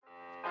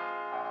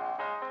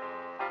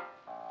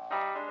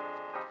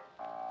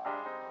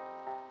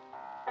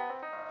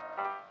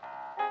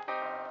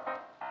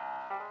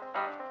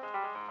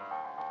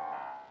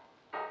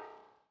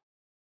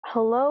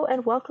Hello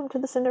and welcome to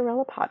the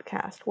Cinderella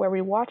podcast, where we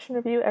watch and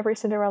review every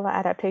Cinderella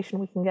adaptation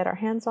we can get our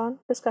hands on,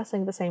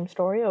 discussing the same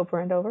story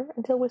over and over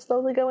until we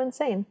slowly go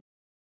insane.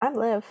 I'm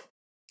Liv.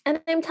 And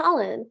I'm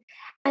Talon.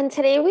 And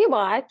today we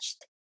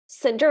watched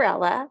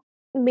Cinderella,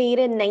 made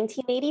in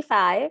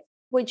 1985,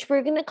 which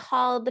we're going to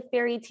call the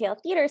Fairy Tale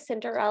Theater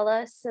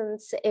Cinderella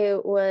since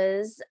it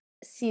was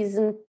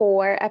season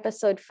 4,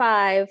 episode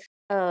 5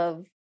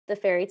 of the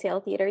Fairy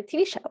Tale Theater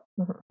TV show.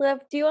 Mm-hmm. Liv,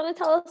 do you want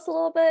to tell us a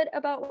little bit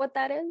about what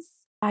that is?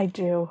 I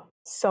do,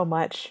 so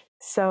much.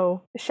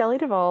 So, Shelley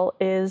Duvall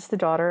is the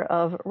daughter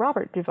of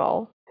Robert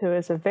Duvall, who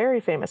is a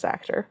very famous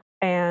actor,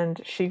 and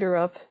she grew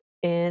up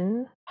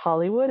in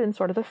Hollywood in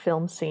sort of the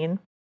film scene,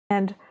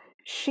 and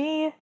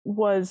she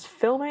was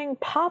filming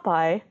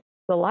Popeye,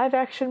 the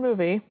live-action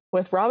movie,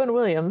 with Robin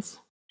Williams.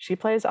 She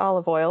plays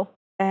Olive Oyl,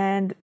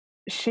 and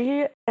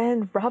she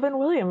and Robin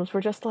Williams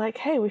were just like,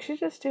 hey, we should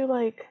just do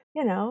like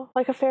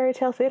a fairy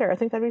tale theater. I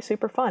think that'd be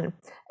super fun.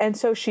 And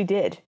so she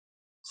did.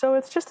 So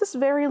it's just this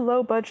very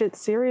low-budget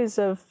series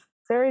of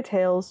fairy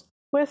tales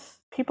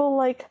with people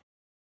like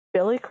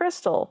Billy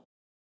Crystal,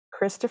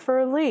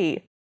 Christopher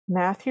Lee,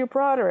 Matthew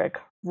Broderick,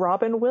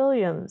 Robin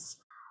Williams.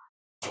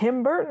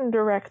 Tim Burton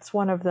directs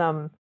one of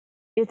them.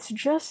 It's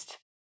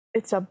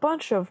a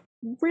bunch of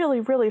really,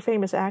 really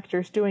famous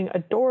actors doing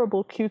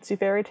adorable, cutesy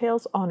fairy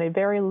tales on a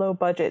very low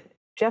budget.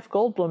 Jeff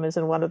Goldblum is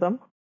in one of them.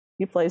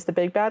 He plays the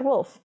big bad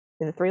wolf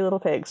in The Three Little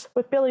Pigs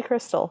with Billy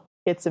Crystal.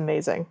 It's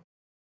amazing.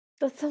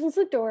 That sounds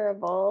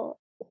adorable.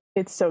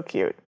 It's so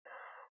cute.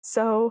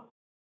 So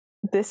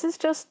this is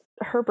just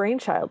her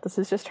brainchild. This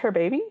is just her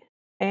baby.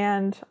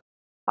 And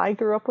I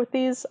grew up with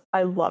these.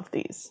 I love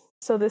these.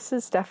 So this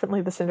is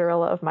definitely the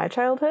Cinderella of my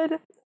childhood.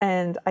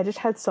 And I just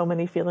had so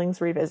many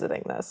feelings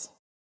revisiting this.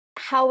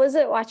 How was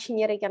it watching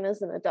it again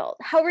as an adult?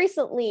 How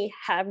recently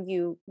have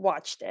you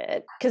watched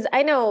it? Because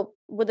I know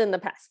within the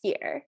past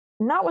year.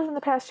 Not within the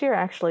past year,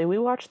 actually. We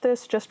watched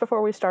this just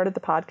before we started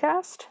the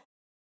podcast.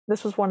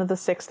 This was one of the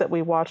 6 that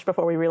we watched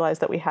before we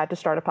realized that we had to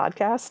start a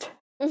podcast.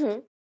 Mm-hmm.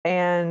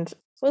 And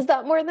was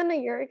that more than a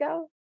year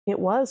ago? It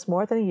was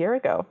more than a year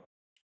ago.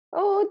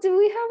 Oh, do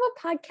we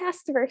have a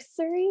podcast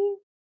anniversary?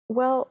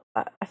 Well,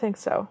 I think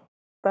so,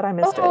 but I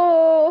missed it.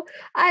 Oh,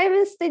 I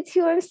missed it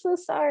too. I'm so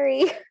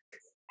sorry.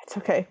 It's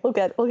okay. We'll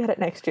get it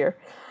next year.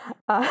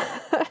 I'm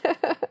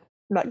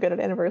not good at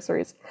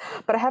anniversaries,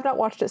 but I have not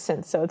watched it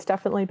since, so it's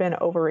definitely been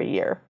over a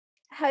year.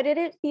 How did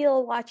it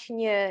feel watching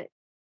it?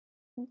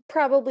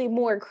 Probably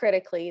more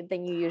critically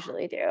than you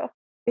usually do.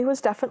 It was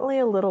definitely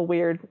a little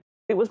weird.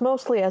 It was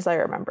mostly as I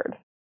remembered,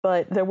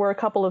 but there were a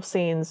couple of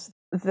scenes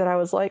that I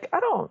was like, I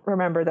don't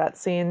remember that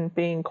scene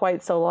being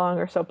quite so long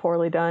or so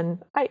poorly done.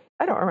 I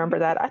don't remember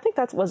that. I think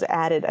that was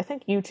added. I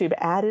think YouTube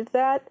added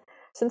that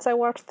since I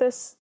watched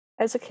this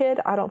as a kid.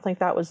 I don't think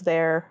that was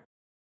there.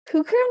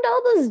 Who crammed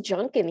all this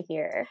junk in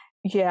here?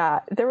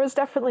 Yeah, there was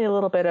definitely a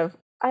little bit of,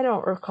 I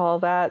don't recall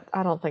that.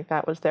 I don't think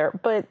that was there.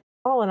 But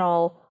all in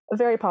all, a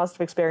very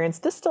positive experience.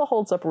 This still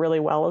holds up really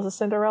well as a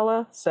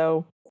Cinderella,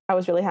 so I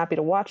was really happy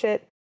to watch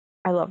it.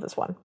 I love this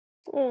one.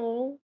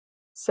 Mm.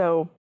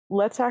 So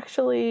let's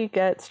actually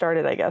get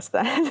started, I guess,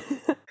 then.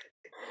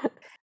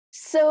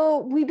 So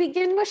we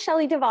begin with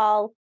Shelley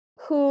Duvall,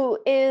 who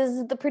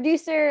is the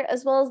producer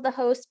as well as the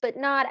host, but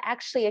not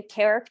actually a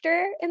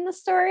character in the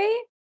story.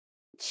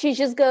 She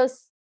just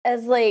goes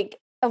as like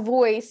a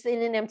voice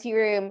in an empty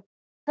room.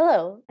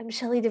 Hello, I'm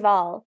Shelley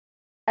Duvall.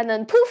 And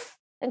then poof,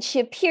 and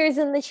she appears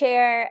in the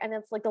chair, and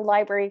it's like a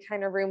library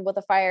kind of room with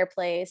a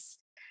fireplace.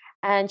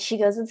 And she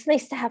goes, it's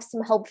nice to have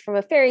some help from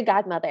a fairy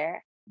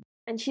godmother.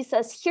 And she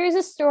says, here's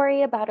a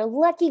story about a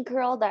lucky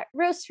girl that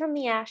rose from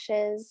the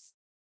ashes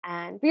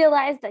and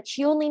realized that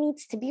she only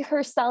needs to be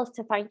herself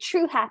to find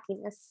true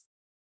happiness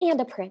and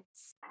a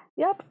prince.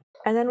 Yep.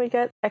 And then we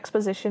get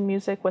exposition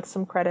music with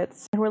some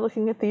credits. And we're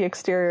looking at the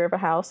exterior of a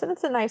house, and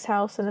it's a nice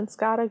house, and it's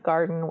got a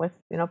garden with,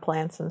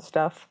 plants and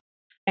stuff.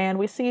 And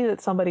we see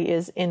that somebody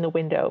is in the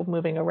window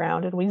moving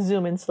around, and we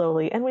zoom in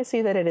slowly, and we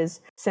see that it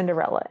is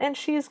Cinderella. And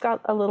she's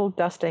got a little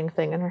dusting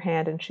thing in her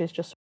hand, and she's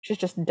just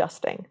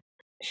dusting.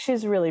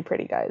 She's really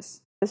pretty, guys.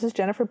 This is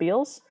Jennifer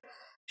Beals.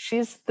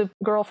 She's the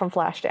girl from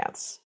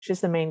Flashdance. She's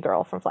the main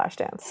girl from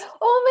Flashdance.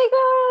 Oh my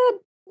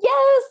god!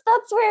 Yes,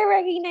 that's where I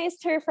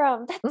recognized her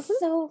from. That's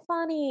so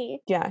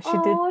funny. Yeah, she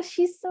did. Oh,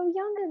 she's so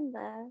young in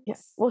this.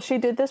 Yes. Well, she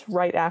did this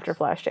right after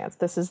Flashdance.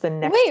 This is the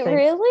next thing. Wait,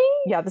 really?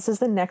 Yeah, this is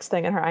the next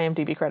thing in her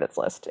IMDb credits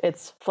list.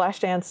 It's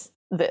Flashdance,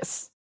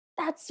 this.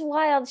 That's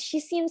wild. She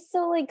seems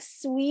so like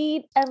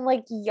sweet and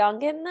like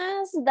young in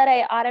this that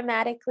I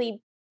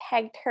automatically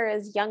pegged her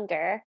as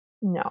younger.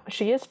 No,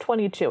 she is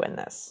 22 in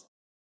this.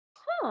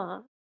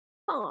 Huh.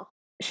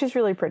 She's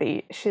really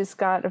pretty. She's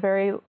got a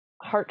very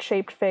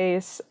heart-shaped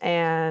face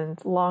and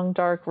long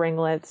dark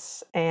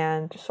ringlets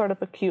and sort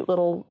of a cute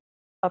little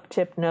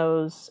up-tipped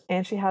nose,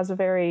 and she has a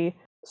very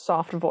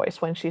soft voice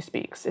when she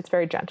speaks. It's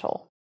very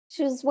gentle.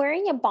 She was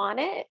wearing a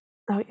bonnet.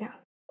 Oh yeah.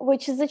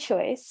 Which is a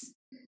choice.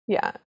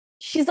 Yeah.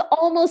 She's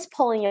almost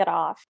pulling it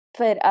off,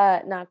 but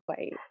not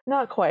quite.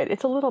 Not quite.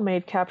 It's a little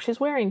maid cap. She's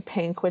wearing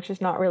pink, which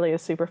is not really a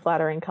super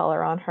flattering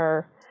color on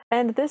her.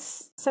 And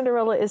this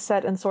Cinderella is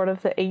set in sort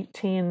of the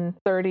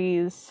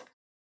 1830s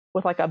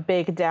with like a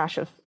big dash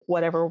of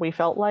whatever we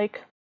felt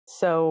like.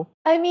 So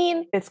I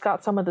mean, it's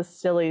got some of the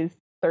silly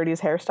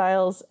 30s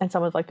hairstyles and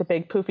some of like the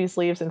big poofy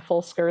sleeves and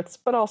full skirts,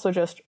 but also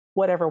just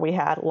whatever we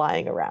had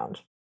lying around.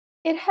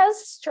 it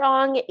has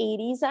strong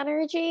 80s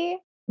energy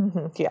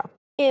Yeah.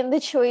 in the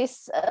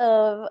choice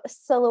of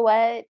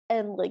silhouette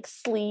and like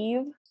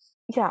sleeve.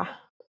 Yeah.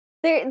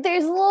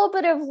 There's a little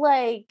bit of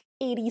like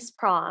 80s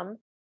prom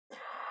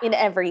in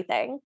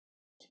everything.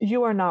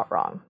 You are not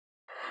wrong.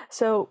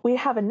 So we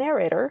have a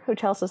narrator who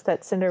tells us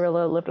that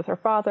Cinderella lived with her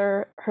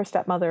father, her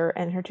stepmother,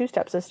 and her two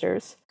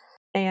stepsisters.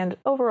 And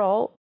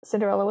overall,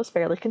 Cinderella was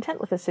fairly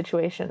content with this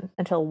situation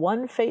until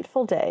one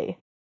fateful day,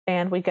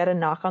 and we get a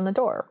knock on the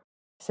door.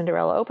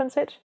 Cinderella opens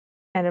it,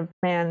 and a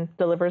man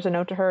delivers a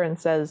note to her and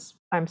says,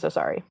 "I'm so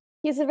sorry."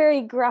 He's a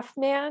very gruff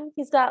man.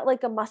 He's got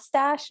like a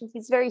mustache and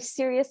he's very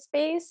serious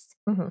faced.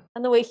 Mm-hmm.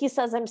 And the way he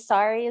says I'm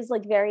sorry is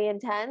like very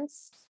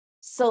intense.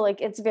 So like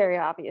it's very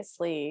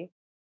obviously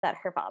that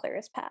her father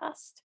is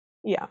passed.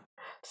 Yeah.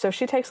 So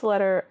she takes the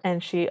letter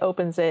and she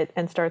opens it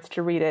and starts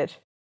to read it.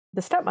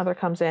 The stepmother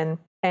comes in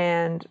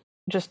and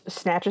just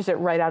snatches it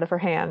right out of her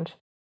hand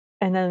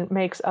and then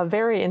makes a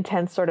very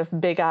intense sort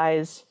of big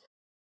eyes,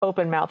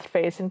 open mouthed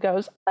face and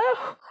goes,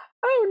 oh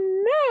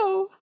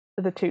no.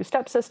 The two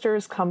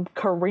stepsisters come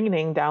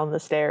careening down the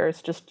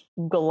stairs, just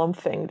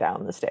galumphing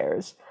down the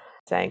stairs,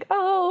 saying,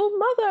 "Oh,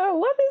 mother,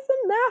 what is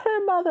the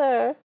matter,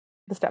 mother?"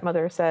 The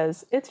stepmother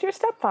says, "It's your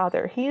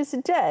stepfather. He's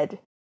dead."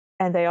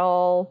 And they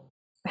all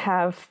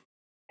have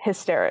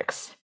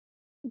hysterics.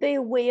 They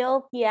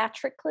wail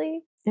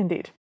theatrically.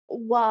 Indeed.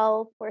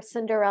 While poor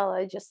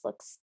Cinderella just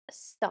looks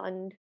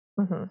stunned.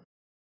 Mm-hmm.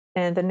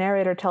 And the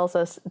narrator tells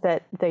us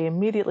that they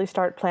immediately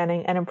start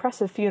planning an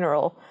impressive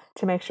funeral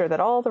to make sure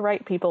that all the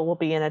right people will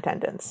be in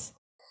attendance.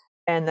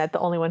 And that the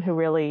only one who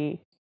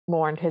really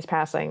mourned his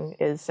passing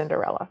is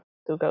Cinderella,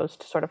 who goes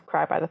to sort of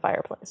cry by the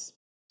fireplace.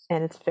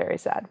 And it's very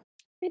sad.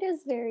 It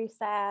is very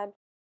sad.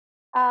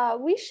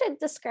 We should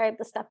describe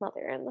the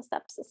stepmother and the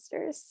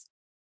stepsisters.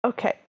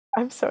 Okay,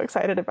 I'm so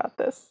excited about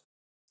this.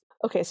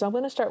 Okay, so I'm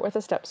going to start with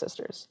the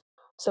stepsisters.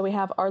 So we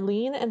have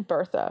Arlene and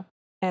Bertha,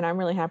 and I'm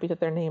really happy that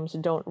their names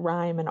don't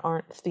rhyme and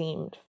aren't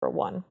themed, for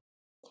one.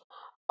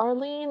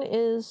 Arlene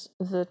is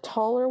the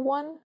taller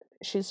one.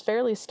 She's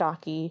fairly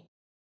stocky.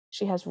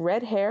 She has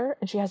red hair,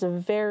 and she has a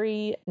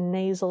very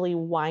nasally,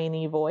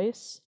 whiny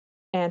voice.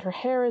 And her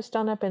hair is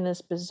done up in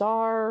this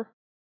bizarre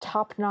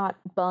top knot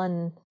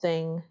bun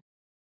thing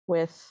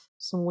with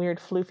some weird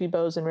floofy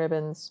bows and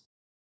ribbons.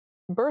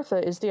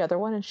 Bertha is the other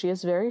one, and she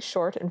is very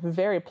short and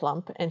very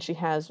plump, and she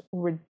has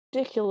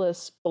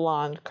ridiculous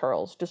blonde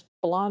curls, just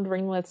blonde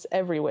ringlets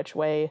every which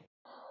way,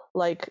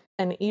 like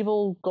an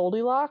evil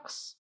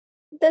Goldilocks.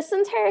 This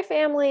entire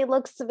family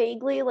looks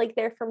vaguely like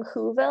they're from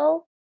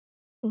Whoville,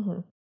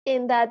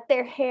 in that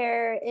their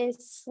hair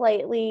is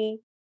slightly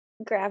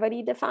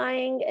gravity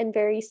defying and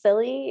very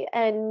silly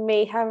and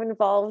may have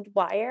involved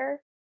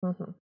wire.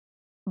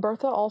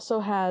 Bertha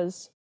also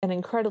has an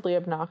incredibly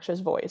obnoxious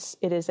voice.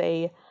 It is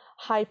a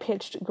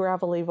high-pitched,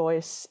 gravelly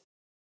voice.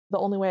 The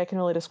only way I can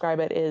really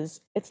describe it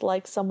is it's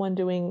like someone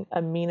doing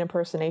a mean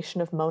impersonation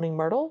of Moaning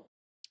Myrtle.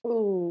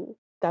 Ooh.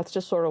 That's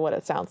just sort of what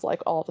it sounds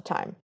like all the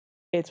time.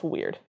 It's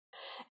weird.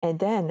 And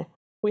then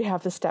we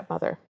have the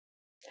stepmother.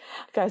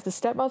 Guys, the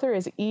stepmother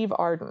is Eve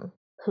Arden,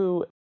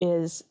 who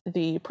is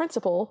the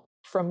principal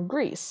from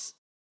Greece.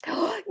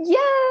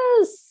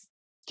 Yes!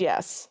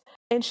 Yes.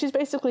 And she's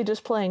basically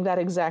just playing that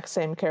exact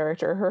same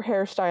character. Her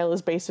hairstyle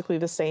is basically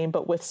the same,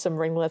 but with some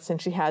ringlets, and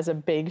she has a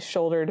big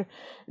shouldered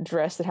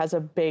dress that has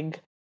a big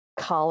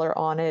collar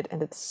on it,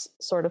 and it's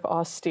sort of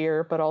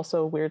austere, but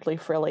also weirdly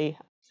frilly.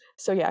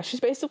 So yeah,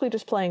 she's basically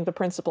just playing the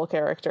principal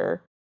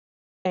character,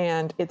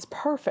 and it's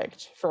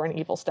perfect for an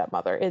evil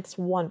stepmother. It's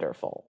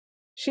wonderful.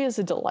 She is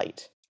a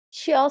delight.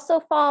 She also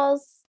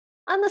falls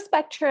on the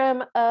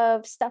spectrum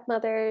of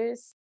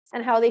stepmothers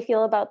and how they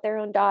feel about their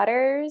own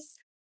daughters.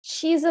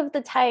 She's of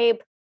the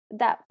type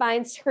that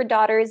finds her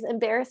daughters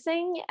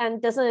embarrassing and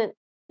doesn't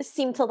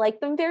seem to like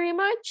them very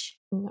much,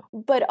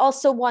 but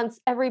also wants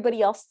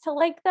everybody else to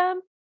like them,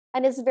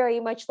 and is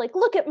very much like,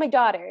 look at my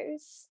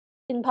daughters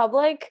in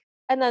public,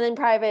 and then in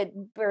private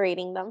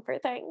berating them for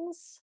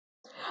things.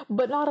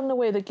 But not in a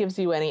way that gives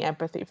you any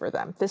empathy for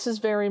them. This is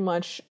very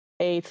much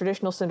a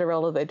traditional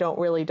Cinderella. They don't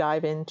really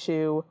dive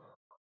into,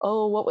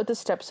 oh, what would the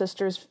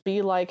stepsisters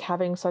be like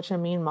having such a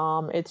mean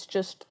mom? It's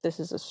just, this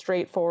is a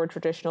straightforward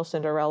traditional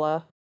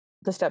Cinderella.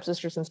 The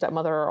stepsisters and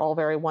stepmother are all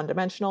very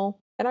one-dimensional,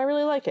 and I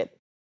really like it.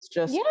 It's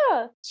just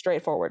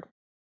straightforward.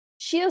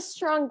 She has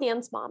strong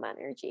dance mom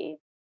energy.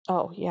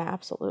 Oh, yeah,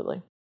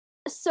 absolutely.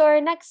 So our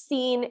next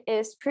scene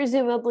is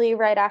presumably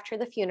right after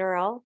the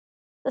funeral.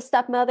 The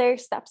stepmother,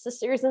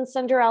 stepsisters, and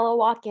Cinderella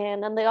walk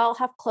in, and they all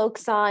have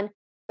cloaks on,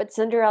 but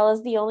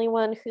Cinderella's the only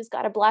one who's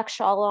got a black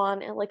shawl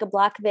on and like a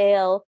black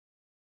veil.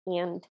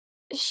 And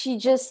she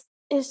just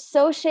is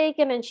so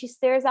shaken, and she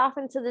stares off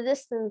into the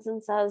distance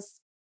and says,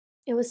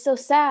 "It was so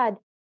sad.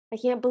 I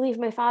can't believe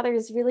my father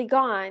is really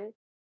gone."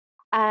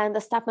 And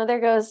the stepmother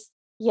goes,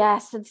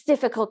 Yes, it's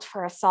difficult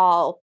for us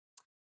all.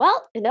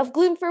 Well, enough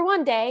gloom for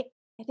one day.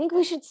 I think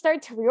we should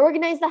start to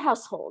reorganize the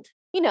household.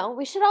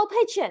 We should all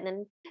pitch in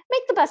and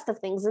make the best of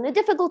things in a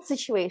difficult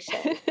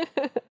situation.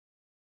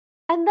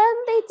 And then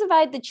they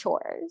divide the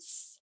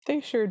chores.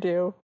 They sure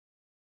do.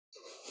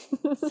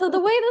 So the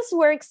way this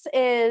works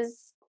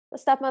is the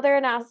stepmother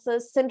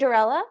announces,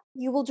 Cinderella,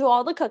 you will do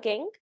all the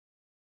cooking.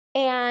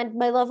 And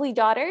my lovely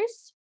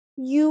daughters,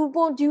 you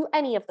won't do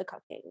any of the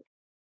cooking.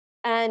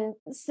 And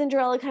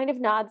Cinderella kind of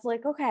nods,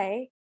 like,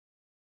 okay.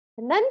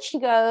 And then she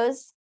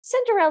goes,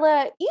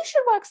 Cinderella, you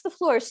should wax the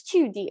floors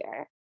too,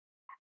 dear.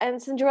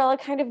 And Cinderella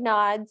kind of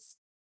nods.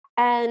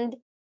 And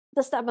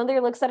the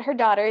stepmother looks at her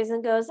daughters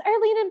and goes,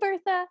 Arlene and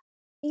Bertha,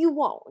 you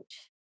won't.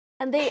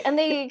 And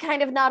they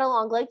kind of nod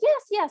along, like,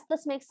 yes, yes,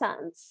 this makes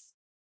sense.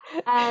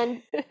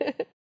 And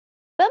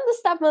then the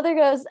stepmother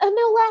goes, and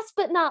no, last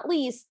but not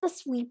least, the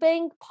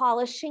sweeping,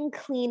 polishing,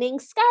 cleaning,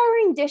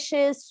 scouring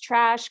dishes,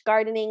 trash,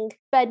 gardening,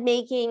 bed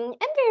making,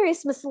 and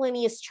various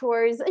miscellaneous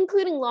chores,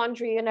 including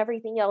laundry and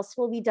everything else,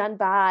 will be done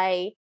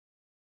by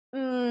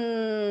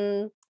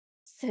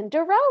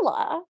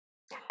Cinderella.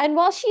 And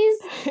while she's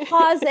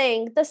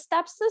pausing, the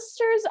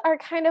stepsisters are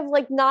kind of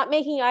like not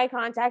making eye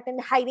contact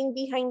and hiding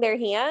behind their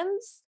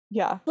hands.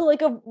 Yeah. So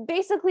like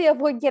basically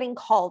avoid getting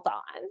called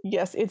on.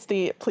 Yes, it's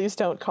the please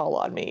don't call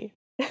on me.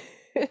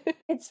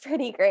 It's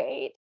pretty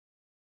great.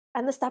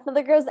 And the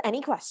stepmother goes,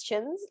 any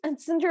questions?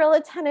 And Cinderella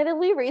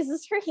tentatively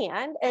raises her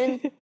hand,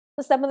 and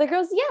the stepmother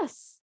goes,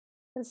 yes.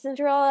 And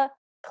Cinderella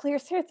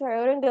clears her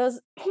throat and goes,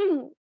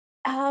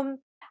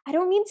 I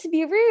don't mean to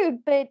be rude,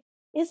 but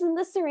isn't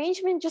this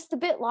arrangement just a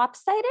bit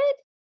lopsided?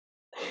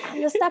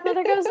 And the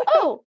stepmother goes,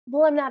 oh,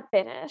 well, I'm not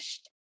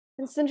finished.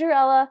 And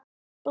Cinderella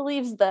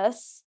believes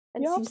this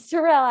and seems to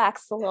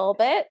relax a little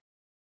bit.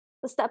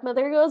 The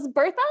stepmother goes,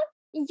 Bertha,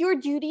 your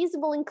duties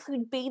will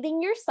include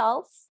bathing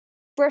yourself,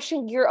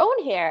 brushing your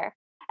own hair,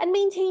 and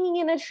maintaining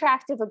an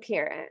attractive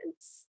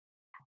appearance.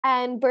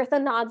 And Bertha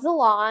nods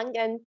along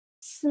and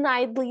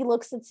snidely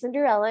looks at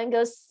Cinderella and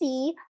goes,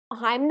 see,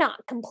 I'm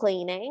not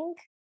complaining.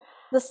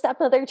 The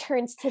stepmother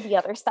turns to the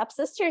other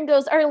stepsister and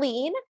goes,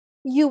 Arlene,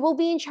 you will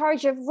be in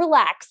charge of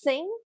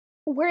relaxing,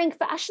 wearing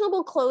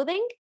fashionable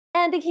clothing,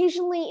 and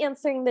occasionally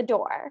answering the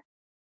door.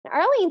 And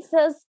Arlene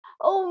says,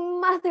 oh,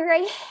 mother,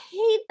 I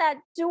hate that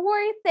door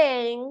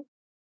thing.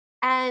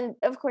 And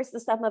of course, the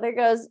stepmother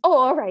goes, oh,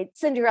 all right,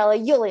 Cinderella,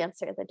 you'll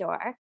answer the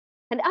door.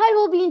 And I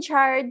will be in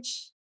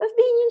charge of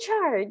being in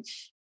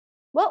charge.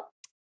 Well,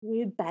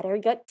 we'd better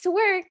get to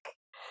work.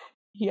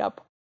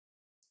 Yep.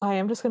 I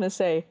am just going to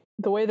say,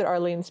 the way that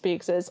Arlene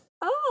speaks is,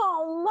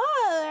 oh,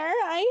 mother,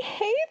 I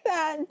hate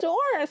that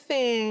door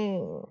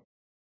thing.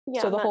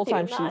 Yeah, so the whole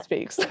time she that.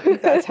 speaks,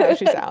 that's how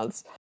she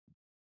sounds.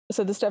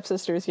 So the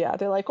stepsisters,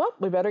 they're like, well,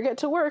 we better get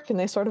to work. And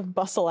they sort of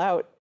bustle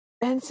out.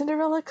 And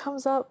Cinderella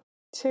comes up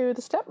to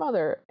the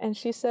stepmother and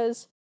she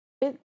says,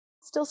 it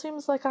still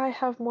seems like I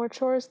have more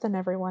chores than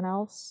everyone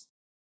else.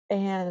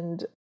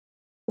 And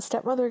the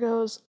stepmother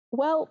goes,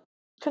 well,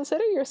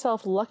 consider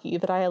yourself lucky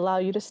that I allow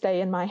you to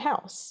stay in my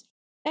house.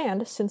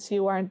 And since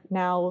you are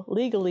now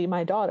legally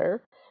my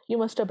daughter, you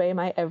must obey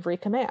my every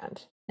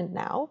command. And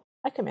now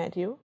I command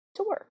you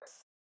to work.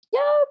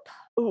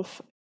 Yep.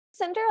 Oof.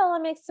 Cinderella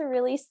makes a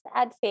really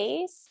sad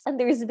face, and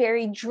there's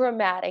very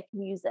dramatic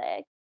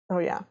music. Oh,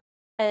 yeah.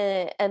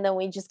 And then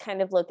we just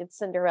kind of look at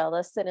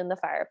Cinderella sit in the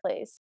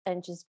fireplace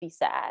and just be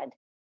sad.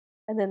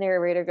 And then the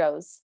narrator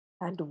goes,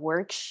 and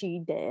work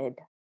she did.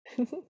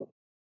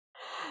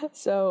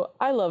 So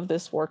I love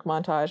this work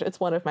montage.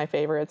 It's one of my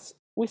favorites.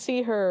 We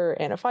see her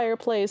in a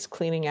fireplace,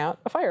 cleaning out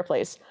a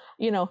fireplace.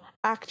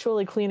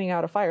 Actually cleaning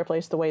out a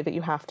fireplace the way that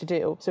you have to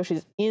do. So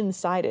she's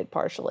inside it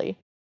partially.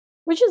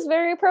 Which is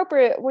very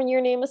appropriate when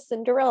your name is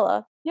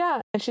Cinderella.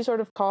 Yeah, and she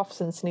sort of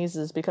coughs and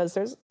sneezes because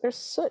there's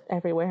soot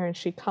everywhere, and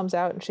she comes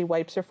out and she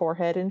wipes her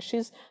forehead, and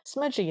she's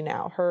smudgy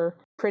now. Her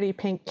pretty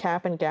pink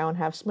cap and gown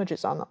have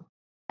smudges on them.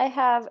 I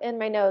have in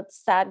my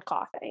notes sad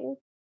coughing.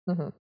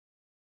 Mm-hmm.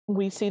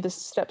 We see the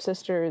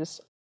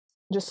stepsisters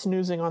just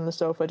snoozing on the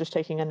sofa, just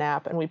taking a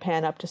nap, and we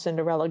pan up to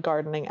Cinderella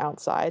gardening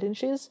outside, and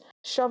she's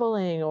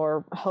shoveling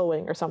or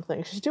hoeing or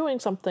something. She's doing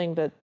something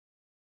that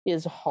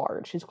is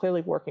hard. She's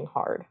clearly working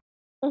hard.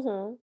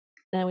 Mm-hmm.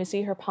 And we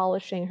see her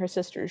polishing her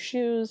sister's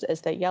shoes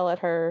as they yell at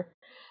her,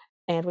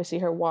 and we see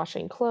her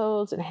washing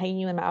clothes and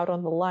hanging them out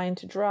on the line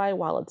to dry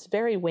while it's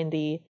very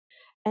windy,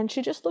 and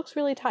she just looks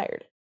really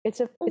tired. It's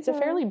a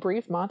fairly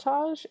brief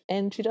montage,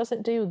 and she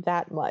doesn't do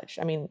that much.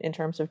 I mean, in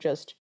terms of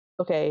just,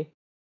 okay,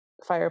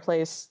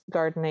 fireplace,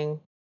 gardening,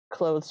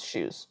 clothes,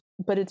 shoes.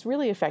 But it's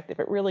really effective.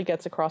 It really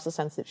gets across the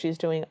sense that she's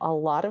doing a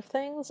lot of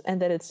things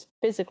and that it's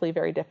physically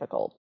very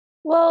difficult.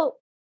 Well,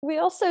 we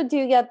also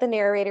do get the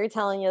narrator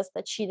telling us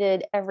that she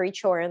did every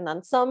chore and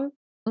then some.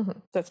 Mm-hmm.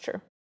 That's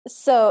true.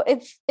 So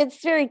it's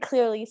very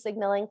clearly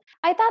signaling.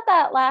 I thought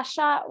that last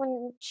shot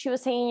when she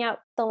was hanging out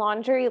the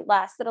laundry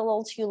lasted a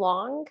little too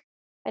long,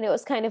 and it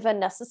was kind of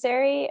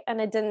unnecessary,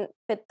 and it didn't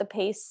fit the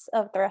pace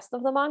of the rest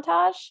of the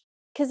montage,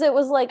 because it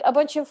was like a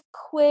bunch of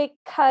quick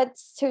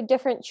cuts to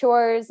different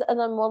chores and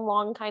then one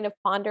long kind of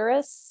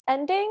ponderous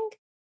ending.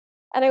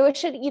 And I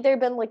wish it either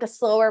been like a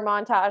slower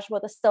montage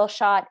with a still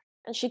shot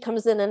and she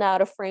comes in and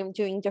out of frame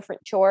doing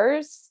different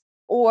chores,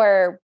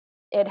 or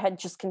it had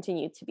just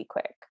continued to be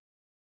quick.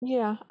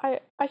 Yeah,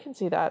 I can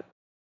see that.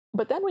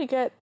 But then we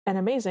get an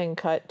amazing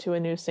cut to a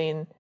new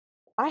scene.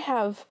 I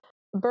have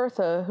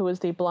Bertha, who is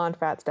the blonde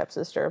fat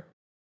stepsister.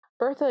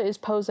 Bertha is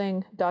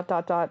posing ...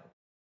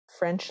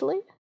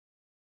 Frenchly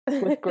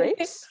with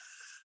grapes.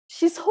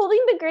 She's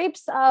holding the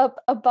grapes up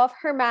above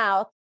her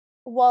mouth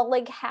while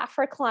like half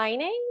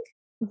reclining.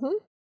 Mm-hmm.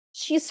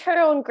 She's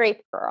her own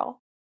grape girl.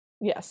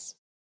 Yes.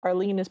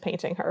 Arlene is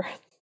painting her.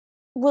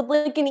 With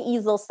like an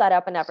easel set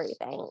up and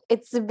everything.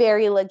 It's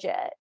very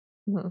legit.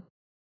 Mm-hmm.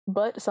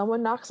 But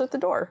someone knocks at the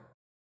door.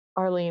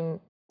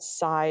 Arlene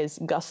sighs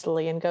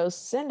gustily and goes,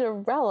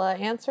 "Cinderella,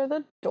 answer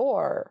the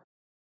door."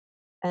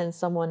 And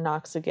someone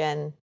knocks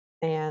again,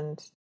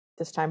 and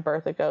this time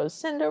Bertha goes,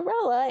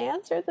 "Cinderella,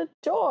 answer the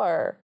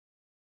door."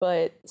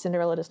 But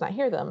Cinderella does not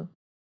hear them.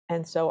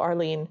 And so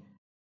Arlene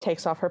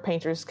takes off her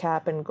painter's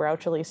cap and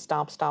grouchily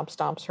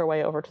stomps her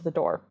way over to the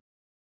door.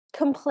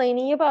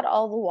 Complaining about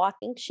all the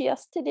walking she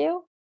has to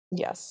do.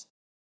 Yes.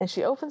 And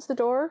she opens the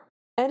door,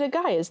 and a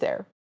guy is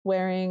there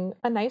wearing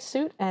a nice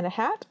suit and a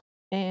hat.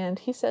 And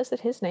he says that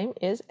his name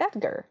is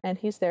Edgar, and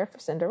he's there for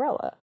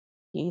Cinderella.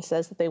 He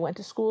says that they went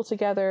to school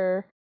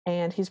together,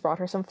 and he's brought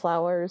her some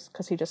flowers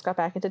because he just got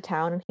back into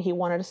town and he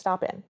wanted to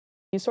stop in.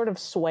 He's sort of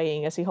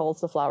swaying as he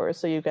holds the flowers,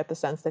 so you get the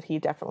sense that he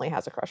definitely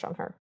has a crush on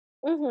her.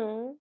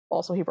 Mm-hmm.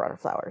 Also, he brought her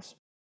flowers.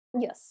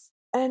 Yes.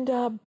 And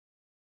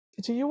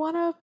do you want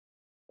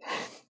to?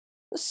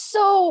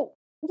 So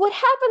what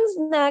happens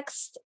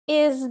next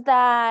is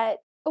that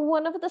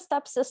one of the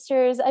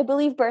stepsisters, I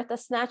believe Bertha,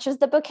 snatches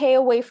the bouquet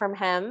away from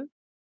him,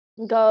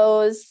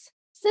 goes,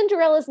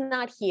 "Cinderella's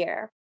not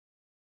here.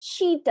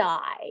 She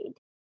died."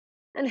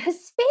 And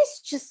his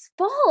face just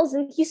falls,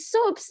 and he's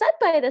so upset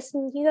by this.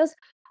 And he goes,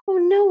 "Oh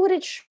no, what a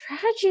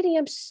tragedy.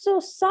 I'm so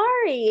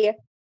sorry."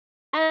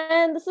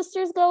 And the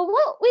sisters go,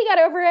 "Well, we got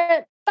over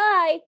it.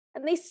 Bye."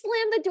 And they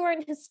slam the door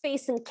in his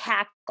face and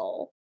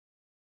cackle.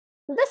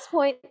 At this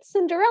point,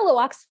 Cinderella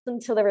walks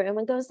into the room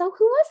and goes, "Oh,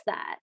 who was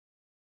that?"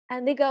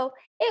 And they go,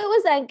 "It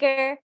was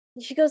Edgar."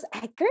 And she goes,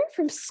 "Edgar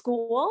from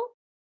school?"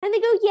 And they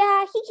go,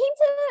 "Yeah, he came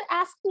to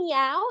ask me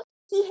out.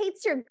 He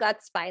hates your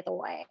guts, by the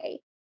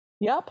way."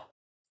 Yep,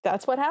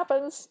 that's what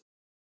happens.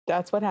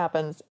 That's what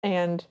happens.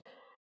 And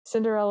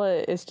Cinderella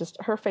is just,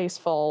 her face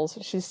falls.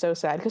 She's so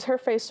sad because her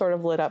face sort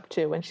of lit up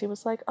too. And she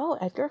was like, "Oh,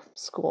 Edgar from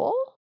school?"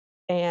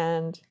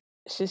 And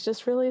she's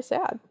just really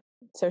sad.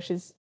 So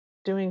she's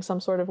doing some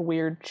sort of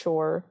weird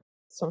chore,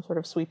 some sort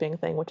of sweeping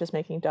thing, which is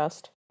making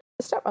dust.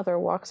 The stepmother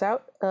walks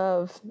out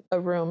of a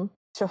room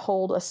to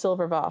hold a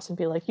silver vase and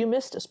be like, "You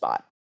missed a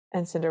spot."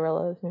 And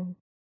Cinderella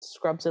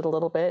scrubs it a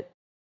little bit.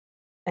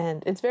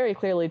 And it's very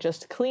clearly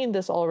just clean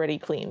this already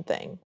clean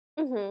thing.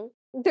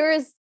 Mm-hmm. There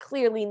is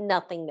clearly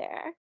nothing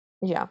there.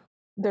 Yeah.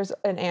 There's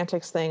an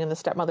antics thing, and the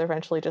stepmother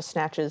eventually just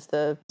snatches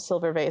the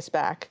silver vase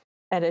back.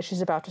 And as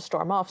she's about to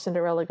storm off,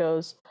 Cinderella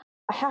goes,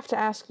 "I have to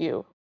ask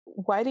you,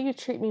 why do you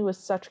treat me with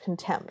such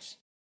contempt?"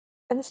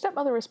 And the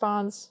stepmother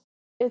responds,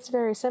 "It's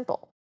very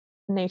simple.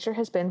 Nature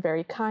has been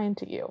very kind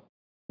to you.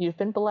 You've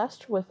been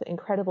blessed with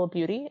incredible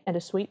beauty and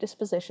a sweet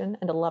disposition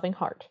and a loving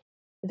heart.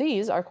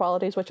 These are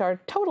qualities which are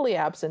totally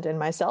absent in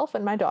myself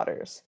and my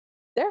daughters.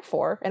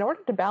 Therefore, in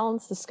order to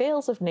balance the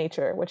scales of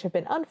nature which have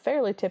been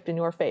unfairly tipped in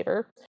your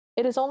favor,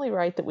 it is only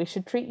right that we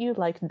should treat you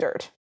like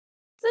dirt."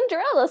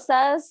 Cinderella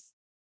says,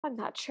 "I'm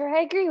not sure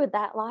I agree with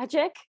that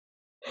logic."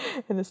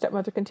 And the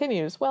stepmother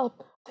continues, "Well,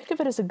 think of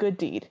it as a good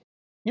deed.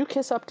 You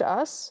kiss up to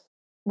us,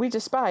 we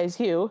despise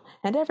you,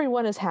 and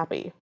everyone is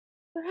happy."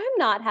 But I'm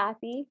not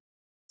happy.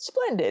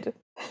 Splendid.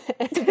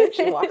 And then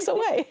she walks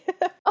away.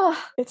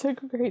 Oh, It's a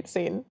great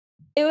scene.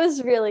 it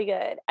was really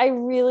good. I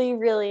really,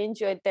 really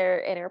enjoyed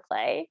their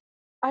interplay.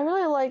 I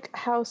really like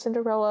how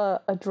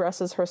Cinderella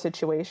addresses her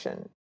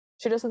situation.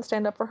 She doesn't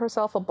stand up for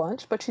herself a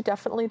bunch, but she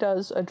definitely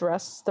does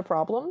address the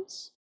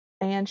problems.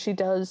 And she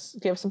does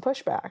give some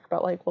pushback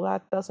about, like, well,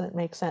 that doesn't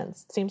make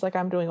sense. It seems like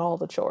I'm doing all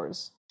the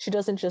chores. She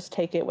doesn't just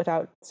take it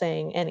without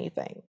saying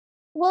anything.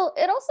 Well,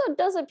 it also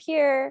does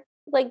appear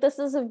like this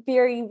is a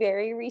very,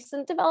 very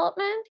recent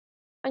development,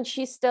 and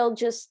she's still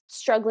just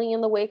struggling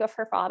in the wake of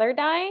her father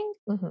dying.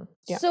 Mm-hmm.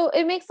 Yeah. So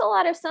it makes a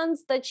lot of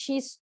sense that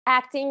she's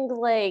acting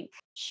like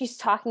she's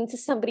talking to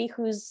somebody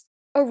who's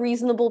a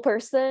reasonable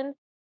person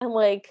and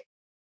like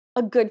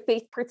a good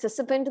faith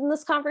participant in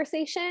this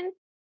conversation,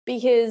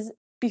 because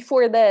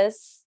before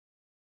this,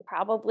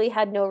 probably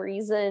had no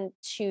reason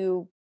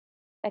to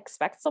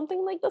expect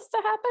something like this to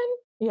happen.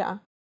 Yeah.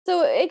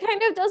 So it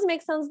kind of does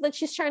make sense that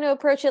she's trying to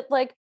approach it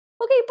like,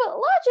 okay, but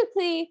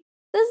logically,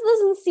 this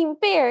doesn't seem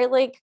fair.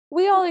 Like,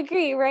 we all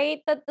agree,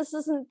 right? That this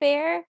isn't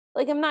fair.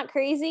 Like, I'm not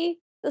crazy.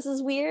 This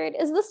is weird.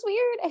 Is this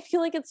weird? I feel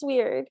like it's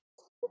weird.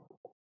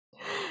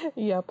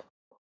 Yep.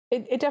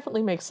 It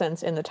definitely makes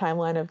sense in the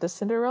timeline of the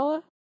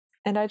Cinderella.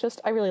 And I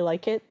really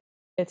like it.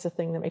 It's a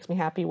thing that makes me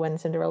happy when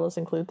Cinderellas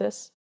include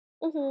this.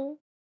 Mm-hmm.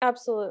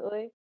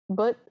 Absolutely.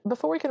 But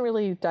before we can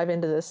really dive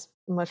into this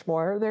much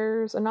more,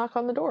 there's a knock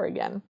on the door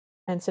again.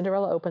 And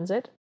Cinderella opens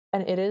it,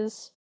 and it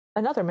is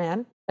another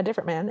man, a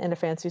different man in a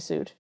fancy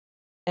suit.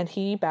 And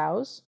he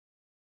bows,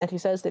 and he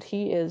says that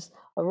he is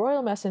a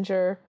royal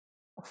messenger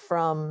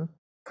from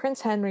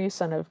Prince Henry,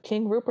 son of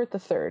King Rupert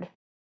III.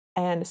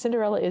 And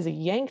Cinderella is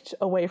yanked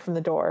away from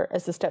the door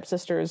as the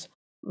stepsisters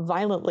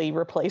violently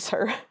replace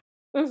her.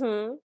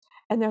 Mm-hmm.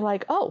 And they're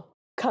like, oh,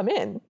 come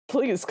in.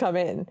 Please come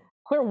in.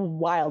 We're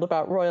wild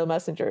about royal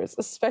messengers,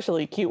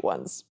 especially cute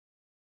ones.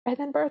 And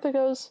then Bertha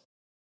goes,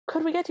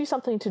 could we get you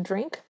something to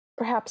drink?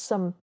 Perhaps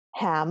some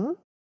ham?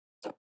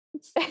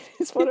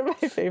 It's one of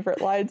my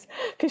favorite lines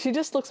because she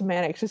just looks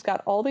manic. She's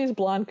got all these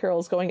blonde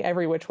curls going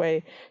every which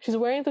way. She's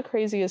wearing the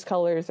craziest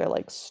colors. They're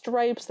like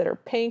stripes that are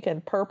pink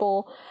and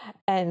purple.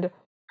 And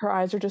her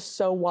eyes are just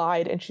so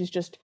wide and she's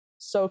just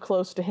so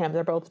close to him.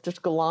 They're both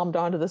just glommed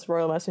onto this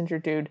royal messenger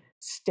dude,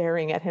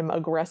 staring at him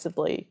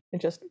aggressively.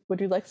 And just,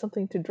 would you like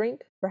something to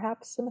drink?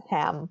 Perhaps some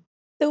ham.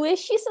 The way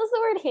she says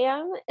the word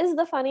ham is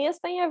the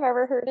funniest thing I've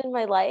ever heard in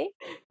my life.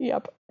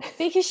 Yep.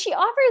 Because she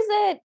offers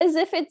it as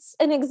if it's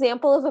an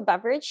example of a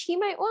beverage he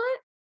might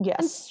want. Yes.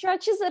 And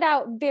stretches it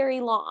out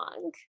very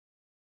long.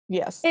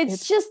 Yes.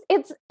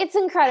 It's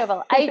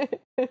incredible. I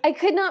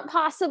could not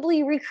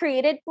possibly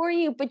recreate it for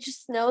you, but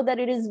just know that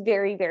it is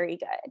very, very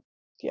good.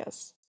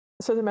 Yes.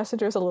 So the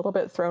messenger is a little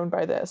bit thrown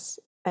by this,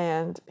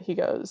 and he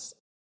goes,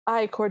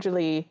 he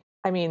cordially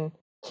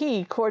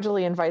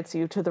invites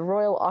you to the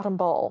Royal Autumn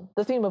Ball,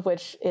 the theme of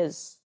which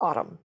is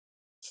autumn.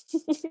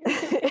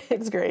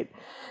 It's great.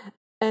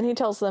 And he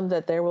tells them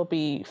that there will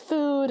be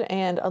food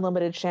and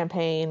unlimited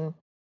champagne,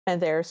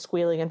 and they're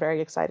squealing and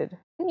very excited.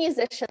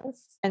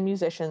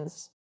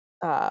 Musicians.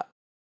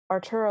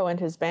 Arturo and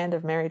his band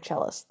of merry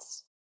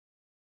cellists.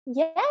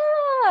 Yeah,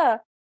 I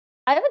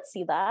would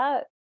see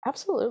that.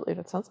 Absolutely,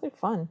 that sounds like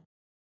fun.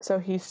 So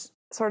he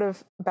sort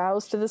of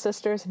bows to the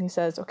sisters and he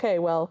says, okay,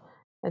 well,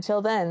 until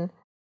then,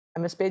 I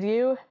must bid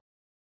you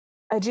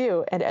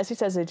adieu. And as he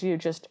says adieu,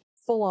 just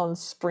full on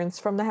sprints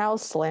from the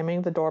house,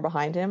 slamming the door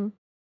behind him.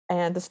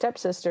 And the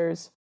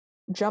stepsisters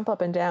jump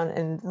up and down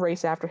and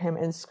race after him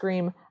and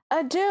scream,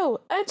 adieu,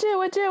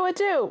 adieu, adieu,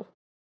 adieu.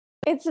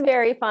 It's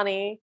very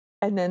funny.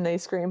 And then they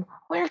scream,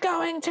 we're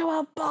going to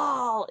a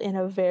ball, in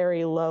a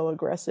very low,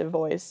 aggressive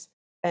voice,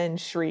 and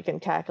shriek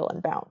and cackle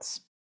and bounce.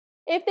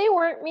 If they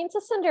weren't mean to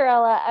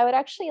Cinderella, I would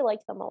actually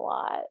like them a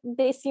lot.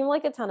 They seem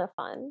like a ton of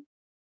fun.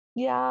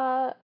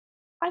 Yeah,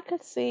 I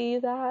could see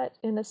that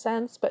in a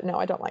sense, but no,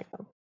 I don't like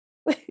them.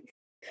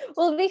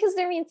 Well, because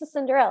they're mean to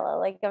Cinderella.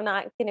 Like, I'm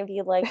not going to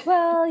be like,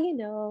 well, you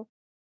know,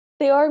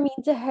 they are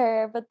mean to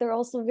her, but they're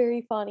also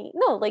very funny.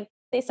 No, like,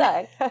 they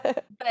suck.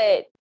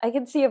 But I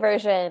can see a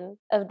version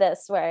of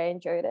this where I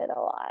enjoyed it a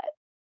lot.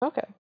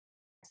 Okay.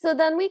 So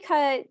then we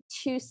cut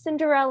to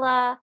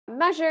Cinderella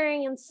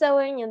measuring and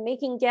sewing and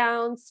making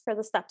gowns for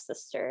the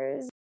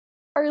stepsisters.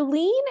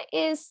 Arlene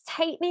is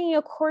tightening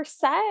a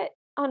corset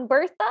on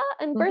Bertha,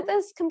 and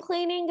Bertha's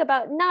complaining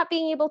about not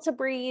being able to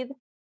breathe.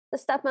 The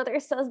stepmother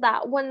says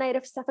that one night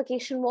of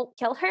suffocation won't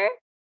kill her.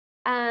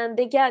 And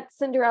they get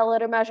Cinderella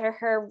to measure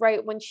her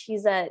right when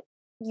she's at,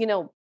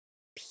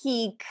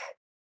 peak,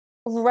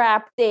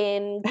 wrapped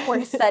in,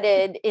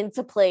 corseted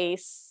into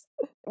place.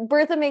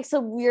 Bertha makes a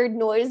weird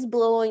noise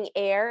blowing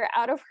air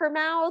out of her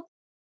mouth,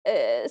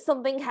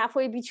 something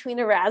halfway between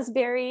a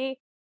raspberry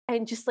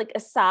and just like a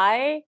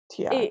sigh.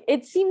 Yeah.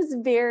 It seems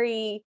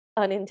very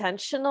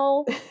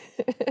unintentional.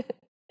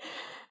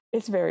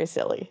 It's very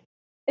silly.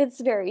 It's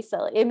very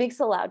silly. It makes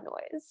a loud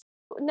noise.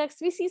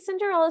 Next, we see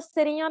Cinderella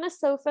sitting on a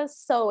sofa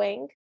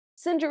sewing.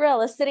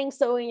 Cinderella sitting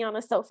sewing on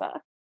a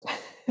sofa.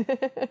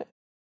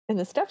 And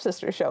the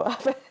stepsisters show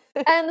up.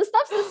 And the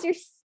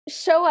stepsisters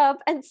show up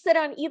and sit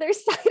on either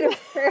side of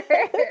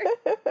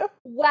her.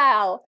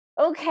 Wow.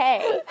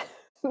 Okay.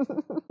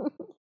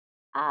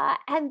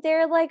 And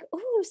they're like,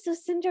 "Ooh, so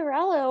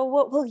Cinderella,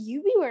 what will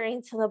you be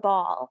wearing to the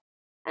ball?"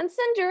 And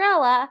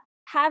Cinderella,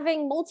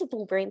 having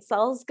multiple brain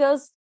cells,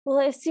 goes, "Well,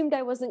 I assumed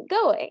I wasn't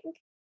going."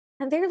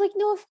 And they're like,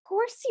 "No, of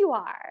course you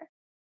are."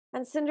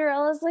 And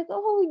Cinderella's like,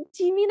 "Oh,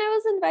 do you mean I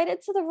was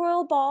invited to the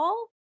royal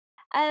ball?"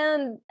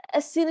 And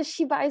as soon as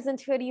she buys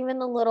into it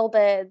even a little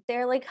bit,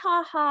 they're like,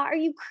 "Ha ha, are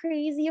you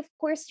crazy? Of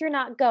course you're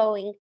not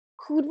going.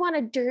 Who'd want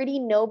a dirty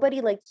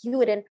nobody like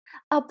you at an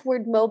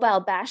upward mobile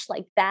bash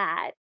like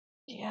that?"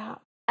 Yeah.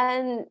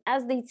 And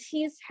as they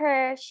tease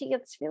her, she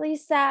gets really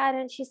sad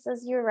and she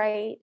says, "You're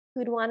right.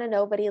 Who'd want a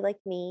nobody like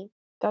me?"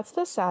 That's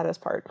the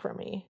saddest part for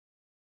me.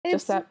 It's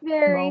just that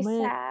very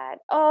moment sad.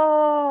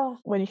 Oh,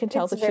 when you can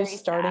tell it's that very she's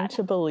starting sad.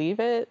 to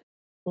believe it.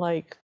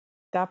 Like,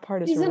 that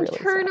part is She's really sad.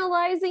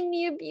 internalizing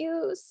the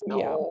abuse. No.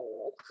 Yeah.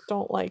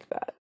 Don't like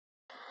that.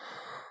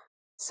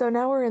 So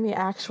now we're in the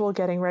actual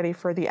getting ready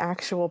for the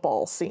actual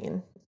ball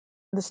scene.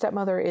 The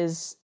stepmother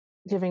is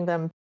giving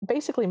them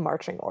basically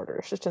marching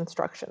orders, just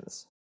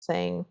instructions,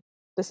 saying,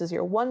 this is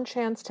your one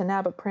chance to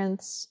nab a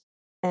prince.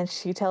 And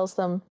she tells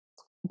them,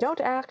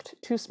 don't act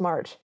too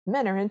smart.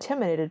 Men are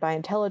intimidated by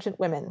intelligent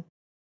women.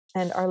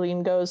 And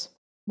Arlene goes,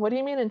 what do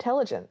you mean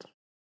intelligent?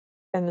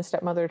 And the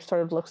stepmother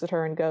sort of looks at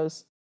her and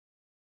goes,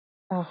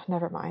 oh,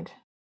 never mind.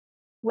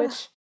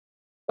 Which,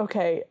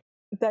 okay,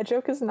 That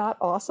joke is not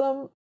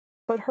awesome,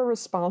 but her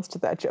response to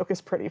that joke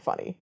is pretty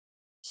funny.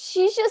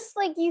 She's just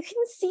like, you can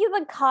see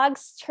the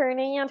cogs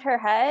turning in her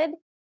head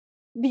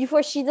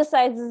before she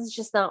decides it's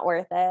just not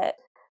worth it.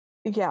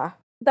 Yeah.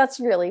 That's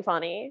really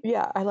funny.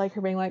 Yeah, I like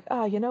her being like,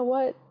 "Ah, you know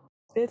what?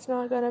 It's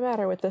not gonna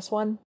matter with this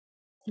one.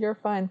 You're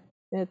fine.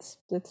 It's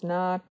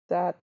not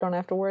that. Don't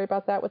have to worry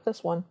about that with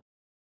this one."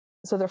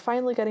 So they're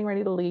finally getting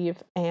ready to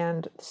leave,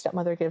 and the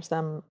stepmother gives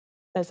them,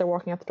 as they're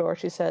walking out the door,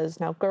 she says,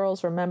 "Now,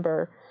 girls,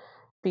 remember,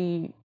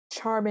 be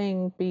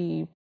charming,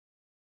 be,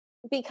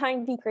 Be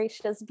kind, be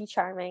gracious, be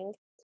charming.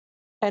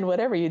 and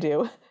whatever you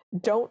do,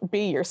 don't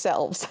be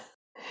yourselves."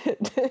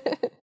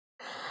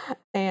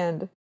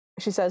 And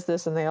she says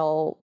this, and they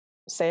all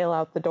sail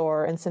out the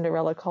door, and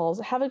Cinderella calls,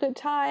 "Have a good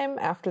time,"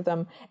 after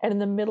them. And in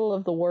the middle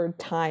of the word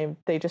time,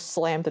 they just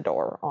slam the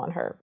door on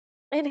her.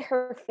 In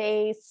her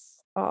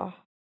face. Oh.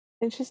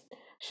 And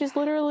she's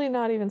literally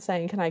not even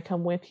saying, "Can I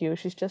come with you?"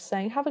 She's just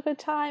saying, "Have a good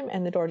time,"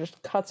 and the door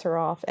just cuts her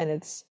off, and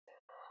it's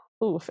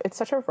oof, it's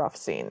such a rough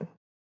scene.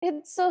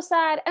 It's so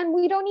sad. And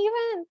we don't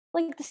even,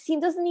 like, the scene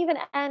doesn't even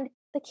end.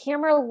 The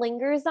camera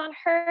lingers on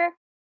her,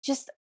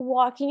 just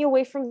walking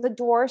away from the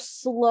door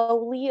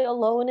slowly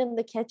alone in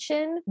the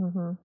kitchen.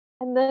 Mhm.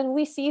 And then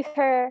we see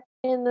her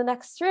in the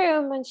next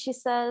room and she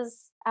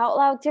says out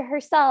loud to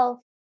herself,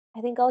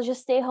 I think I'll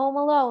just stay home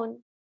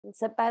alone and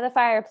sit by the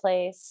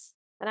fireplace.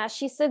 And as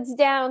she sits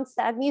down,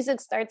 sad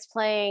music starts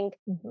playing,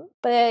 Mhm.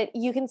 but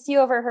you can see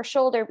over her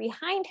shoulder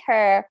behind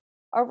her,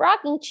 a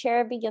rocking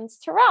chair begins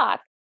to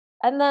rock.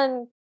 And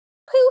then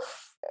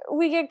poof,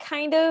 we get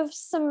kind of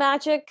some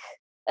magic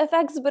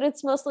effects, but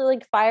it's mostly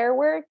like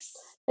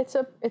fireworks. It's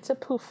a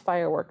poof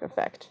firework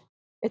effect.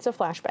 It's a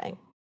flashbang.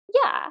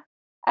 Yeah.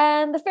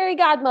 And the fairy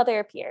godmother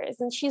appears,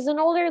 and she's an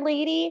older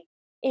lady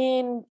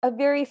in a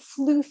very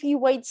floofy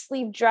white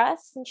sleeve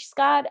dress, and she's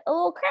got a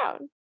little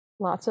crown.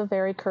 Lots of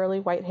very curly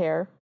white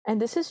hair.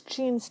 And this is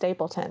Jean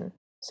Stapleton.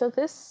 So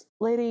this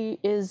lady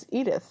is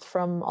Edith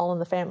from All in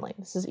the Family.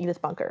 This is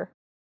Edith Bunker.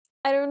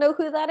 I don't know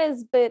who that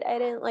is, but I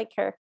didn't like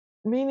her.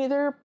 Me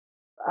neither.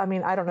 I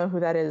mean, I don't know who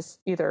that is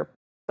either,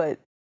 but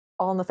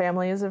All in the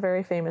Family is a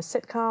very famous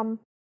sitcom.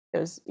 It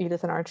was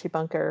Edith and Archie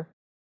Bunker.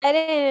 I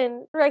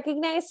didn't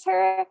recognize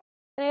her,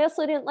 and I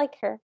also didn't like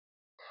her.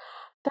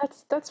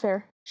 That's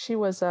fair. She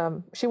was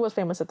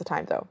famous at the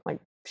time though. Like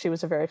she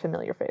was a very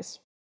familiar face.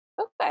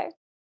 Okay.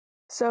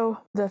 So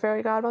the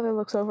fairy godmother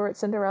looks over at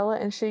Cinderella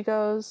and she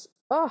goes,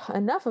 "Oh,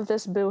 enough of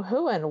this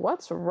boo-hooing.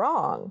 What's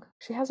wrong?"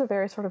 She has a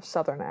very sort of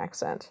southern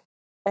accent.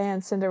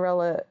 And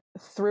Cinderella,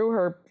 through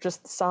her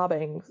just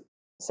sobbing,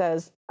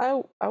 says,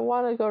 I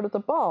want to go to the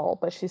ball,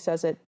 but she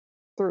says it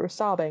through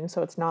sobbing,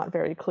 so it's not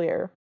very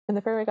clear. And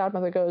the fairy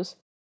godmother goes,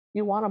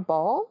 "You want a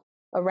ball?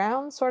 A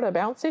round, sort of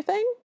bouncy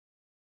thing?"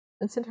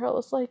 And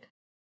Cinderella's like,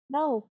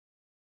 "No."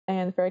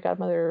 And the fairy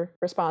godmother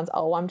responds,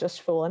 "Oh, I'm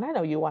just fooling. I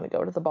know you want to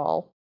go to the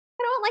ball."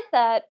 I don't like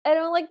that. I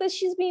don't like that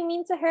she's being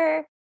mean to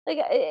her. Like,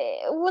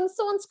 when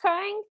someone's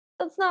crying,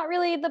 that's not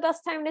really the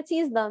best time to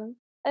tease them.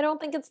 I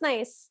don't think it's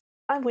nice.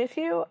 I'm with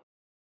you.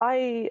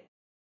 I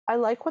I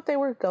like what they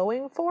were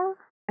going for,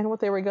 and what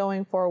they were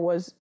going for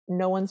was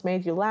no one's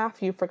made you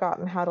laugh. You've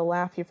forgotten how to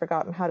laugh. You've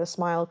forgotten how to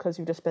smile because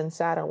you've just been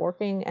sad and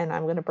working. And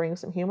I'm going to bring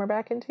some humor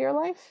back into your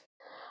life.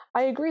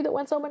 I agree that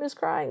when someone is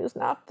crying is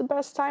not the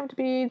best time to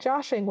be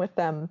joshing with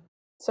them.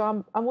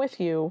 So I'm with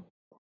you,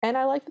 and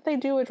I like that they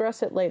do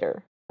address it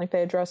later. Like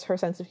they address her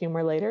sense of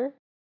humor later.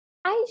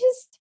 I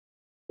just,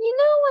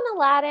 when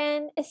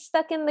Aladdin is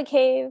stuck in the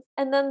cave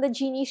and then the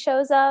genie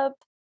shows up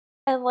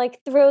and like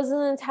throws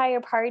an entire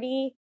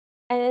party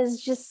and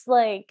is just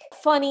like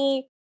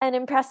funny and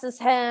impresses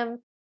him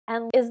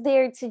and is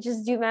there to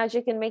just do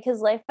magic and make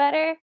his life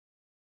better.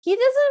 He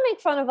doesn't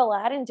make fun of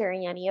Aladdin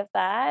during any of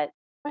that.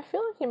 I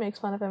feel like he makes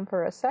fun of him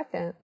for a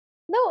second.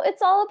 No,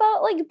 it's all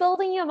about like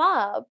building him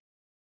up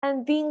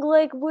and being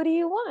like, what do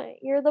you want?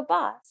 You're the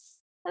boss.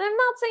 And I'm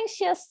not saying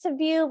she has to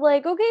be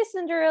like, okay,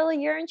 Cinderella,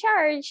 you're in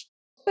charge.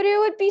 But it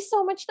would be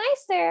so much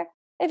nicer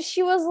if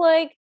she was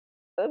like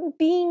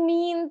being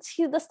mean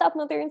to the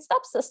stepmother and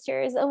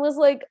stepsisters and was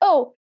like,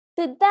 oh,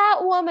 did that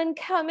woman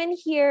come in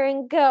here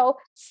and go,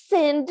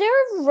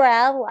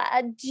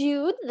 Cinderella,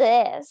 do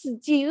this,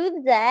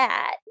 do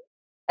that?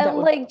 That And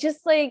would like,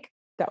 just like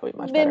that would be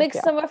much better. mimic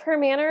Yeah, some of her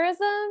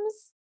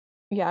mannerisms.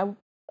 yeah.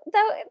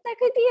 That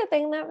could be a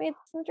thing that made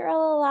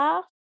Cinderella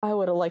laugh. I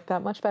would have liked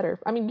that much better.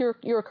 I mean,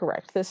 you're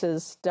correct. This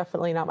is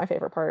definitely not my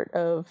favorite part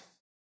of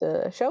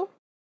the show,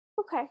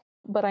 Okay.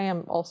 but I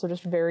am also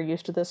just very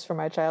used to this from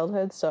my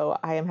childhood, so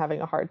I am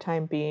having a hard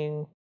time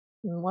being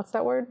what's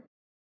that word?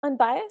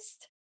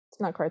 Unbiased?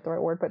 It's not quite the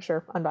right word, but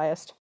sure,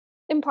 unbiased.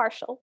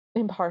 Impartial.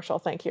 Impartial,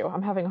 thank you.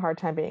 I'm having a hard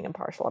time being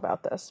impartial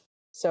about this.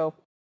 So,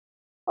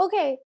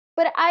 Okay.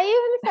 But I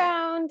even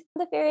found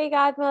the fairy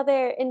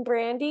godmother in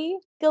Brandy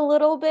a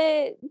little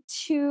bit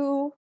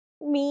too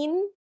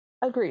mean.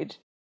 agreed.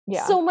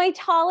 Yeah. So my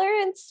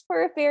tolerance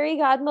for a fairy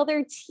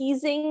godmother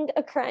teasing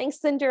a crying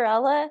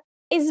Cinderella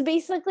is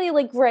basically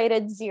like right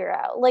at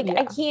zero. Like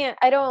Yeah.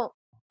 I don't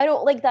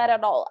like that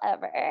at all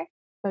ever.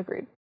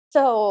 Agreed.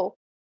 So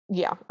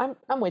Yeah,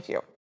 I'm with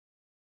you.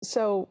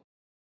 So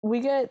we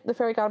get the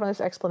fairy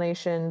godmother's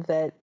explanation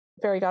that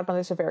fairy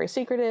godmothers are very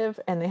secretive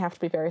and they have to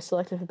be very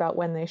selective about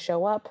when they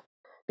show up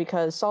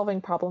because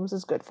solving problems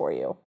is good for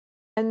you.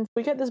 And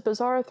we get this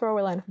bizarre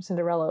throwaway line from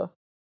Cinderella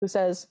who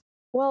says,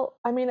 well,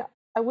 I mean,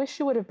 I wish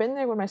you would have been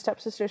there when my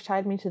stepsisters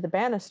tied me to the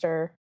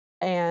banister.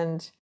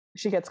 And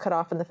she gets cut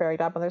off, and the fairy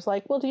godmother's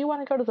like, well, do you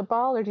want to go to the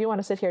ball or do you want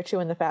to sit here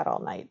chewing the fat all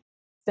night?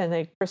 Then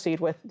they proceed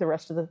with the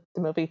rest of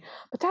the movie.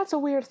 But that's a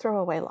weird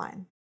throwaway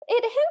line.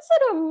 It hints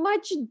at a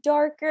much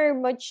darker,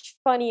 much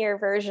funnier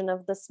version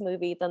of this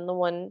movie than the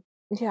one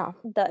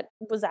that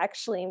was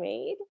actually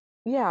made.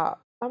 Yeah,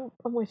 I'm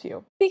with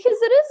you. Because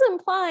it is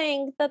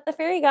implying that the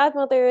fairy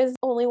godmother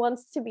only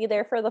wants to be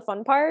there for the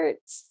fun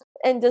parts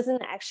and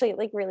doesn't actually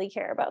like really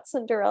care about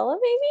Cinderella,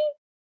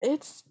 maybe?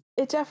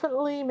 It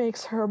definitely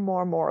makes her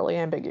more morally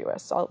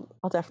ambiguous. I'll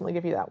definitely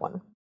give you that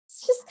one.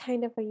 It's just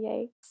kind of a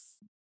yikes.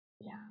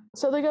 Yeah.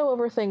 So they go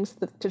over things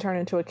to turn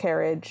into a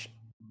carriage.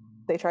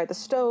 They try the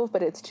stove,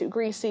 but it's too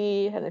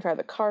greasy, and they try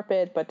the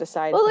carpet, but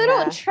decide. Well, they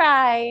don't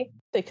try.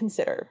 They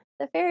consider.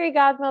 The fairy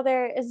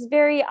godmother is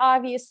very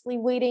obviously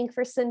waiting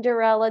for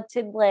Cinderella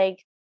to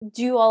like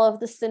do all of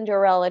the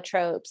Cinderella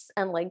tropes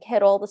and like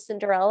hit all the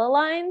Cinderella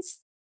lines,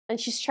 and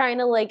she's trying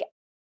to like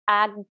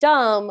act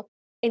dumb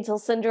until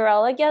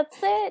Cinderella gets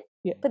it.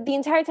 Yeah. But the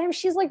entire time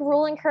she's like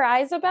rolling her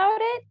eyes about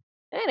it.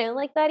 I didn't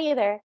like that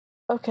either.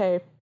 Okay.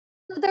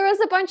 There was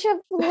a bunch of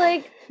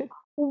like,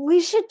 we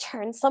should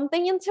turn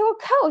something into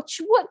a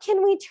coach. What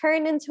can we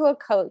turn into a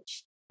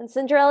coach? And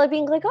Cinderella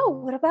being like, oh,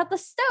 what about the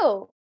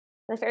stove?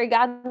 And the fairy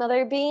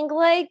godmother being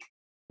like,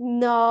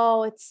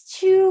 no, it's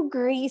too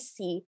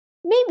greasy.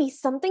 Maybe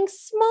something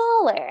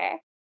smaller.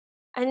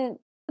 And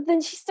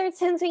then she starts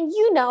hinting,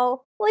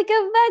 like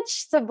a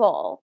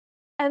vegetable.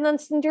 And then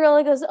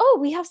Cinderella goes, oh,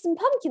 we have some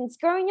pumpkins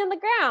growing in the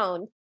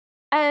ground.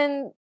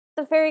 And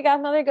the fairy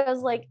godmother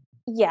goes like,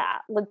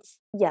 let's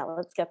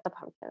get the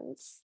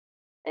pumpkins.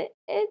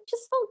 It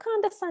just felt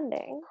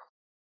condescending.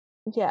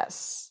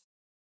 Yes.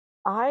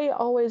 I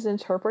always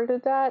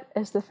interpreted that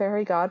as the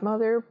fairy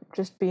godmother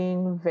just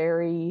being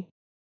very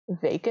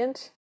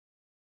vacant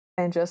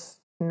and just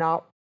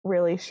not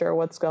really sure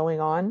what's going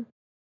on,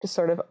 just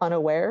sort of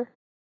unaware.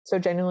 So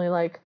genuinely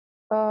like,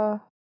 no,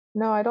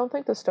 I don't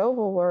think the stove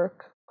will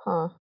work.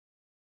 Huh.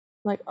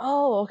 Like,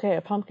 oh, okay,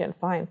 a pumpkin,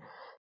 fine.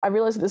 I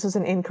realize that this is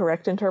an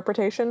incorrect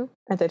interpretation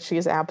and that she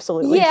is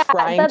absolutely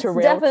trying to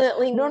rail. That's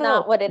definitely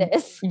not what it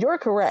is. You're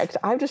correct.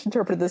 I've just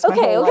interpreted this my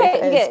whole life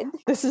as good.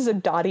 This is a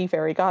dotty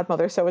fairy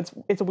godmother, so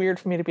it's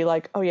weird for me to be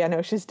like, oh yeah,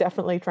 no, she's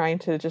definitely trying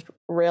to just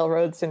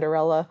railroad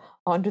Cinderella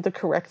onto the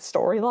correct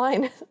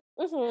storyline.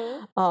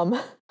 Mm-hmm.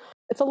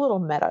 It's a little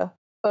meta,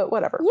 but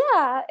whatever.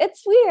 Yeah,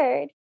 it's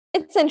weird.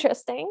 It's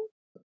interesting.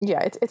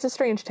 Yeah, it's a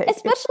strange take.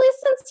 Especially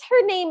since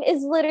her name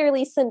is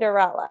literally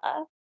Cinderella.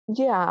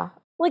 Yeah.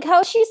 Like,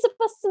 how is she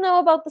supposed to know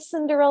about the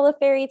Cinderella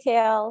fairy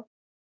tale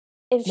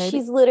if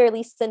she's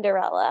literally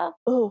Cinderella?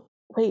 Oh,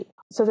 wait.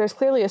 So there's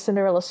clearly a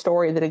Cinderella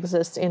story that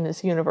exists in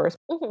this universe.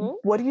 Mm-hmm.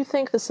 What do you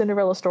think the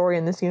Cinderella story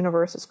in this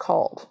universe is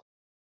called?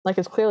 Like,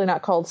 it's clearly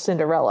not called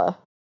Cinderella,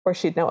 or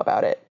she'd know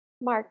about it.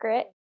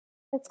 Margaret.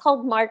 It's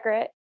called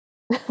Margaret.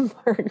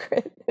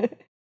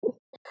 Margaret.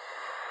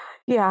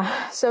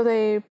 Yeah, so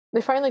they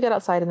finally get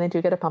outside and they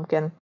do get a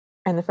pumpkin.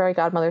 And the fairy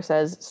godmother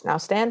says, now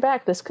stand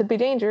back, this could be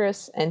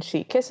dangerous. And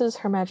she kisses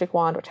her magic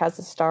wand, which has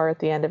a star at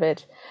the end of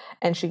it.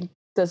 And she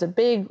does a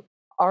big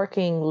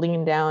arcing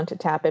lean down to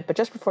tap it. But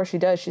just before she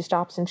does, she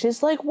stops and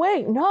she's like,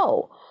 wait,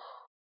 no,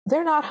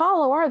 they're not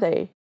hollow, are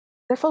they?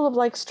 They're full of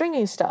like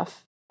stringy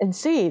stuff and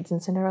seeds.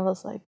 And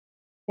Cinderella's like,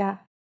 yeah.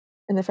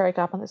 And the fairy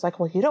godmother's like,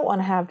 well, you don't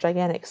want to have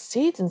gigantic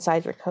seeds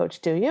inside your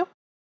coach, do you?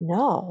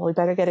 No, we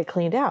better get it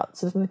cleaned out.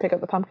 So then they pick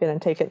up the pumpkin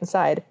and take it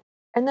inside.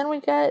 And then we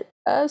get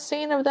a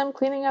scene of them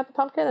cleaning out the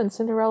pumpkin and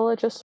Cinderella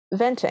just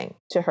venting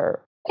to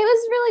her. It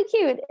was really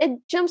cute. It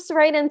jumps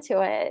right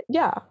into it.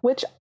 Yeah,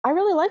 which I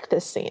really like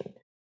this scene.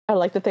 I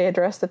like that they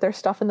address that there's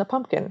stuff in the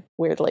pumpkin,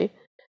 weirdly.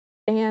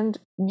 And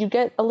you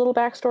get a little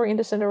backstory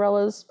into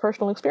Cinderella's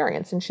personal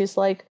experience. And she's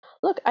like,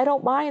 look, I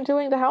don't mind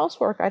doing the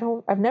housework.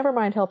 I've never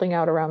mind helping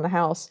out around the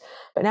house.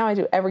 But now I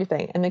do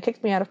everything. And they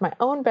kicked me out of my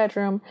own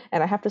bedroom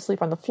and I have to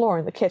sleep on the floor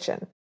in the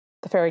kitchen.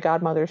 The fairy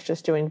godmother's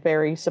just doing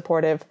very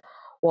supportive.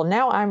 Well,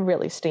 now I'm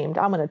really steamed.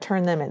 I'm going to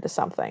turn them into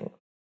something.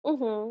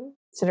 Mm-hmm.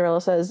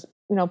 Cinderella says,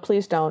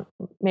 please don't.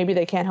 Maybe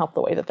they can't help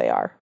the way that they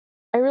are.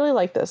 I really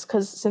like this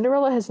because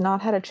Cinderella has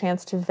not had a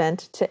chance to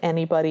vent to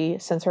anybody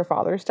since her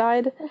father's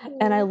died. Mm-hmm.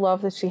 And I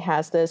love that she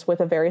has this with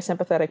a very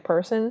sympathetic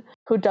person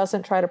who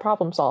doesn't try to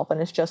problem solve and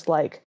is just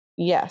like,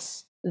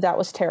 yes, that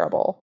was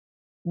terrible.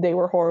 They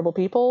were horrible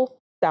people.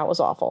 That was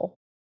awful.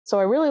 So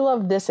I really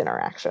love this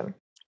interaction.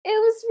 It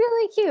was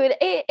really cute.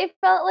 It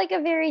felt like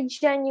a very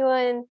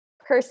genuine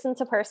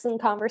person-to-person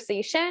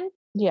conversation,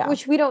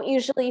 which we don't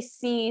usually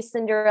see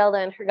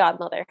Cinderella and her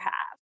godmother have.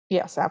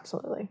 Yes,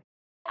 absolutely.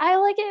 I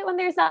like it when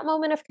there's that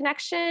moment of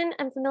connection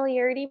and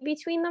familiarity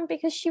between them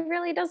because she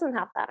really doesn't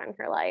have that in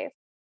her life.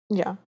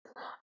 Yeah.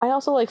 I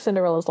also like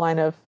Cinderella's line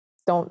of,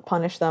 don't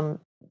punish them,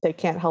 they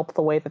can't help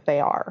the way that they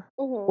are,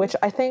 which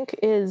I think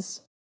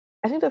is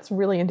I think that's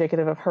really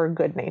indicative of her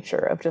good nature,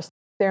 of just,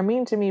 they're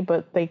mean to me,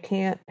 but they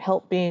can't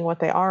help being what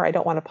they are. I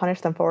don't want to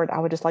punish them for it. I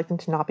would just like them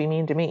to not be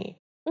mean to me.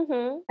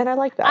 Mm-hmm. And I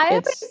like that. I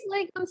It's, always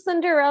like when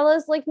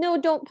Cinderella's like, no,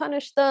 don't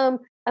punish them.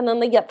 And then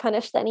they get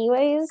punished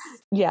anyways.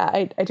 yeah,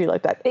 I do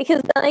like that.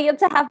 Because then I get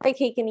to have my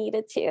cake and eat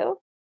it too.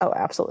 Oh,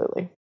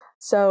 absolutely.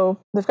 So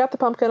they've got the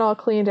pumpkin all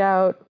cleaned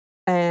out,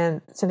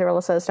 and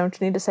Cinderella says, don't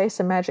you need to say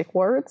some magic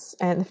words?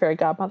 And the fairy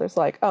godmother's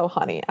like, oh,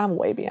 honey, I'm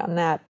way beyond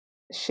that.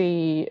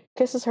 She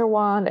kisses her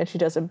wand, and she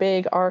does a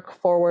big arc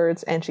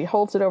forwards, and she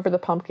holds it over the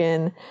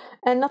pumpkin,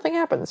 and nothing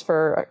happens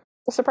for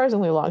a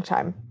surprisingly long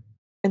time.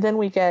 And then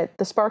we get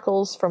the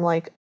sparkles from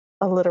like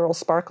a literal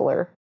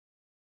sparkler.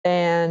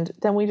 And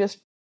then we just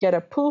get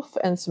a poof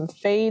and some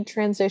fade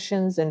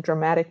transitions and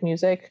dramatic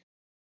music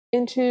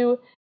into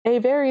a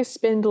very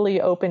spindly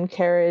open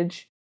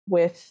carriage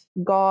with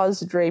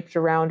gauze draped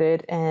around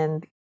it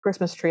and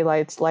Christmas tree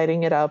lights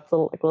lighting it up,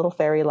 little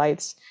fairy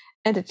lights,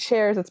 and a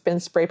chair that's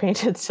been spray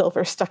painted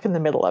silver stuck in the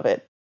middle of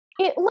it.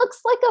 It looks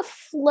like a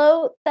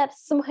float that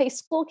some high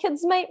school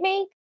kids might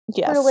make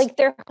Yes. for like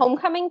their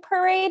homecoming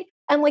parade,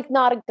 and like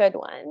not a good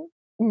one.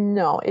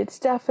 No, it's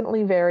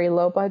definitely very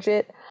low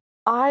budget.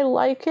 I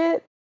like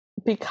it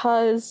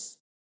because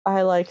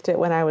I liked it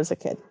when I was a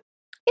kid.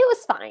 It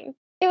was fine.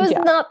 It was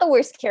not the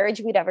worst carriage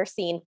we'd ever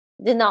seen.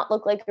 It did not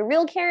look like a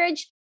real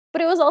carriage,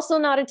 but it was also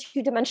not a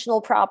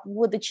 2-dimensional prop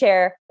with a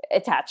chair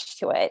attached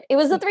to it. It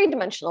was a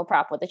 3-dimensional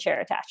prop with a chair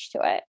attached to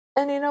it.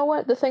 And you know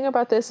what? The thing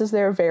about this is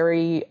they're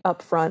very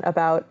upfront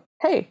about,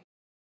 hey,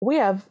 we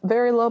have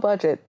very low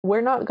budget.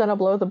 We're not going to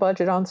blow the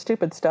budget on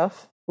stupid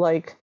stuff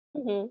like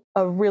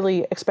a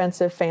really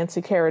expensive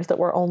fancy carriage that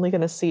we're only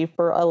going to see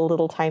for a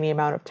little tiny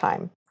amount of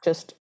time.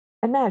 Just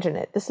imagine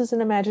it. This is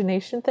an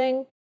imagination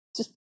thing.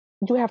 Just,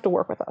 you have to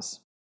work with us.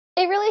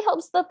 It really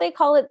helps that they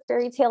call it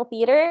fairy tale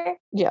theater.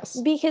 Yes.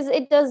 Because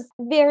it does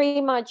very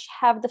much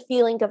have the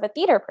feeling of a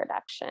theater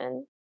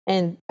production.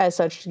 And as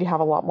such, you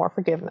have a lot more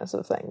forgiveness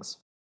of things.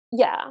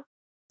 Yeah.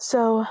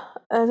 So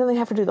then they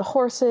have to do the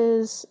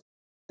horses.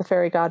 The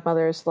fairy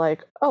godmother's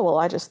like, oh, well,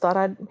 I just thought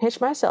I'd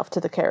hitch myself to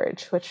the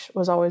carriage, which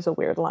was always a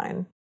weird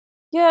line.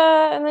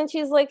 Yeah, and then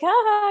she's like,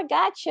 haha,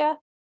 gotcha.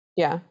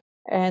 Yeah.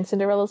 And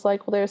Cinderella's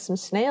like, well, there's some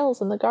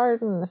snails in the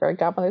garden. And the fairy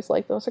godmother's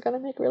like, those are going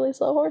to make really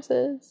slow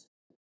horses.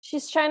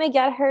 She's trying to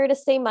get her to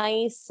say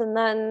mice, and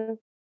then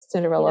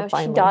Cinderella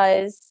finally. she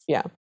does.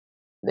 Yeah.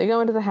 They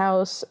go into the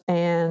house,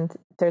 and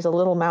there's a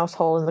little mouse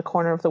hole in the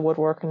corner of the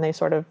woodwork, and they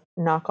sort of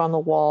knock on the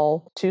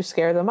wall to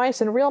scare the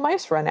mice, and real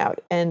mice run out.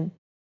 And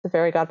the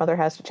fairy godmother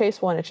has to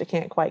chase one, and she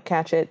can't quite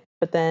catch it.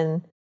 But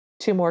then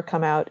 2 more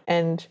come out,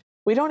 and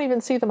we don't even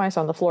see the mice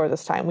on the floor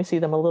this time. We see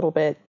them a little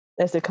bit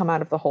as they come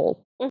out of the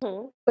hole.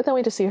 Mm-hmm. But then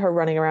we just see her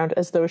running around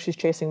as though she's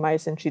chasing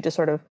mice, and she just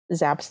sort of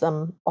zaps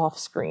them off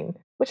screen,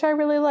 which I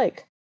really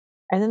like.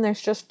 And then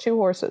there's just 2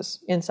 horses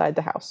inside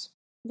the house.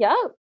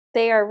 Yeah,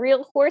 they are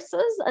real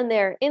horses, and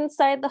they're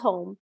inside the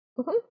home.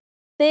 Mm-hmm.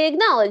 They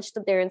acknowledge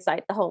that they're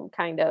inside the home,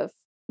 kind of.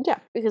 Yeah.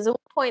 Because at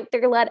one point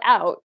they're let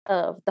out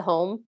of the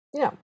home.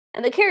 Yeah.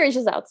 And the carriage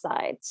is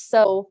outside,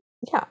 so...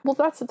 Yeah, well,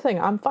 that's the thing.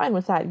 I'm fine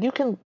with that. You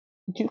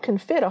can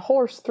fit a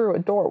horse through a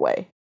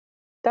doorway.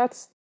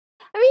 That's...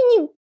 I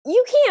mean,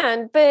 you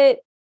can, but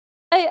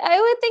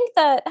I would think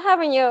that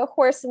having a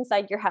horse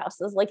inside your house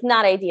is like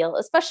not ideal,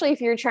 especially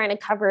if you're trying to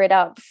cover it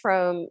up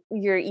from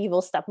your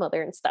evil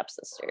stepmother and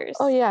stepsisters.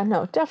 Oh yeah,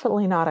 no,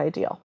 definitely not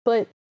ideal.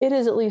 But it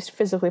is at least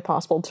physically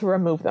possible to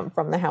remove them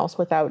from the house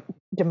without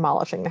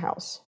demolishing the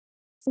house.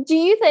 Do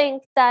you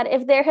think that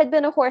if there had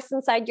been a horse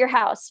inside your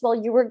house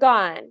while you were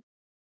gone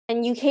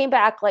and you came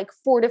back like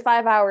 4 to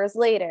 5 hours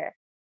later,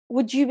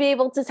 would you be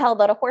able to tell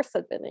that a horse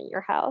had been in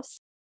your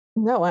house?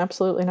 No,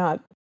 absolutely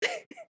not.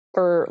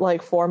 For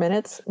like 4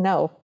 minutes?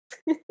 No.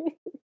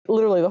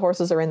 Literally, the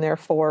horses are in there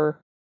for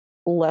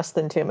less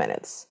than 2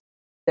 minutes.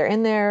 They're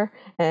in there,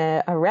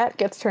 a rat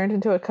gets turned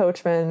into a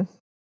coachman.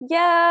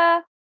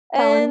 Yeah.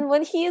 And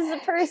when he's a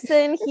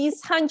person,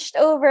 he's hunched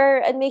over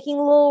and making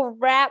little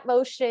rat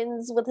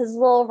motions with his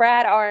little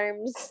rat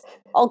arms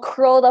all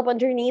curled up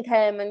underneath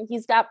him. And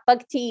he's got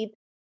buck teeth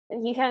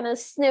and he kind of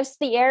sniffs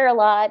the air a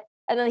lot.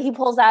 And then he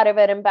pulls out of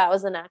it and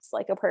bows and acts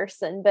like a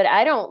person. But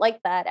I don't like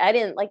that. I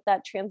didn't like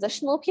that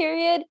transitional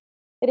period.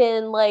 I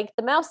didn't like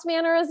the mouse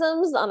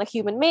mannerisms on a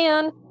human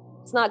man.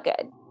 It's not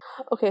good.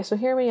 Okay, so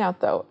hear me out,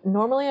 though.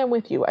 Normally I'm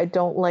with you. I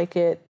don't like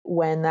it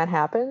when that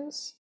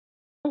happens.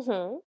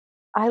 Mm-hmm.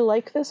 I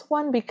like this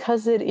one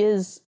because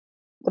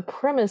the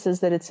premise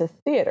is that it's a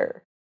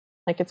theater.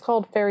 Like, it's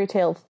called fairy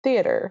tale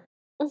theater.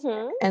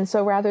 Mm-hmm. And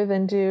so rather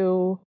than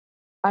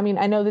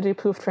I know they do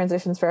poof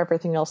transitions for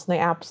everything else, and they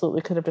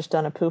absolutely could have just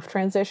done a poof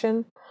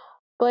transition.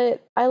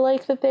 But I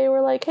like that they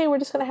were like, hey, we're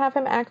just going to have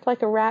him act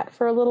like a rat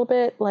for a little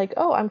bit. Like,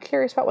 oh, I'm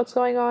curious about what's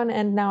going on,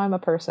 and now I'm a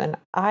person.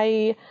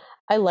 I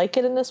like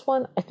it in this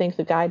one. I think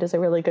the guy does a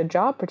really good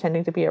job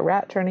pretending to be a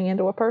rat turning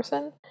into a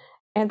person.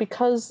 And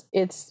because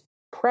it's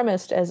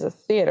premised as a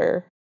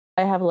theater,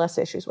 I have less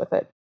issues with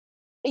it.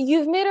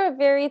 You've made a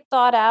very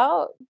thought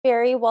out,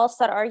 very well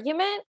said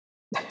argument.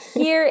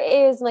 Here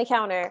is my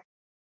counter.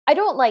 I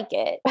don't like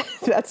it.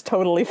 That's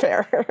totally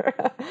fair.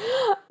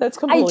 That's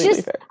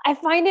completely fair. I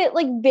find it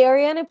like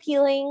very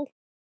unappealing.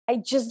 I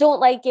just don't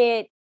like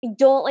it. I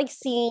don't like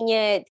seeing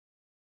it.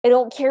 I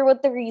don't care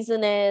what the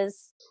reason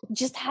is.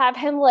 Just have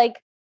him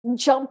like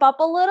jump up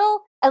a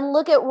little and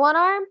look at one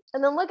arm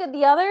and then look at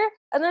the other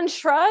and then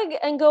shrug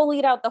and go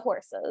lead out the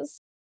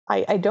horses.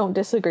 I don't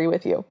disagree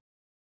with you.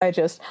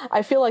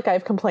 I feel like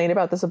I've complained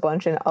about this a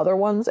bunch in other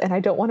ones, and I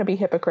don't want to be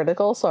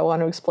hypocritical, so I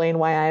want to explain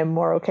why I'm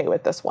more okay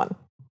with this one.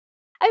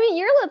 I mean,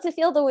 you're allowed to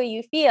feel the way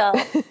you feel.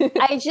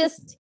 I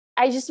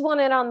just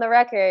want it on the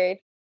record.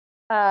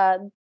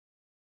 Yuck.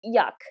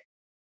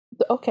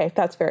 Okay,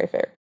 that's very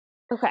fair.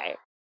 Okay.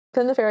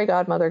 Then the fairy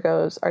godmother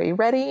goes, "Are you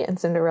ready?" And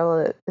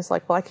Cinderella is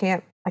like, "Well, I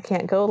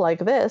can't go like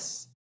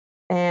this."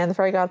 And the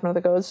fairy godmother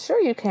goes, "Sure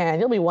you can.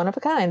 You'll be one of a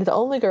kind, the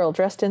only girl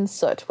dressed in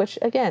soot," which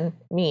again,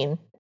 mean.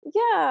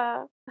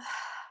 Yeah.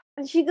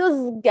 And she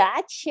goes,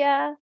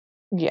 "Gotcha."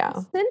 Yeah.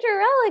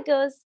 Cinderella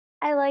goes,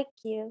 "I like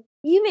you.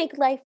 You make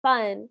life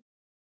fun."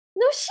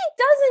 No, she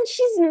doesn't.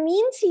 She's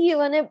mean to you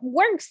and it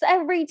works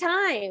every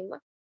time.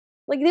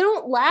 Like, they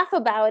don't laugh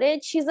about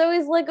it. She's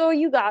always like, "Oh,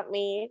 you got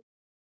me."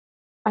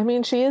 I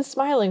mean, she is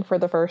smiling for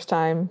the first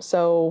time,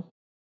 so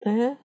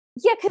Yeah,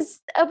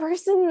 because a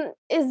person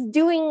is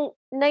doing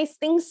nice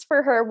things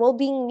for her while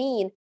being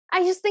mean.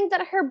 I just think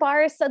that her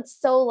bar is set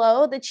so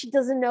low that she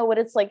doesn't know what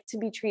it's like to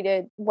be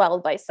treated well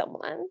by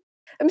someone.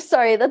 I'm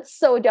sorry, that's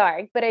so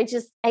dark, but I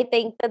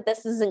think that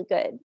this isn't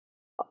good.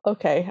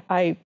 okay.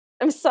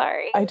 I'm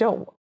sorry. I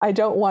don't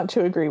want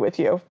to agree with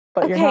you,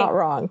 but you're not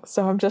wrong.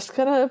 So I'm just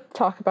gonna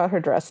talk about her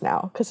dress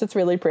now because it's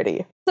really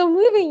pretty. So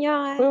moving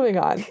on. Moving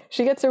on.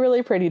 She gets a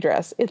really pretty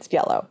dress. It's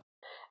yellow.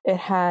 It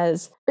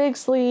has big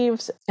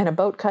sleeves and a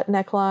boat cut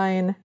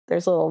neckline.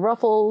 There's little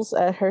ruffles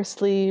at her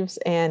sleeves,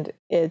 and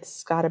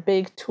it's got a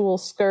big tulle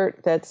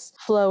skirt that's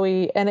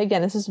flowy. And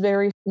again, this is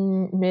very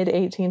mid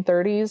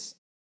 1830s.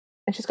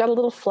 And she's got a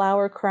little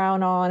flower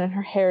crown on, and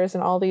her hair is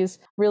in all these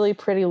really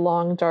pretty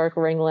long dark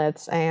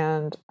ringlets,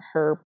 and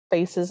her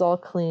face is all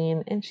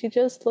clean, and she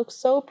just looks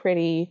so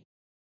pretty.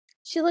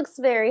 She looks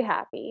very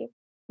happy.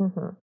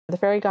 Mm-hmm. The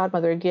fairy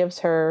godmother gives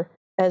her,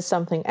 as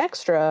something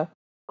extra,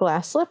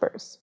 glass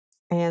slippers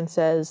and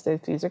says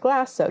that these are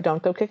glass, so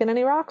don't go kicking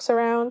any rocks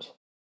around.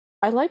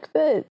 I like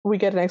that we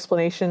get an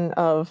explanation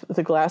of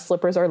the glass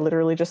slippers are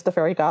literally just the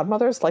fairy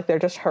godmother's, like they're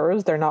just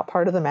hers, they're not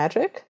part of the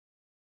magic,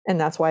 and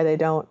that's why they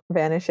don't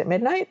vanish at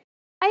midnight.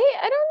 I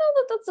don't know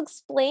that that's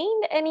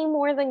explained any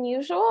more than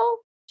usual.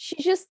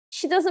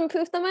 She doesn't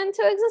poof them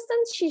into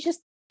existence, she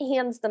just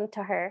hands them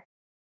to her.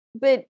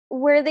 But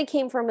where they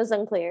came from is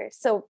unclear,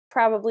 so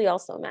probably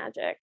also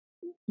magic.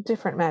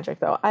 Different magic,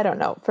 though. I don't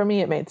know. For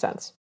me, it made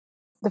sense.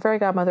 The fairy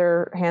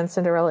godmother hands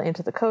Cinderella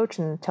into the coach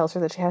and tells her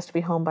that she has to be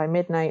home by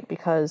midnight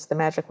because the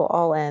magic will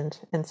all end,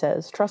 and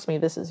says, "Trust me,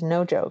 this is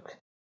no joke."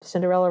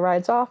 Cinderella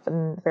rides off,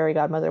 and the fairy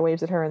godmother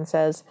waves at her and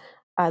says,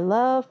 "I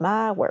love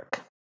my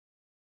work."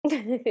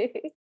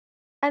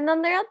 And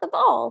then they're at the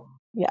ball.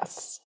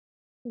 Yes.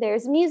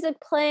 There's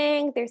music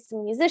playing, there's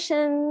some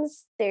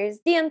musicians, there's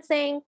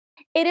dancing.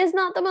 It is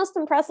not the most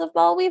impressive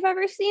ball we've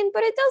ever seen,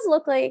 but it does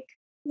look like,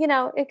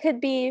 it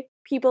could be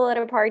people at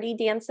a party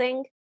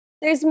dancing.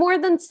 There's more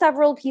than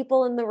several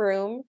people in the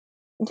room.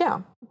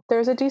 Yeah,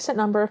 there's a decent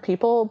number of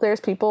people. There's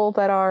people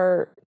that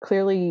are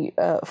clearly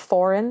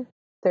foreign.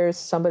 There's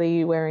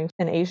somebody wearing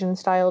an Asian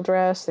style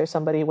dress. There's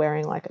somebody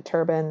wearing like a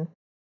turban.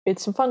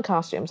 It's some fun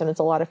costumes, and it's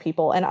a lot of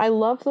people. And I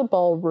love the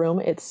ballroom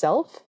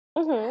itself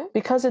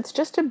because it's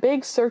just a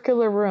big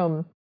circular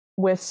room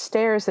with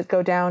stairs that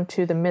go down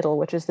to the middle,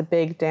 which is the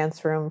big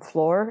dance room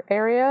floor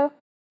area.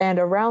 And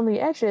around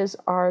the edges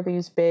are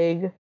these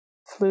big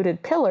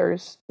fluted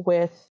pillars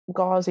with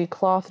gauzy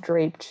cloth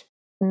draped,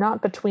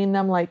 not between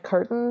them like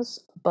curtains,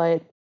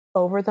 but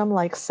over them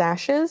like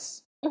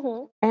sashes.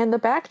 And the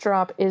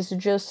backdrop is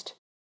just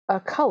a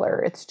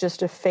color. It's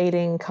just a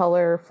fading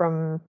color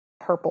from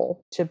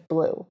purple to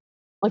blue.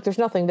 Like there's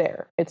nothing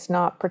there. It's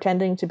not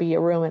pretending to be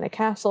a room in a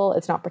castle.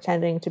 It's not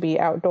pretending to be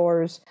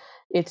outdoors.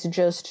 It's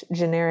just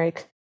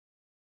generic.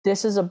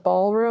 This is a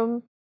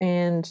ballroom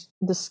and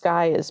the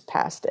sky is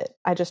past it.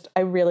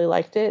 I really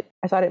liked it.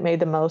 I thought it made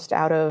the most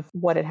out of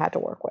what it had to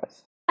work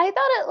with. I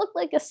thought it looked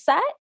like a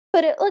set,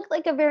 but it looked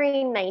like a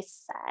very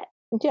nice set.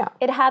 Yeah.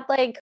 It had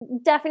like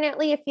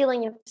definitely a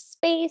feeling of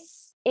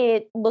space.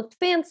 It looked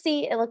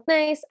fancy. It looked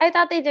nice. I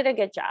thought they did a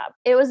good job.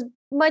 It was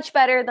much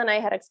better than I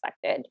had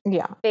expected.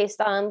 Yeah.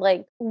 Based on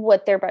like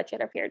what their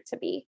budget appeared to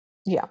be.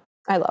 Yeah.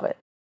 I love it.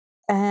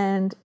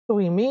 And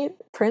we meet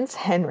Prince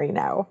Henry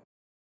now.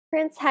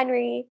 Prince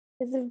Henry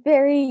is a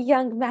very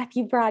young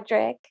Matthew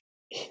Broderick.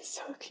 He's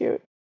so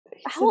cute.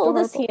 How old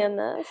is he in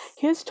this?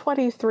 He's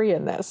 23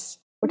 in this.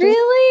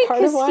 Really?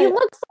 Because he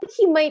looks like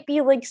he might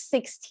be like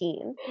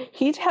 16.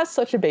 He has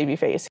such a baby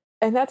face.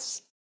 And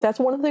that's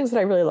one of the things that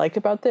I really like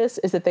about this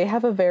is that they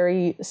have a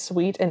very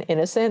sweet and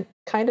innocent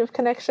kind of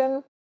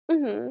connection.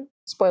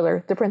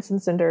 Spoiler, the prince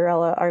and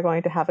Cinderella are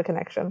going to have a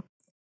connection.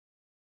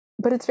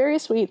 But it's very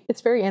sweet.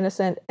 It's very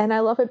innocent. And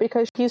I love it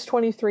because he's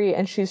 23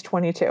 and she's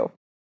 22.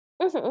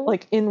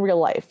 Like in real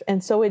life.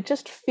 And so it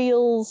just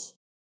feels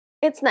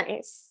It's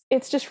nice.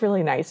 It's just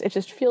really nice. It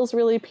just feels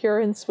really pure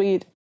and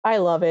sweet. I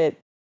love it.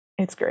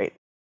 It's great.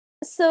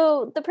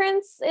 So the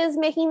prince is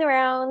making the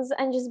rounds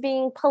and just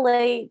being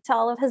polite to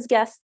all of his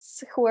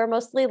guests, who are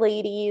mostly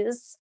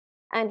ladies.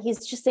 And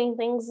he's just saying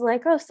things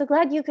like, "Oh, so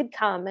glad you could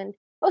come," and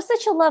 "Oh,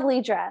 such a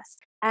lovely dress."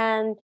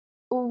 And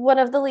one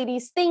of the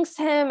ladies thanks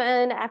him.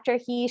 And after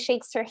he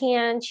shakes her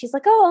hand, she's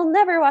like, "Oh, I'll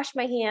never wash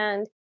my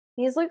hand."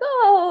 He's like,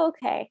 "Oh,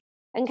 okay."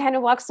 And kind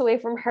of walks away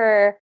from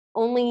her,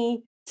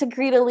 only to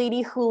greet a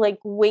lady who like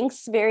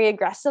winks very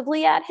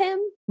aggressively at him.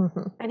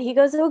 Mm-hmm. And he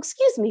goes, "Oh,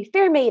 excuse me,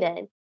 fair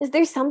maiden. Is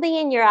there something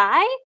in your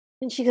eye?"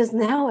 And she goes,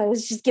 "No, I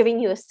was just giving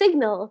you a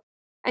signal."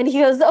 And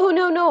he goes, "Oh,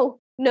 no, no,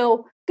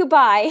 no,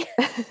 goodbye."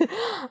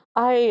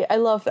 I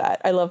love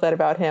that. I love that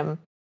about him.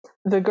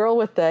 The girl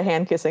with the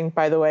hand kissing,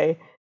 by the way,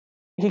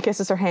 he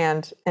kisses her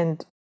hand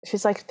and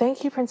she's like,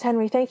 "Thank you, Prince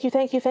Henry. Thank you,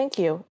 thank you, thank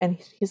you." And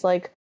he's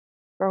like,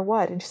 "For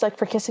what?" And she's like,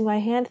 "For kissing my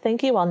hand.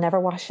 Thank you. I'll never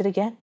wash it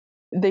again."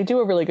 They do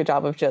a really good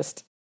job of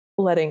just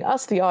letting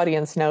us, the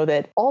audience, know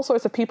that all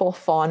sorts of people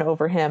fawn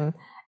over him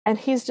and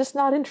he's just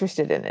not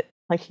interested in it.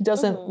 Like, he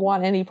doesn't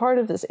want any part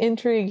of this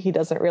intrigue. He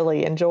doesn't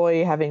really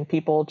enjoy having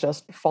people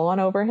just fawn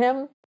over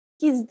him.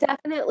 He's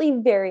definitely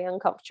very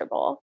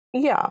uncomfortable.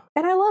 Yeah,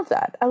 and I love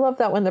that. I love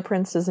that when the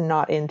prince is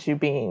not into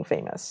being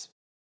famous.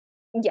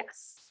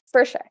 Yes,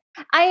 for sure.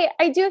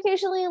 I do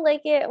occasionally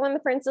like it when the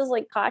prince is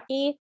like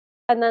cocky,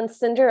 and then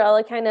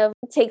Cinderella kind of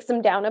takes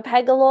him down a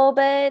peg a little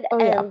bit. Oh,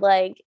 and yeah.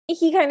 like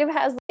he kind of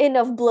has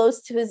enough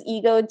blows to his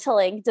ego to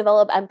like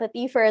develop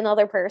empathy for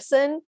another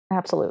person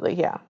Absolutely,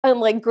 yeah. and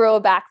like grow a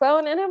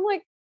backbone. And I'm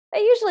like, I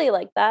usually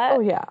like that.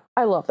 Oh, yeah.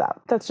 I love that.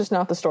 That's just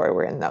not the story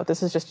we're in, though.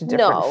 This is just a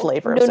different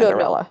flavor of No.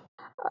 Cinderella.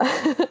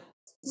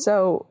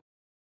 So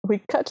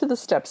we cut to the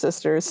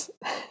stepsisters,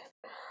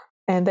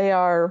 and they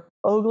are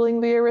ogling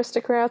the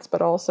aristocrats,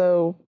 but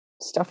also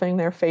stuffing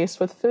their face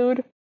with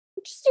food.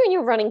 Just doing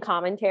your running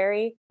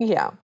commentary.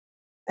 Yeah.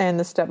 And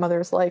the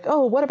stepmother's like,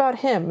 "Oh, what about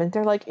him?" And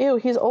they're like, "Ew,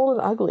 he's old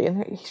and ugly."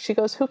 And she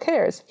goes, "Who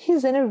cares?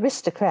 He's an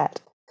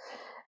aristocrat."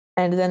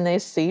 And then they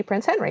see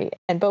Prince Henry,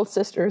 and both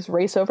sisters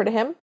race over to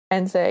him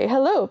and say,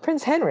 "Hello,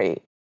 Prince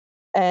Henry."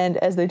 And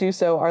as they do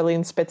so,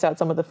 Arlene spits out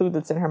some of the food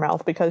that's in her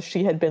mouth because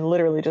she had been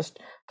literally just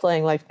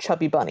playing like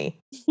Chubby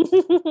Bunny.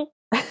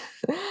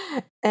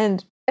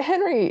 And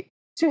Henry,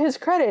 to his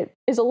credit,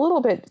 is a little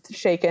bit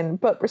shaken,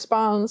 but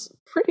responds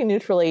pretty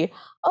neutrally,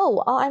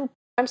 "Oh,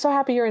 I'm so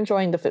happy you're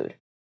enjoying the food."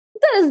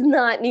 That is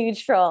not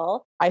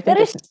neutral. I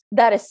think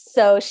that is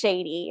so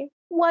shady.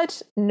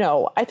 What?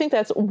 No. I think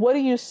that's, what do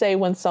you say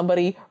when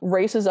somebody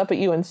races up at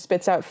you and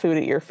spits out food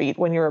at your feet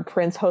when you're a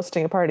prince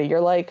hosting a party?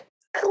 You're like,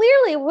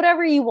 clearly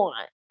whatever you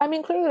want. I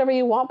mean, clearly whatever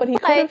you want, but he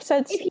could have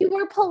said... If you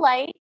were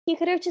polite, he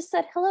could have just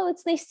said, "Hello,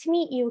 it's nice to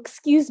meet you.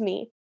 Excuse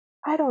me."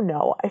 I don't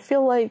know. I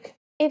feel like...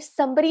 if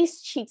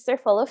somebody's cheeks are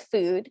full of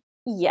food,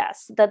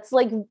 yes, that's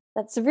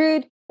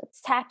rude,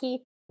 that's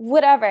tacky,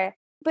 whatever.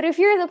 But if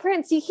you're the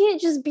prince, you can't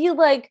just be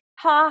like,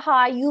 "Ha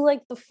ha, you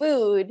like the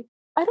food."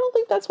 I don't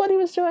think that's what he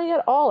was doing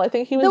at all. I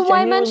think he was Then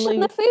why mention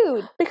the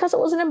food? Because it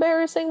was an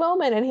embarrassing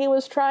moment and he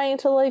was trying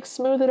to like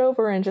smooth it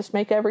over and just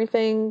make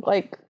everything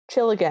like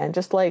chill again.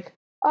 Just like,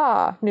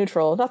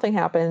 neutral. Nothing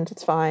happened.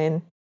 It's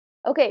fine.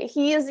 Okay,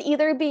 he is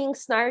either being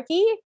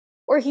snarky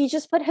or he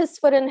just put his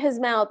foot in his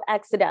mouth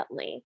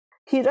accidentally.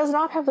 He does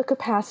not have the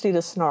capacity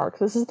to snark.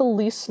 This is the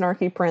least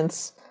snarky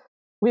prince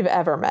we've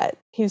ever met.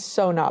 He's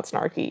so not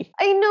snarky.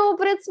 I know,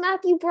 but it's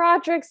Matthew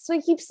Broderick, so I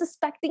keep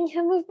suspecting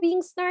him of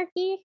being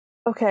snarky.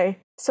 Okay,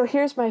 so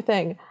here's my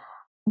thing.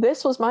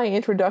 This was my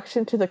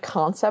introduction to the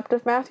concept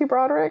of Matthew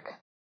Broderick.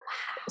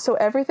 So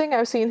everything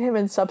I've seen him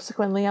in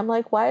subsequently, I'm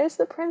like, why is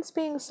the prince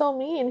being so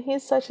mean?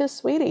 He's such a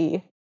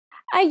sweetie.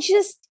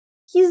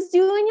 He's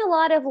doing a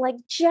lot of like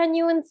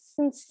genuine,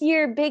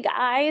 sincere big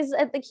eyes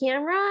at the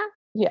camera.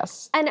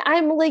 Yes. And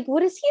I'm like,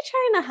 what is he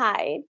trying to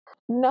hide?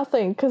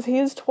 Nothing, because he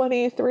is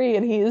 23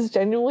 and he is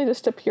genuinely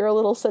just a pure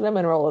little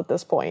cinnamon roll at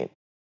this point.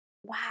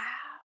 Wow.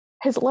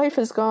 His life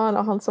has gone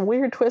on some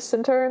weird twists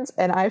and turns,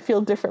 and I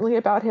feel differently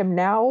about him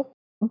now,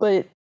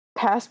 but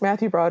past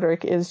Matthew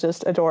Broderick is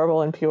just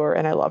adorable and pure,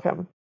 and I love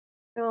him.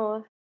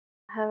 Oh,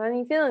 I have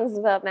any feelings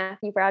about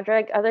Matthew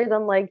Broderick other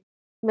than like,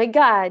 my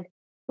God,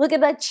 look at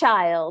that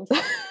child.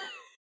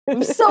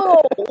 I'm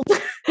so old.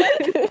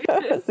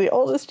 It's the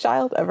oldest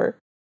child ever.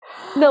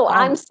 No,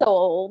 I'm so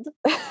old.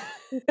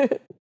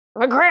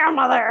 My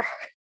grandmother.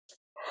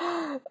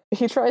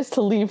 He tries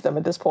to leave them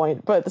at this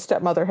point, but the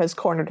stepmother has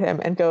cornered him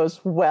and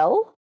goes,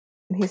 "Well?"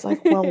 And he's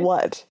like, "Well,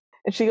 what?"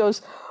 And she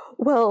goes,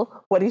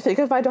 "Well, what do you think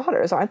of my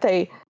daughters? Aren't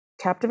they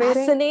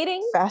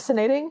captivating?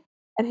 Fascinating?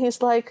 And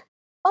he's like,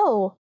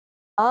 "Oh,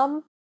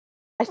 I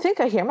think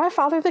I hear my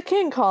father the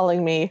king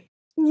calling me."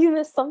 You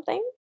missed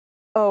something?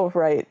 Oh,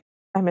 right.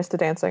 I missed the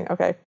dancing.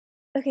 Okay.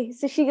 Okay,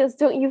 so she goes,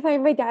 "Don't you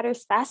find my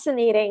daughters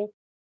fascinating?"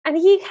 And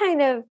he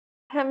kind of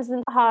hems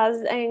and haws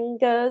and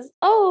goes,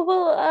 "Oh,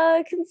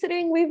 well,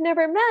 considering we've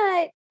never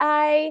met,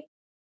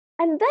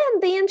 And then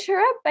they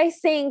interrupt by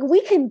saying,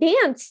 "We can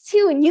dance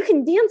too, and you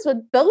can dance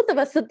with both of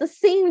us at the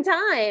same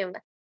time."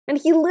 And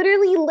he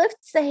literally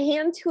lifts a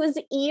hand to his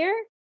ear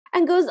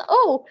and goes,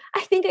 "Oh,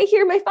 I think I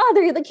hear my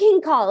father, the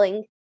king,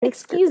 calling.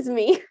 It's Excuse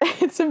me."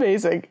 It's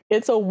amazing.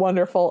 It's a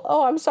wonderful,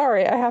 oh, I'm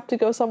sorry, I have to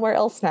go somewhere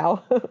else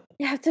now.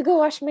 I have to go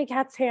wash my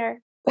cat's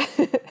hair.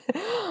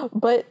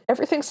 But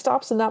everything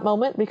stops in that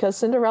moment because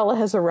Cinderella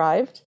has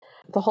arrived.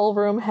 The whole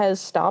room has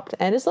stopped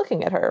and is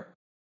looking at her.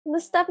 And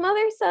the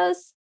stepmother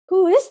says,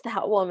 "Who is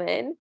that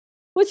woman?"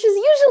 Which is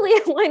usually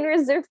a line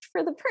reserved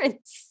for the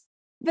prince.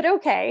 But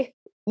okay.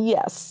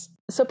 Yes.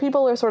 So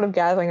people are sort of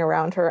gathering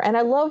around her, and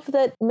I love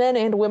that men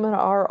and women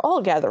are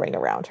all gathering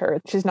around her.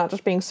 She's not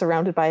just being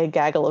surrounded by a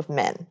gaggle of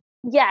men.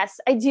 Yes,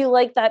 I do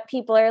like that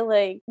people are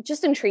like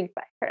just intrigued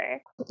by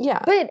her.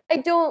 Yeah. But I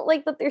don't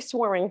like that they're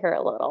swarming her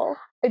a little.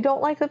 I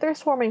don't like that they're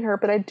swarming her,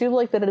 but I do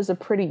like that it is a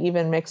pretty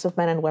even mix of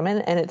men and women,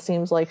 and it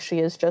seems like she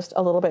is just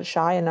a little bit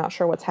shy and not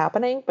sure what's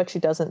happening, but she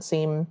doesn't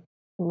seem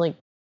like...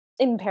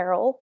 In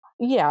peril.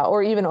 Yeah,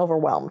 or even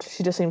overwhelmed.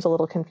 She just seems a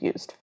little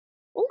confused.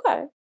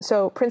 Okay.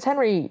 So Prince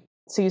Henry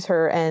sees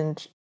her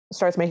and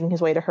starts making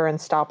his way to her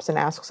and stops and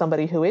asks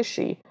somebody, who is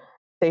she?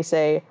 They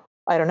say,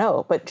 I don't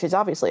know, but she's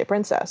obviously a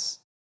princess.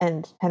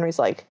 And Henry's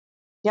like,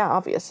 yeah,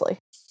 obviously.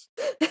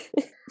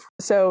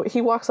 So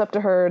he walks up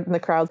to her and the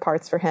crowd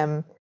parts for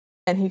him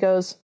and he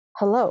goes,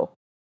 hello.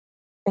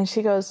 And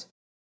she goes,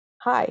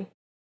 hi.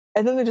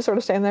 And then they just sort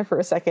of stand there for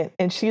a second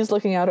and she's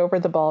looking out over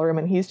the ballroom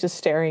and he's just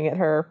staring at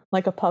her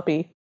like a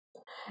puppy.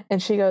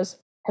 And she goes,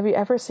 have you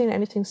ever seen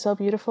anything so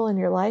beautiful in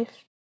your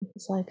life?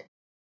 He's like,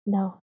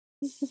 no.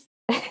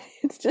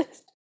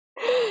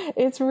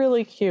 It's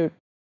really cute.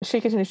 She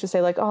continues to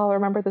say like, oh, I'll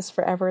remember this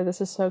forever. This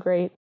is so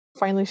great.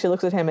 Finally, she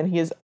looks at him and he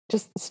is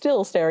just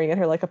still staring at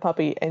her like a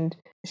puppy. And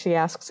she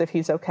asks if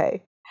he's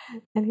okay.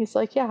 And he's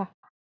like, yeah.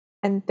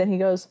 And then he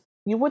goes,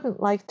 you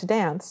wouldn't like to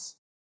dance.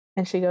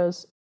 And she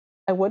goes,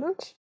 I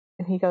wouldn't?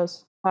 And he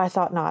goes, I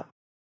thought not.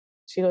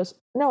 She goes,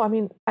 no, I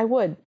mean, I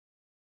would.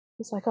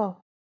 He's like, oh.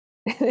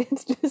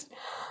 It's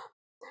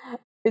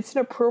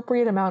an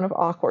appropriate amount of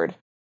awkward.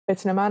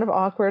 It's an amount of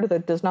awkward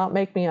that does not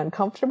make me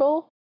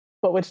uncomfortable,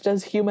 but which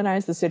does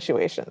humanize the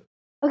situation.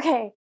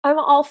 Okay, I'm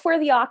all for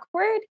the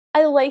awkward.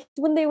 I liked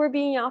when they were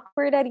being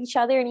awkward at each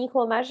other in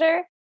equal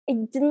measure. I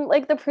didn't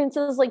like the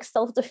prince's like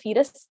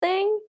self-defeatist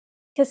thing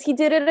because he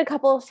did it a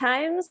couple of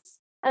times.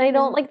 And I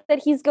don't like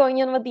that he's going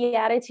in with the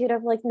attitude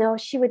of like, no,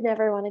 she would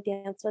never want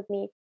to dance with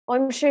me. Oh,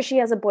 I'm sure she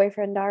has a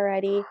boyfriend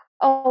already.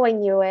 Oh, I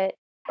knew it.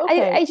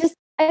 Okay.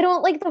 I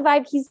don't like the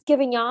vibe he's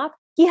giving off.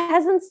 He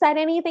hasn't said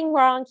anything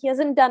wrong. He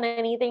hasn't done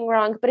anything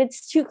wrong, but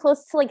it's too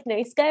close to like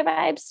nice guy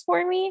vibes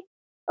for me.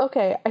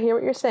 Okay, I hear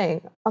what you're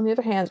saying. On the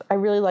other hand, I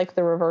really like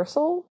the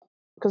reversal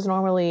because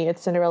normally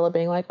it's Cinderella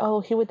being like,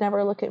 oh, he would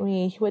never look at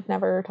me. He would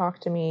never talk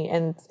to me.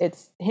 And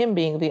it's him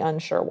being the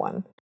unsure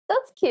one.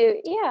 That's cute.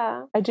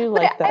 Yeah. I do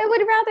But like that. I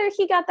would rather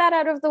he got that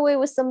out of the way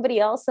with somebody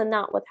else and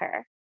not with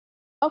her.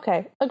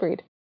 Okay,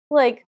 agreed.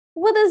 Like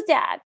with his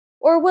dad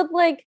or with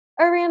like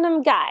a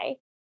random guy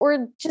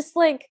or just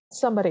like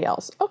somebody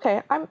else.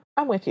 Okay,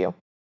 I'm with you.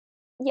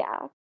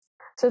 Yeah.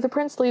 So the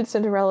prince leads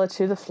Cinderella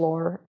to the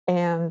floor,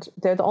 and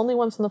they're the only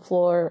ones on the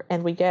floor,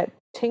 and we get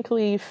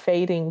tinkly,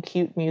 fading,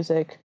 cute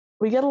music.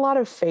 We get a lot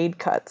of fade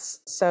cuts,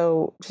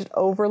 so just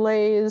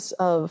overlays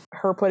of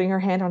her putting her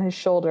hand on his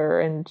shoulder,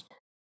 and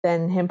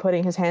then him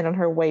putting his hand on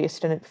her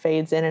waist, and it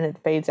fades in and it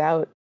fades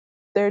out.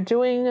 They're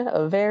doing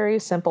a very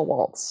simple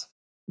waltz,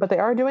 but they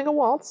are doing a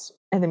waltz,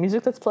 and the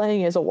music that's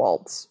playing is a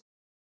waltz.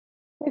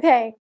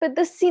 Okay, but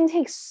this scene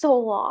takes so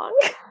long.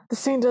 The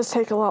scene does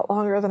take a lot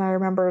longer than I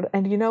remembered.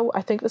 And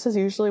I think this is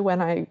usually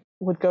when I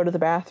would go to the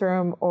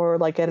bathroom or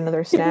like get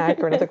another snack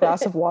or another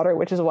glass of water,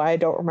 which is why I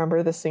don't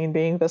remember the scene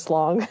being this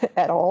long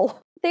at all.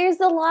 There's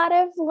a lot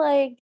of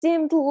like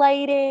dimmed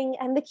lighting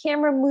and the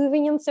camera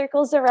moving in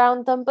circles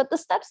around them, but the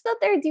steps that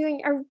they're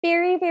doing are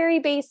very, very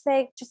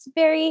basic, just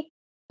very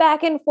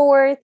back and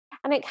forth.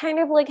 And it kind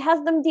of like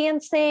has them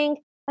dancing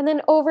and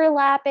then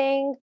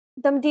overlapping,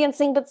 them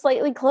dancing but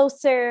slightly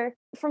closer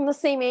from the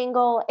same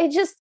angle.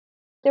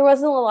 There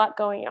wasn't a lot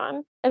going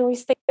on, and we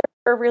stayed there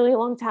for a really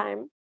long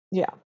time.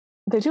 Yeah.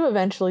 They do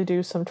eventually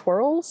do some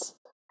twirls,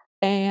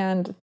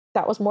 and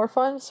that was more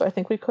fun, so I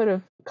think we could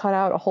have cut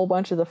out a whole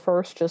bunch of the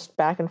first just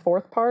back and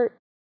forth part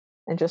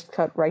and just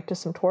cut right to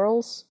some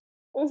twirls,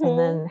 and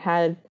then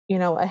had,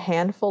 a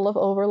handful of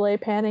overlay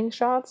panning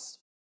shots,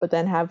 but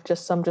then have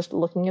just some just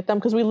looking at them,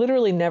 because we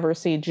literally never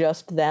see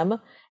just them.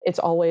 It's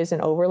always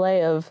an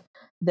overlay of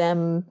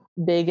them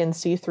big and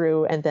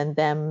see-through, and then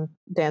them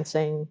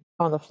dancing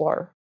on the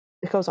floor.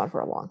 It goes on for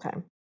a long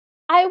time.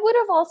 I would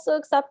have also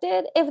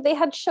accepted if they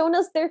had shown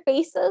us their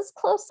faces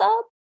close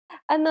up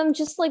and them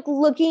just like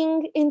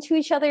looking into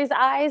each other's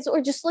eyes or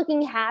just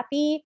looking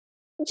happy.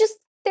 Just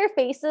their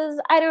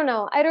faces. I don't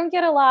know. I don't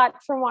get a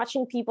lot from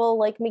watching people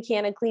like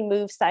mechanically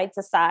move side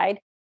to side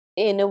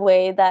in a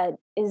way that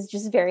is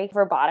just very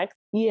robotic.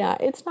 Yeah,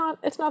 it's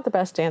not the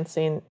best dance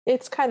scene.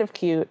 It's kind of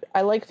cute.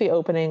 I like the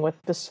opening with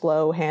the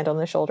slow hand on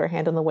the shoulder,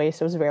 hand on the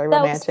waist. It was very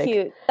romantic. That was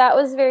cute. That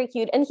was very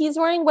cute. And he's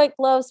wearing white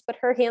gloves, but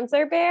her hands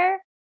are bare.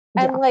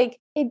 And like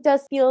it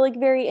does feel like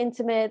very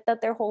intimate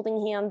that they're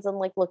holding hands and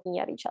like looking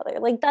at each other.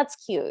 Like that's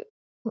cute.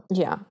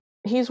 Yeah.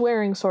 He's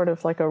wearing sort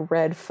of like a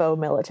red faux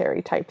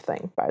military type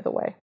thing, by the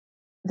way.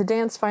 The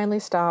dance finally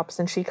stops,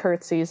 and she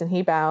curtsies, and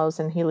he bows,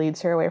 and he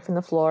leads her away from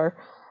the floor.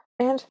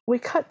 And we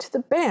cut to the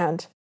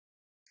band.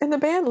 And the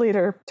band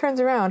leader turns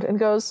around and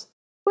goes,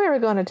 "We're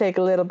going to take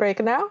a little break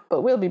now,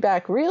 but we'll be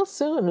back real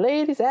soon,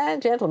 ladies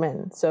and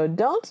gentlemen. So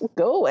don't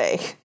go away."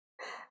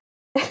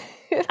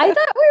 I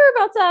thought we were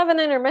about to have an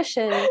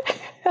intermission.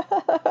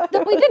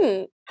 But we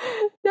didn't.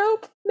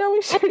 Nope. No,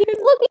 we shouldn't.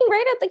 He's looking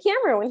right at the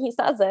camera when he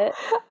says it.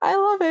 I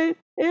love it.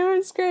 It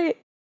was great.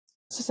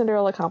 So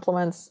Cinderella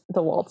compliments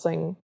the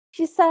waltzing.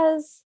 She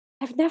says,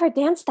 "I've never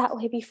danced that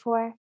way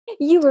before.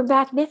 You were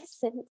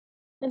magnificent."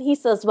 And he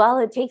says, "Well,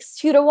 it takes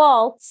two to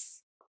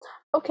waltz."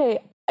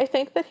 Okay, I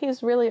think that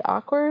he's really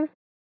awkward,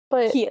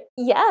 but...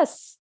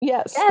 Yes.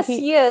 Yes. Yes,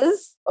 he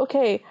is.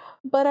 Okay,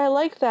 but I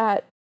like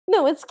that.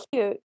 No, it's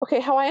cute. Okay,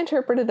 how I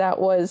interpreted that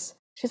was,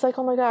 she's like,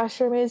 "Oh my gosh,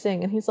 you're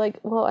amazing." And he's like,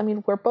 "Well, I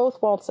mean, we're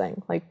both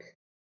waltzing. Like,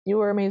 you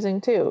were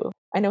amazing too."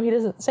 I know he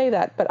doesn't say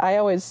that, but I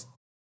always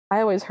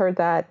heard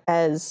that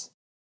as,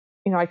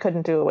 you know, I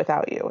couldn't do it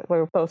without you.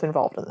 We're both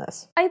involved in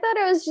this. I thought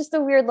it was just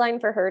a weird line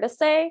for her to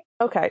say.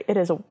 Okay, it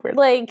is a weird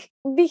Like,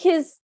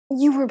 because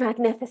 "you were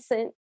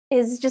magnificent"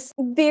 is just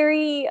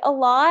very a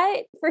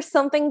lot for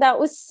something that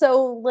was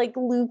so, like,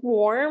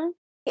 lukewarm.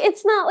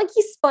 It's not like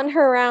he spun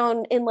her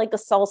around in, like, a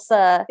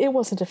salsa. It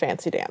wasn't a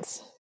fancy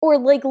dance. Or,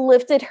 like,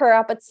 lifted her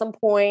up at some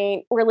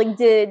point, or, like,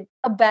 did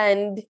a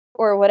bend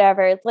or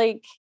whatever.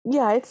 Like,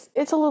 yeah,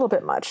 it's a little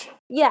bit much.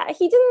 Yeah,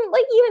 he didn't,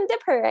 like, even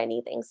dip her or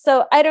anything.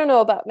 So I don't know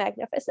about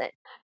magnificent.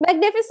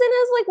 Magnificent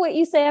is like what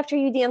you say after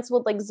you dance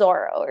with, like,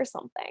 Zorro or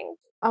something.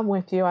 I'm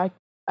with you. I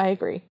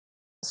agree.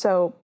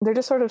 So they're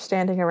just sort of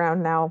standing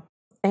around now,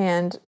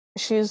 and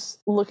she's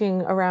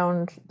looking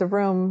around the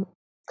room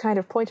kind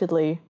of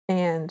pointedly,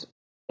 and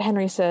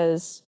Henry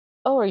says,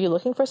 "Oh, are you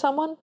looking for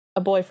someone?"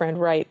 "A boyfriend,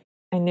 right.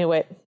 I knew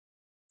it."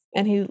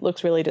 And he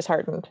looks really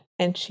disheartened.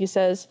 And she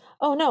says,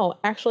 "Oh, no,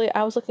 actually,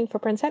 I was looking for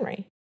Prince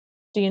Henry.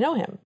 Do you know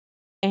him?"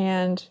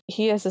 And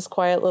he has this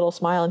quiet little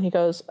smile, and he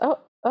goes,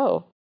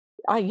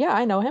 yeah,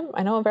 I know him.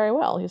 I know him very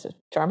well. He's a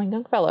charming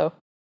young fellow."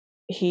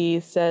 He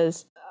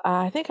says,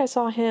 "I think I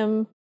saw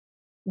him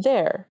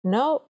there."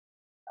 "No,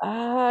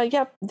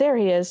 yep, there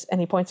he is."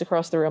 And he points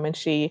across the room, and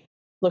she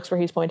looks where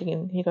he's pointing,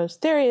 and he goes,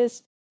 "There he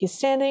is. He's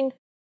standing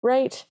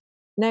right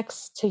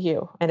next to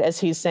you." And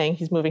as he's saying,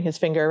 he's moving his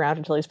finger around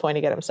until he's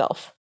pointing at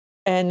himself.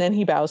 And then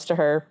he bows to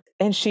her,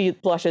 and she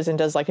blushes and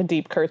does like a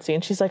deep curtsy,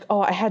 and she's like,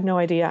 "Oh, I had no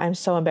idea. I'm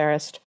so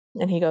embarrassed."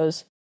 And he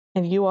goes,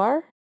 "And you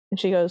are?" And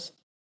she goes,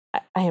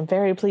 I am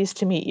very pleased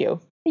to meet you."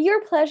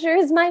 "Your pleasure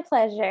is my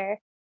pleasure.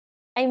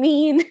 I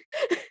mean..."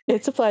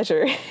 "It's a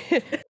pleasure."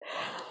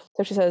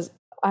 So she says,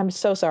 "I'm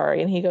so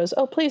sorry." And he goes,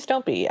 "Oh, please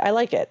don't be. I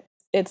like it.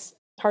 It's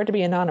hard to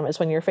be anonymous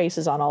when your face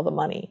is on all the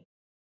money."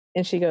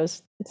 And she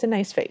goes, "It's a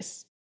nice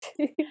face."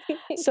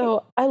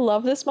 So I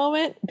love this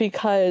moment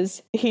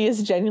because he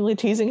is genuinely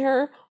teasing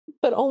her,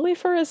 but only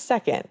for a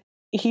second.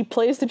 He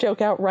plays the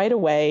joke out right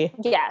away.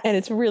 Yes. And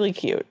it's really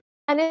cute.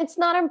 And it's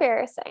not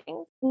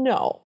embarrassing.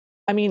 No.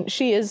 I mean,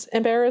 she is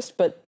embarrassed,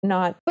 but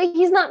not... But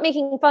he's not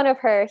making fun of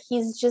her.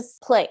 He's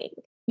just playing.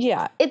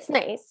 Yeah. It's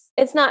nice.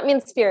 It's not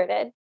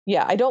mean-spirited.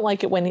 Yeah, I don't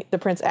like it when the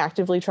prince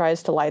actively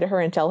tries to lie to her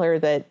and tell her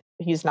that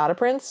he's not a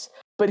prince,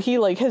 but he,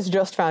 like, has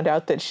just found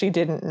out that she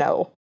didn't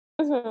know.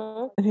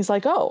 Mm-hmm. And he's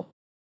like, oh,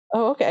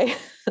 okay.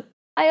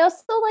 I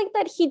also like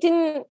that he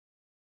didn't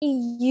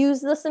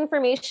use this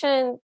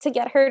information to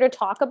get her to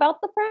talk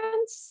about the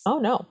prince. Oh,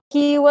 no.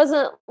 He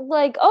wasn't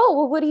like, "Oh,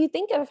 well, what do you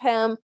think of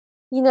him?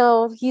 You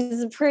know,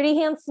 he's a pretty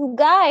handsome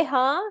guy,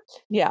 huh?"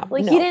 Yeah.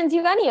 Like, no. he didn't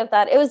do any of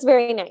that. It was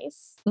very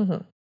nice.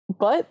 Mm-hmm.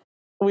 But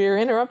we're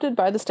interrupted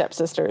by the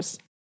stepsisters.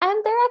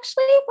 And they're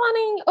actually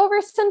fawning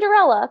over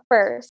Cinderella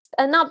first,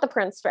 and not the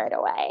prince right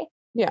away.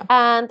 Yeah.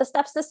 And the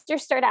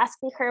stepsisters start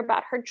asking her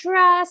about her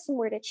dress and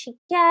where did she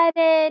get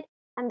it.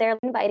 And they're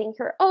inviting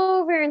her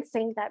over and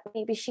saying that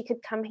maybe she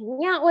could come hang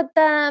out with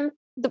them.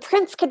 The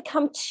prince could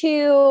come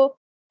too.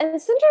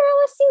 And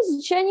Cinderella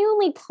seems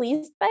genuinely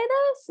pleased by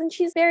this. And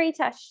she's very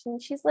touched.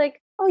 And she's like,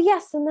 "Oh,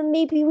 yes. And then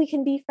maybe we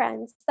can be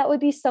friends. That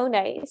would be so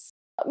nice."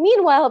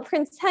 Meanwhile,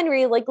 Prince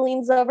Henry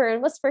leans over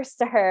and whispers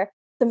to her,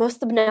 "The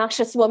most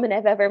obnoxious woman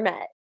I've ever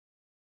met."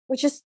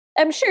 Which is,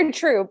 I'm sure,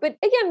 true. But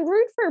again,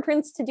 rude for a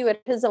prince to do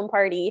at his own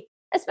party.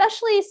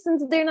 Especially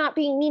since they're not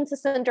being mean to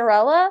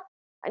Cinderella.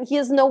 And he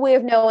has no way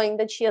of knowing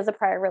that she has a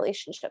prior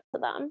relationship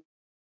to them.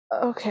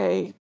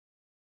 Okay.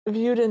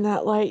 Viewed in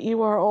that light,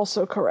 you are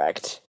also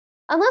correct.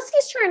 Unless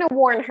he's trying to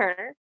warn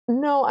her.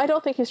 No, I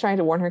don't think he's trying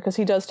to warn her, because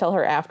he does tell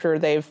her after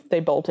they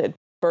bolted.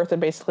 Bertha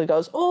basically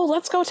goes, "Oh,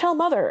 let's go tell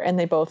Mother." And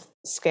they both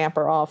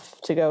scamper off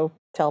to go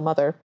tell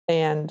Mother.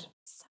 And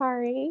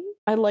sorry.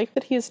 I like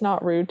that he's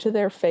not rude to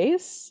their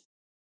face.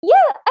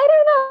 Yeah, I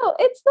don't know.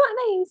 It's not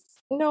nice.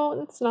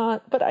 No, it's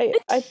not. But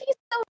she's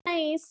so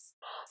nice.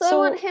 So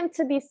I want him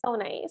to be so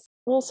nice.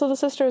 Well, so the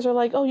sisters are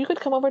like, "Oh, you could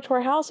come over to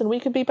our house and we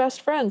could be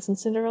best friends." And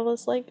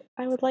Cinderella's like,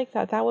 "I would like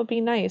that. That would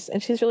be nice."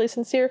 And she's really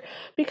sincere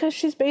because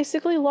she's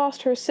basically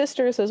lost her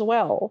sisters as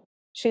well.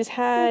 She's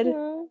had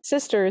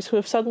sisters who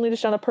have suddenly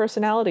just done a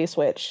personality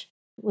switch.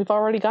 we've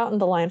already gotten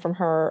the line from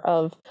her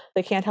of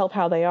they can't help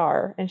how they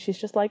are. And she's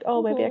just like,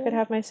 oh, maybe I could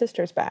have my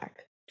sisters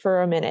back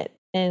for a minute.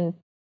 And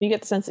you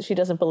get the sense that she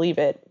doesn't believe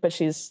it, but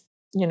she's,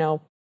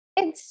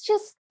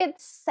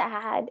 it's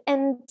sad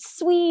and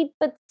sweet,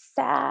 but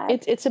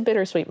sad. It's a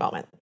bittersweet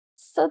moment.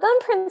 So then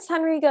Prince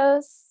Henry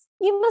goes,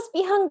 you must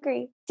be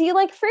hungry. Do you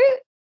like fruit?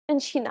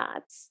 And she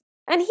nods.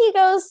 And he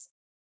goes,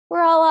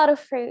 we're all out of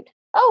fruit.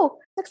 Oh,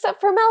 except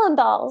for melon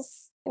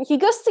balls. And he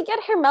goes to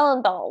get her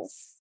melon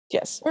balls.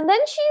 Yes. And then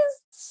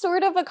she's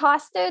sort of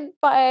accosted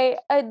by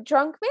a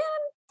drunk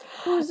man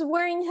who's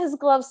wearing his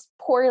gloves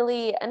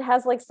poorly and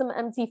has like some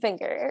empty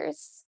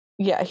fingers.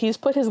 Yeah, he's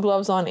put his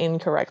gloves on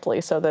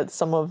incorrectly so that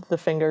some of the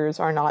fingers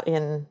are not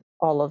in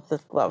all of the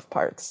glove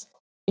parts.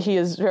 He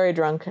is very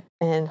drunk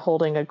and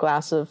holding a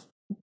glass of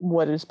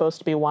what is supposed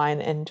to be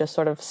wine and just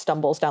sort of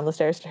stumbles down the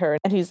stairs to her.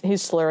 And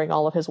he's slurring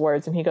all of his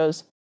words and he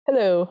goes,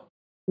 hello,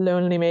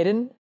 lonely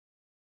maiden.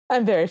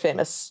 I'm very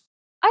famous.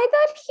 I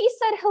thought he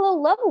said, hello,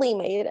 lovely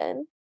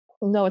maiden.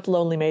 No, it's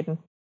lonely maiden.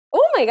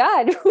 Oh my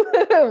God.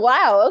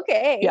 Wow,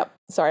 okay. Yep.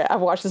 Sorry, I've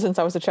watched this since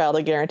I was a child.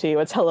 I guarantee you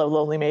it's hello,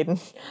 lonely maiden.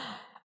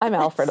 I'm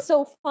Alfred. That's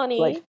so funny.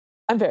 Like,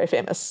 I'm very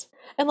famous.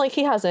 And like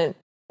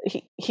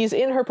he's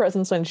in her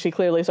presence when she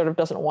clearly sort of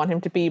doesn't want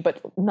him to be, but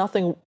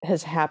nothing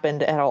has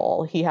happened at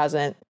all. He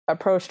hasn't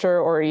approached her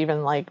or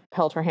even like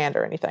held her hand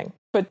or anything.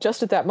 But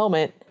just at that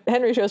moment,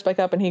 Henry shows back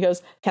up and he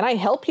goes, can I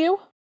help you?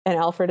 And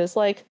Alfred is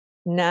like,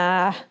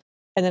 nah.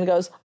 And then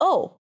goes,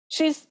 oh,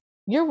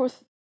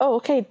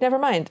 okay, never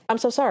mind. I'm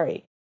so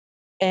sorry.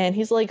 And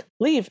he's like,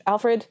 leave,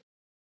 Alfred.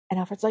 And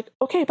Alfred's like,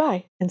 okay,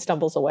 bye. And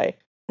stumbles away.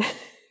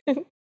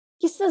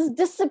 He says,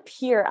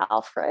 disappear,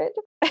 Alfred.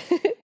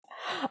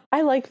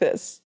 I like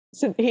this.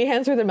 So he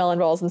hands her the melon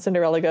balls and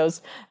Cinderella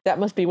goes, that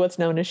must be what's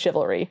known as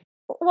chivalry.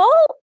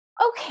 Well,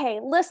 okay,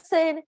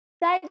 listen,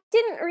 that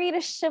didn't read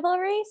as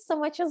chivalry so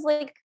much as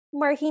like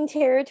marking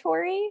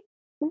territory.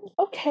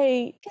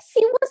 Okay. Because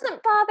he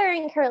wasn't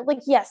bothering her. Like,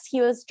 yes,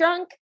 he was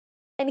drunk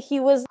and he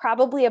was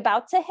probably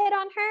about to hit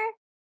on her,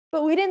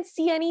 but we didn't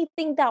see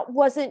anything that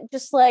wasn't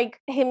just like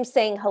him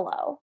saying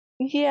hello.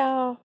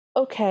 Yeah,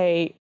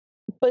 okay.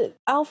 But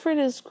Alfred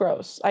is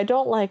gross. I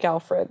don't like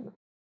Alfred.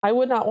 I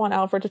would not want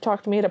Alfred to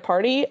talk to me at a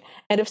party.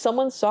 And if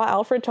someone saw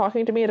Alfred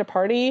talking to me at a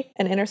party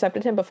and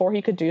intercepted him before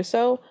he could do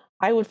so,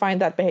 I would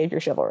find that behavior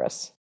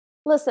chivalrous.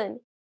 Listen,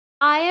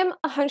 I am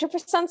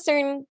 100%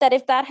 certain that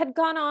if that had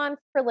gone on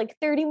for like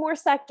 30 more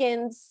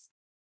seconds,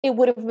 it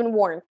would have been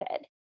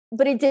warranted.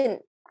 But it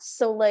didn't.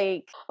 So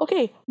like...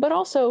 Okay, but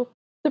also,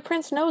 the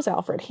prince knows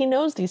Alfred. He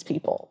knows these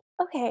people.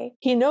 Okay.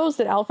 He knows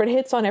that Alfred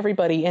hits on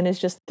everybody and is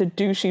just the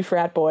douchey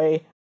frat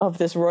boy of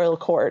this royal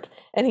court.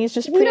 And he's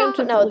just We don't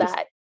know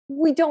that.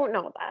 We don't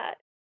know that.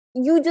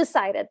 You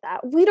decided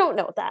that. We don't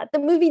know that. The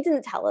movie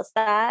didn't tell us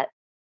that.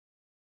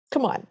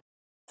 Come on.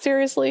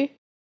 Seriously?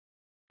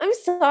 I'm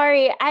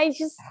sorry. I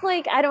just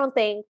I don't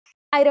think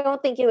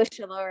it was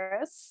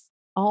chivalrous.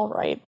 All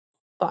right.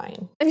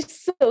 Fine. I'm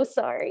so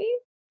sorry.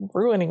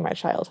 Ruining my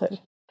childhood.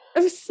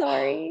 I'm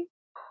sorry.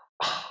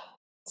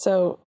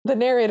 So the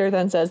narrator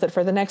then says that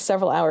for the next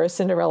several hours,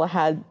 Cinderella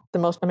had the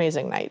most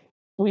amazing night.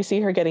 We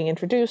see her getting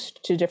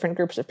introduced to different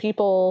groups of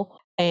people,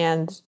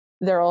 and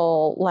they're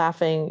all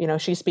laughing.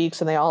 She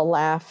speaks and they all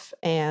laugh,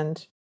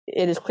 and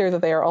it is clear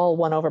that they are all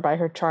won over by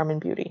her charm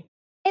and beauty.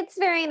 It's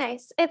very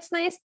nice. It's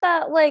nice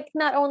that,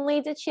 not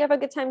only did she have a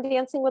good time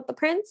dancing with the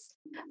prince,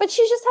 but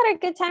she just had a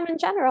good time in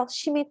general.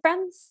 She made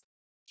friends.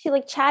 She,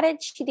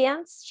 chatted. She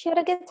danced. She had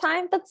a good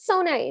time. That's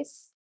so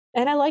nice.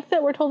 And I like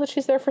that we're told that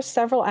she's there for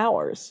several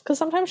hours, because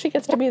sometimes she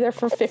gets to be there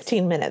for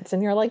 15 minutes,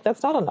 and you're like,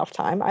 that's not enough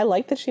time. I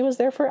like that she was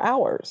there for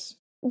hours.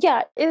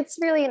 Yeah, it's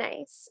really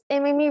nice. It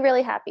made me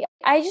really happy.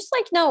 I just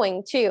like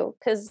knowing, too,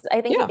 because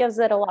I think it gives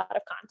it a lot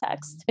of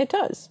context. It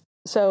does.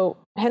 So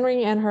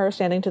Henry and her are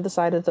standing to the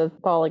side of the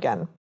ball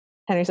again.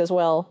 Henry says,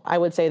 well, I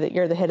would say that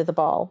you're the hit of the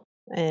ball.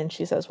 And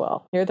she says,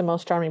 well, you're the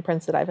most charming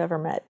prince that I've ever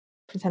met.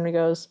 Prince Henry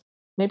goes,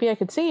 maybe I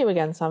could see you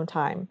again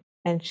sometime.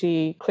 And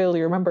she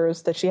clearly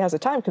remembers that she has a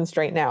time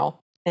constraint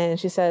now. And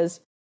she says,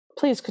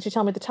 please, could you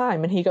tell me the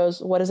time? And he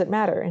goes, what does it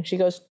matter? And she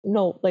goes,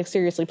 no,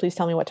 seriously, please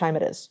tell me what time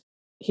it is.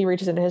 He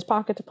reaches into his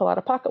pocket to pull out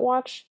a pocket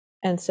watch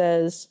and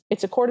says,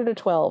 it's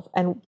 11:45,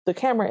 and the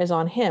camera is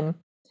on him.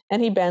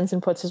 And he bends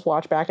and puts his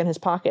watch back in his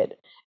pocket.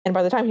 And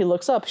by the time he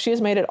looks up, she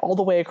has made it all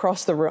the way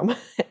across the room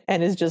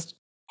and is just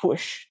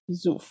whoosh,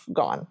 zoof,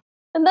 gone.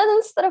 And then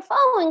instead of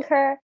following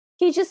her,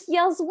 he just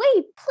yells,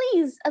 wait,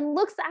 please, and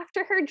looks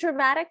after her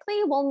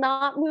dramatically while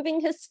not moving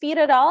his feet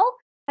at all.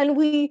 And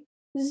we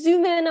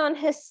zoom in on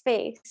his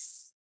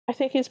face. I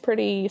think he's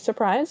pretty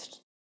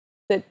surprised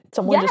that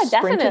someone just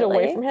sprinted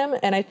away from him.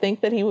 And I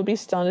think that he would be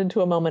stunned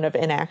into a moment of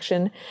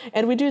inaction.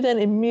 And we do then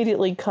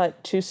immediately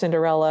cut to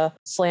Cinderella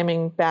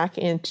slamming back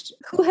into...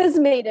 Who has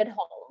made it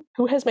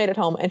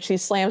home. And she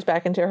slams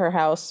back into her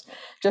house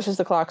just as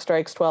the clock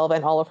strikes 12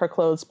 and all of her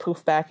clothes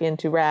poof back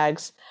into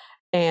rags.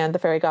 And the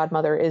fairy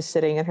godmother is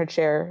sitting in her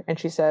chair and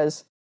she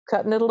says,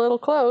 cutting it a little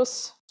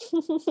close.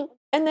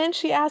 And then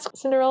she asks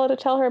Cinderella to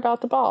tell her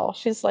about the ball.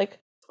 She's like,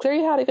 clear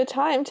you had a good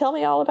time. Tell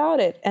me all about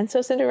it. And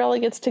so Cinderella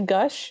gets to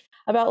gush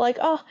about like,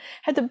 oh,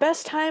 had the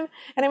best time,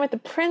 and I met the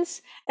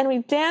prince, and we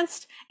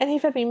danced, and he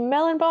fed me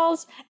melon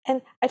balls,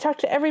 and I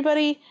talked to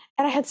everybody,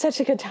 and I had such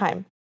a good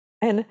time.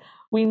 And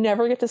we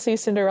never get to see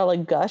Cinderella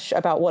gush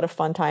about what a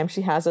fun time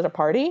she has at a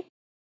party.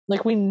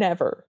 Like, we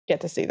never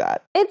get to see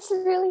that. It's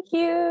really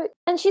cute.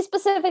 And she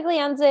specifically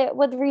ends it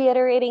with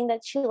reiterating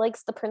that she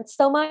likes the prince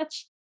so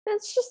much.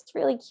 It's just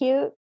really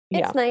cute.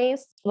 It's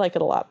nice. Like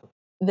it a lot.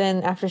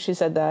 Then after she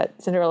said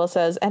that, Cinderella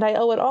says, and I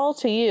owe it all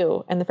to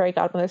you. And the fairy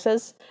godmother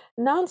says,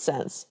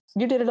 nonsense.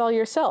 You did it all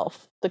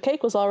yourself. The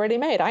cake was already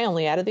made. I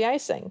only added the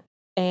icing.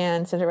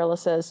 And Cinderella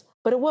says,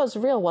 but it was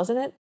real, wasn't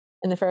it?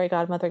 And the fairy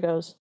godmother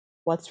goes,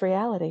 what's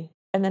reality?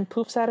 And then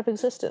poofs out of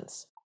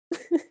existence.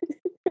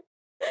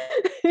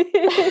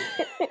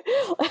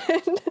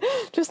 And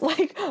just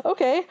like,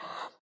 okay.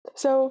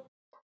 So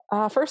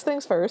first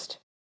things first,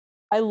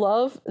 I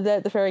love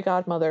that the fairy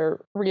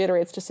godmother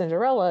reiterates to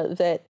Cinderella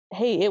that,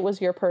 hey, it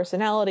was your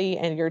personality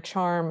and your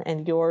charm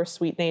and your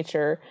sweet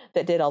nature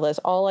that did all this.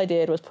 All I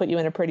did was put you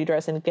in a pretty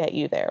dress and get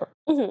you there.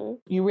 Mm-hmm.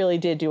 You really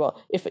did do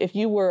all. If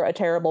you were a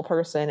terrible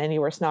person and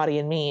you were snotty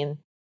and mean,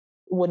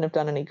 wouldn't have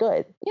done any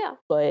good. Yeah.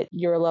 But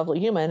you're a lovely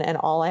human, and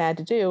all I had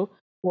to do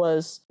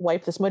was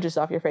wipe the smudges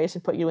off your face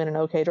and put you in an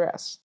okay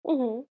dress.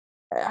 Mm-hmm.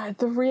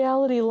 The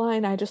reality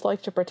line I just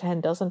like to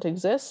pretend doesn't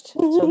exist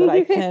so that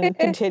I can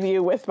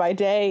continue with my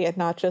day and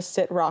not just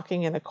sit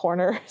rocking in a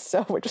corner.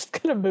 So we're just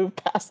going to move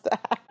past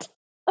that.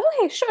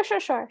 Okay, sure.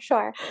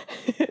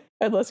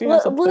 Unless you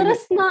have something. Let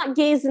us not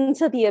gaze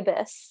into the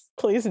abyss.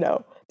 Please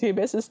no. The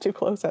abyss is too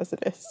close as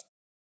it is.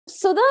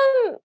 So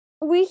then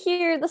we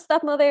hear the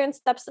stepmother and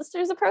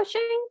stepsisters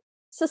approaching.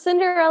 So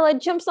Cinderella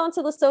jumps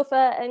onto the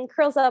sofa and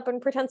curls up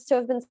and pretends to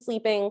have been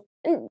sleeping.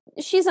 And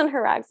she's in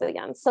her rags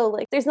again. So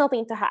like there's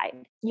nothing to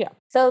hide. Yeah.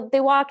 So they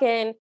walk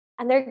in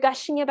and they're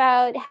gushing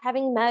about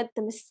having met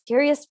the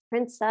mysterious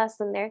princess.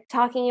 And they're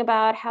talking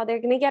about how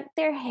they're going to get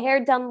their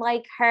hair done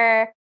like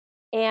her.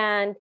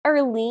 And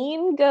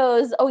Arlene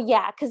goes, oh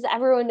yeah, because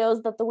everyone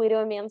knows that the way to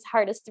a man's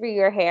heart is through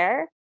your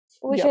hair,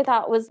 which I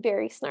thought was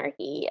very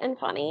snarky and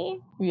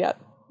funny. Yeah.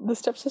 The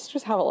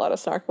stepsisters have a lot of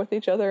snark with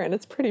each other and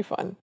it's pretty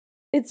fun.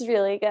 It's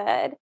really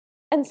good.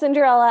 And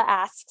Cinderella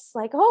asks,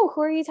 like, oh,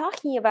 who are you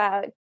talking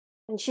about?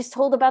 And she's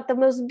told about the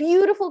most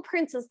beautiful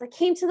princess that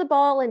came to the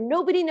ball and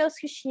nobody knows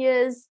who she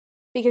is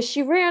because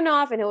she ran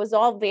off and it was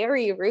all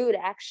very rude,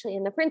 actually.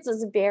 And the prince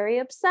is very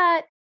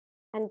upset.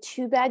 And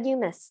too bad you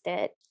missed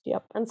it.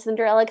 Yep. And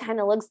Cinderella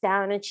kind of looks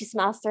down and she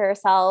smiles to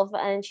herself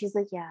and she's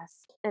like,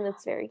 yes. And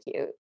it's very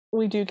cute.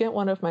 We do get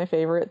one of my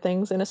favorite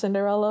things in a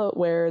Cinderella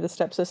where the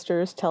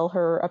stepsisters tell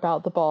her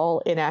about the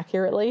ball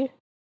inaccurately.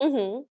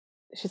 Mm-hmm.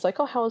 She's like,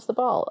 oh, how was the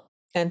ball?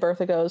 And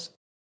Bertha goes,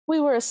 we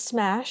were a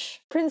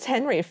smash. Prince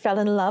Henry fell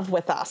in love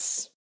with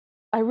us.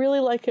 I really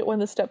like it when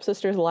the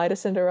stepsisters lie to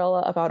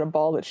Cinderella about a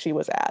ball that she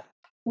was at.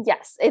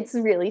 Yes, it's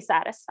really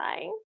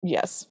satisfying.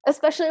 Yes.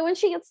 Especially when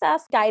she gets to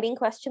ask guiding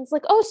questions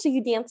like, oh, so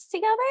you danced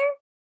together?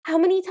 How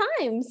many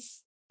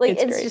times? Like,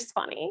 it's just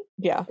funny.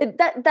 Yeah.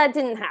 That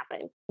didn't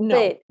happen.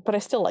 No, but I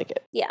still like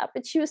it. Yeah,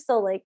 but she was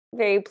still, like,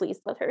 very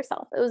pleased with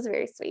herself. It was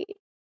very sweet.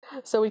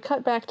 So we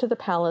cut back to the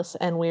palace,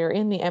 and we're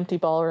in the empty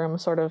ballroom,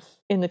 sort of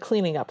in the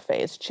cleaning up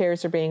phase.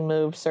 Chairs are being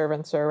moved,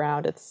 servants are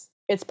around.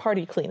 It's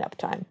party cleanup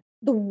time.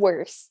 The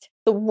worst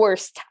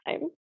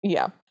time.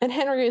 Yeah. And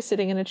Henry is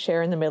sitting in a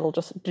chair in the middle,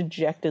 just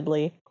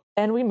dejectedly.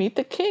 And we meet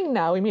the king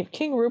now. We meet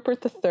King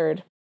Rupert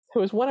III,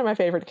 who is one of my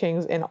favorite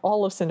kings in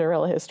all of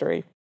Cinderella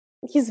history.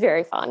 He's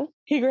very fun.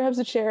 He grabs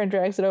a chair and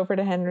drags it over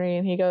to Henry,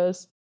 and he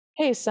goes,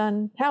 hey,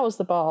 son, how was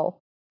the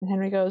ball? And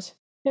Henry goes,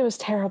 it was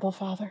terrible,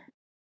 father.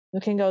 The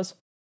king goes,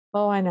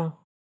 oh, I know.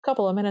 A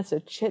couple of minutes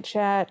of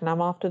chit-chat, and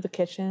I'm off to the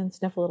kitchen,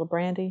 sniff a little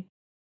brandy.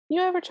 You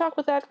ever talk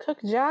with that cook,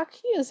 Jack?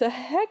 He is a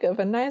heck of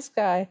a nice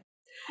guy.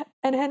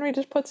 And Henry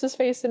just puts his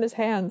face in his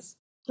hands.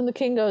 And the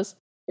king goes,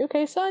 you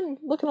okay, son?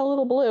 Looking a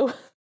little blue.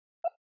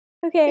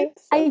 Okay,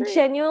 so I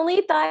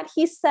genuinely thought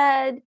he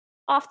said,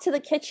 off to the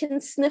kitchen,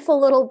 sniff a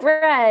little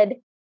bread,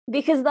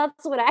 because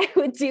that's what I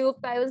would do if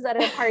I was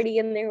at a party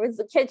and there was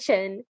a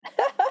kitchen.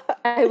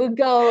 I would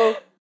go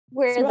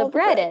where smell the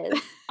bread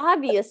is,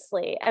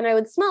 obviously. And I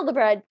would smell the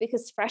bread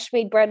because fresh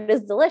made bread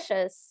is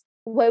delicious.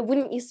 Why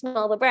wouldn't you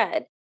smell the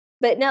bread?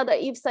 But now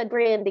that you've said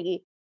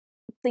brandy,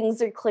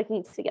 things are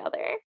clicking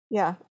together.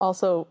 Yeah.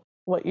 Also,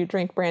 what you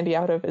drink brandy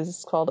out of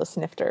is called a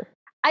snifter.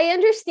 I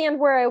understand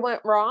where I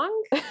went wrong.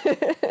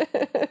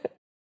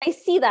 I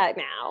see that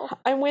now.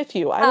 I'm with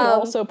you. I would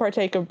also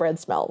partake of bread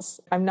smells.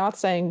 I'm not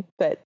saying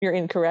that you're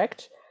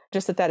incorrect,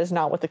 just that is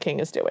not what the king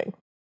is doing.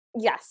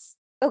 Yes.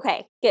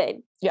 Okay,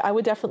 good. Yeah, I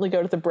would definitely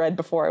go to the bread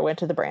before I went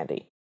to the brandy.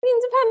 I mean,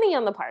 depending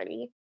on the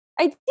party.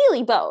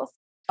 Ideally, both.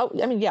 Oh,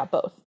 I mean, yeah,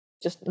 both.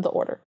 Just the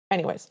order.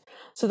 Anyways,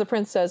 so the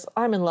prince says,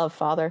 I'm in love,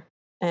 father.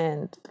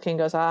 And the king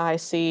goes, I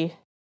see.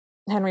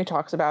 Henry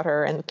talks about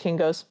her, and the king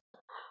goes,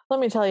 let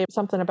me tell you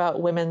something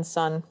about women,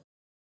 son.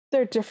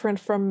 They're different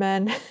from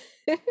men.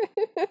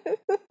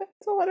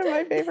 It's one of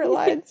my favorite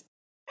lines.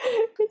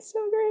 It's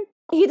so great.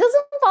 He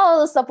doesn't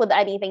follow this up with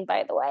anything,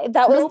 by the way.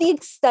 That was the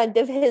extent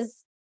of his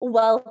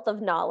wealth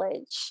of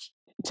knowledge.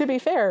 To be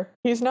fair,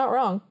 he's not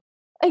wrong.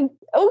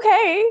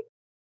 Okay.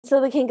 So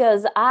the king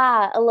goes,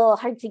 a little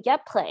hard to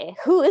get play.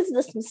 Who is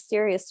this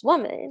mysterious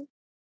woman?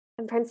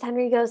 And Prince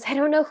Henry goes, I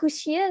don't know who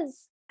she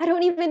is. I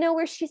don't even know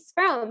where she's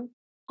from.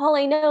 All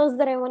I know is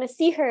that I want to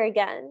see her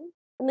again.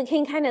 And the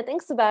king kind of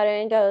thinks about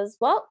it and goes,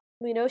 well,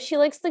 we know she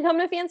likes to come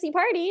to fancy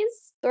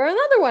parties. Throw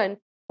another one.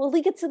 We'll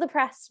leak it to the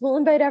press. We'll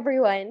invite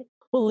everyone.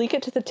 We'll leak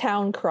it to the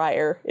town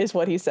crier, is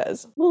what he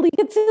says. We'll leak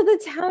it to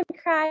the town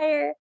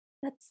crier.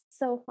 That's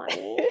so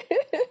funny.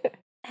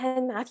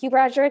 And Matthew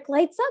Broderick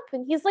lights up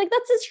and he's like,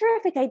 that's a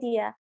terrific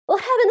idea. We'll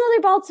have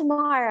another ball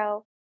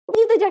tomorrow.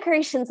 Leave the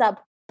decorations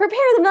up. Prepare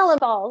the melon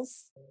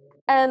balls.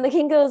 And the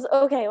king goes,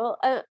 okay, well,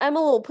 I'm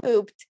a little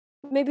pooped.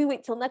 Maybe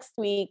wait till next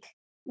week.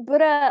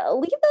 But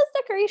leave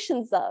those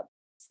decorations up.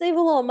 Save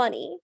a little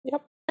money.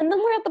 Yep. And then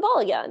we're at the ball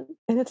again.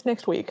 And it's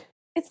next week.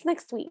 It's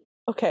next week.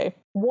 Okay.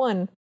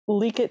 One,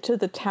 leak it to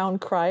the town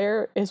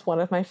crier is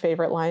one of my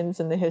favorite lines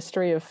in the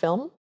history of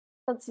film.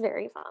 That's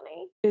very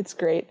funny. It's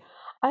great.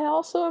 I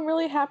also am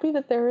really happy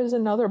that there is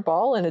another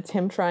ball and it's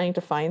him trying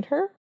to find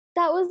her.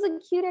 That was a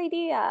cute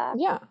idea.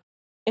 Yeah.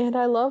 And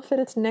I love that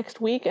it's next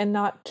week and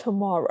not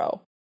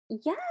tomorrow.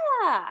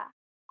 Yeah.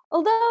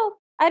 Although,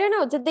 I don't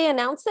know, did they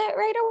announce it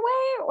right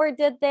away or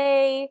did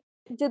they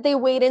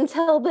wait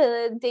until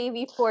the day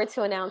before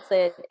to announce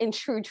it in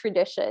true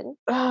tradition?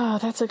 Oh,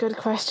 that's a good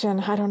question.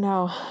 I don't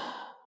know.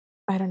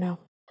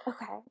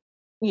 Okay.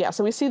 Yeah,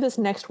 so we see this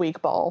next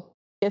week ball.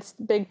 It's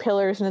big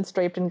pillars and it's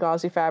draped in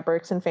gauzy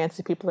fabrics and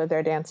fancy people are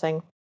there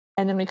dancing.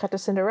 And then we cut to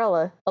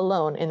Cinderella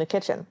alone in the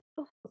kitchen.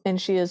 And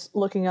she is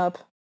looking up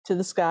to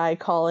the sky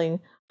calling,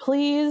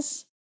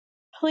 please,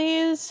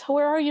 please,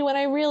 where are you when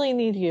I really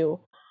need you?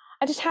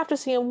 I just have to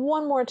see him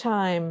one more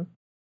time.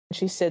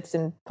 She sits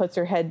and puts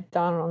her head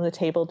down on the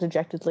table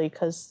dejectedly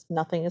because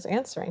nothing is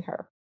answering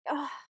her.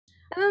 And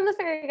then the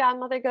fairy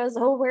godmother goes,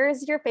 oh, where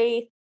is your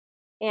faith?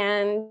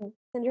 And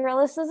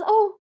Cinderella says,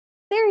 oh,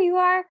 there you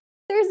are.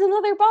 There's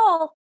another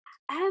ball.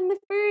 And the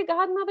fairy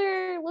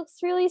godmother looks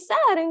really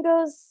sad and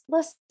goes,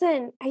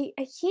 listen, I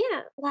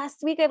can't. Last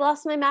week I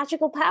lost my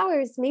magical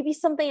powers. Maybe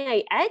something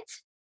I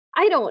ate?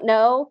 I don't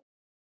know.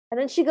 And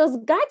then she goes,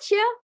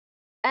 gotcha.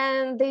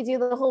 And they do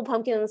the whole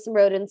pumpkins and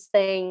rodents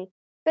thing.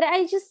 But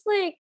I just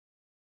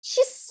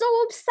she's so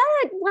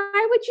upset.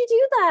 Why would you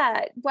do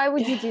that? Why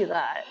would you do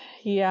that?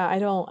 Yeah, I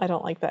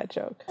don't like that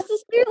joke. This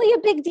is clearly a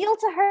big deal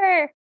to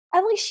her.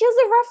 I'm like, she has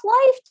a rough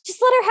life.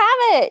 Just let her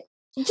have it.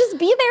 Just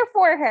be there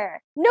for her.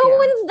 No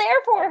one's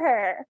there for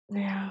her.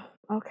 Yeah,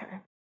 okay.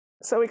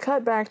 So we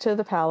cut back to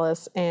the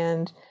palace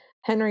and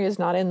Henry is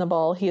not in the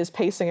ball. He is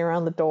pacing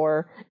around the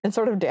door and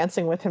sort of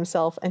dancing with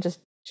himself and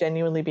just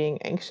genuinely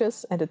being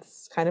anxious, and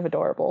it's kind of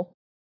adorable.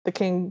 The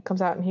king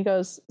comes out and he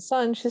goes,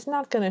 son, she's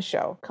not going to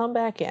show. Come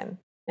back in.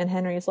 And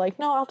Henry's like,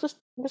 no, I'm just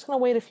going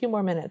to wait a few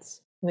more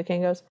minutes. And the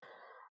king goes,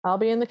 I'll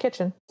be in the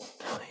kitchen,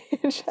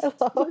 which I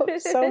love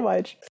so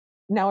much.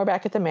 Now we're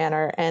back at the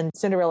manor, and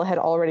Cinderella had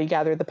already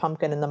gathered the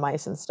pumpkin and the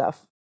mice and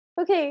stuff.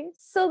 Okay,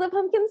 so the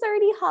pumpkin's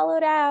already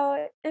hollowed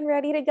out and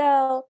ready to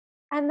go,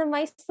 and the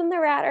mice and the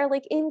rat are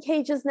in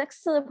cages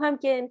next to the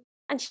pumpkin,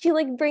 and she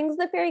brings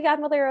the fairy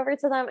godmother over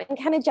to them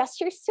and kind of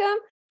gestures to him,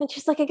 and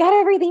she's like, I got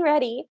everything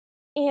ready.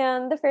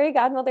 And the fairy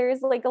godmother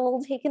is a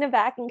little taken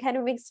aback and kind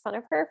of makes fun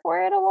of her for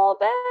it a little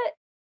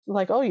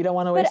bit. Oh, you don't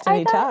want to waste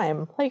any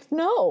time.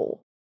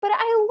 No. But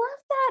I love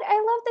that. I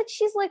love that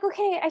she's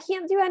okay, I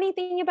can't do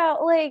anything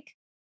about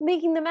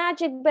making the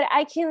magic, but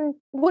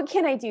what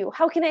can I do?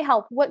 How can I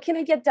help? What can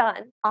I get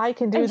done? I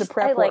can do the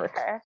prep work. Like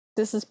her.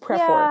 This is prep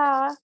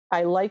work.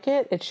 I like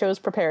it. It shows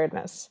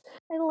preparedness.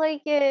 I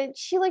like it.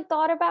 She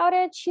thought about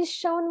it. She's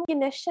shown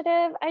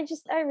initiative.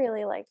 I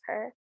really like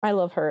her. I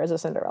love her as a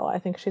Cinderella. I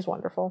think she's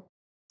wonderful.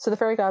 So the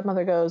fairy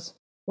godmother goes,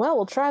 well,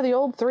 we'll try the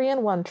old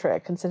 3-in-1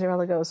 trick. And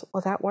Cinderella goes,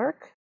 will that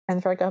work? And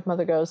the fairy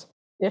godmother goes,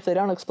 if they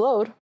don't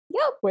explode.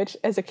 Yep. Which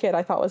as a kid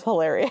I thought was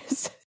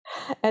hilarious.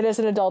 And as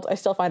an adult I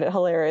still find it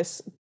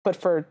hilarious, but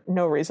for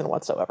no reason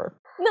whatsoever.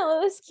 No,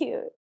 it was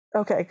cute.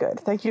 Okay, good.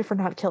 Thank you for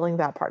not killing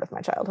that part of my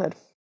childhood.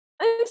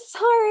 I'm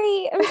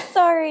sorry.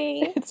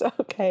 It's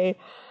okay.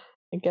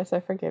 I guess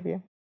I forgive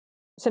you.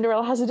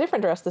 Cinderella has a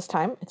different dress this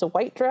time. It's a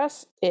white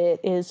dress.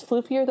 It is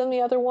floofier than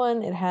the other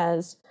one.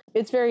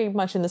 It's very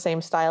much in the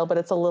same style, but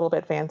it's a little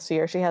bit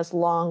fancier. She has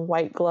long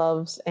white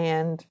gloves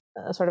and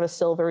sort of a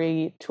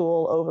silvery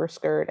tulle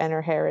overskirt, and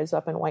her hair is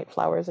up in white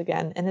flowers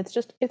again. And it's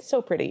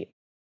so pretty.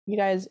 You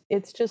guys,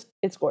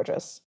 it's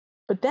gorgeous.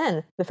 But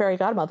then the fairy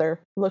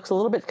godmother looks a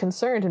little bit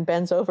concerned and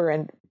bends over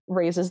and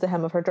raises the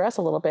hem of her dress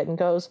a little bit and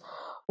goes,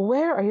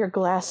 where are your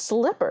glass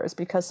slippers?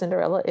 Because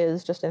Cinderella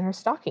is just in her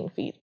stocking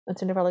feet. And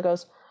Cinderella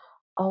goes,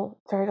 oh,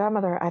 fairy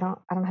godmother, I don't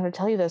know how to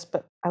tell you this,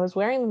 but I was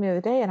wearing them the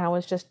other day and I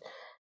was just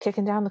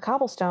kicking down the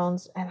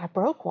cobblestones and I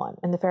broke one.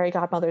 And the fairy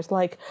godmother's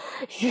like,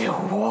 you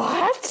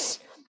what?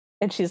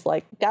 And she's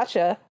like,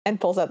 gotcha, and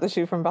pulls out the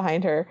shoe from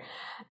behind her.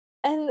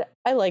 And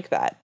I like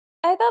that.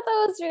 I thought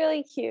that was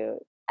really cute.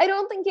 I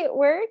don't think it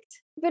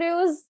worked, but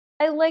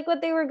I like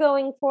what they were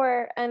going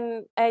for,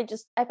 and I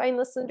find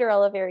the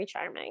Cinderella very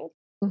charming.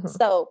 Mm-hmm.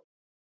 So,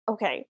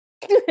 okay.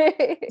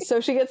 So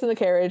she gets in the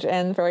carriage,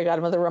 and the fairy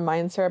godmother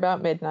reminds her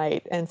about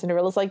midnight, and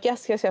Cinderella's like,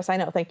 yes, yes, yes, I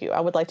know, thank you. I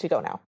would like to go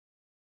now.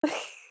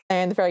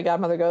 And the fairy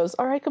godmother goes,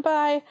 all right,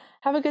 goodbye.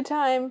 Have a good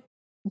time.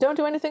 Don't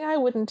do anything I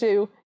wouldn't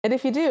do. And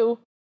if you do,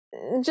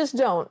 just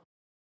don't.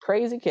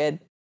 Crazy kid.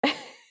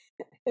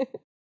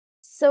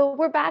 So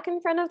we're back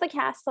in front of the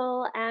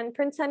castle, and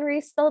Prince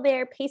Henry's still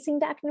there, pacing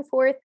back and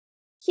forth.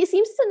 He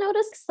seems to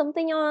notice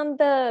something on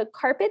the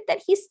carpet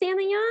that he's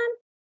standing on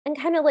and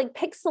kind of like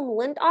picks some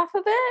lint off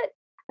of it.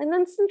 And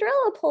then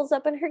Cinderella pulls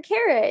up in her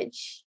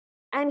carriage.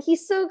 And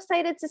he's so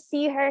excited to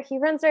see her. He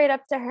runs right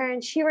up to her,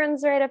 and she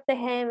runs right up to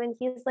him. And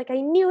he's like, I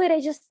knew it. I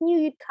just knew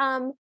you'd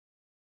come.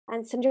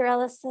 And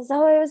Cinderella says,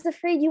 oh, I was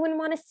afraid you wouldn't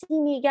want to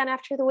see me again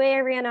after the way I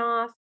ran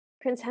off.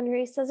 Prince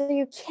Henry says, are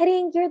you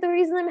kidding? You're the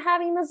reason I'm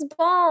having this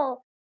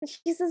ball. And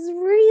she says,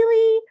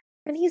 really?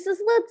 And he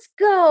says, let's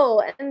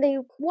go. And they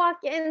walk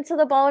into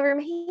the ballroom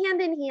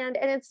hand in hand,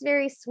 and it's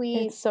very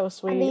sweet. It's so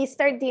sweet. And they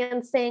start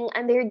dancing,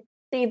 and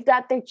they've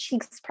got their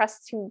cheeks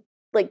pressed to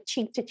like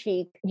cheek to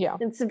cheek. Yeah.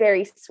 It's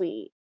very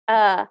sweet.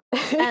 And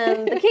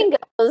the king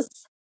goes,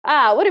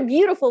 what a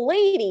beautiful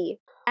lady.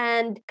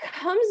 And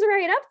comes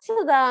right up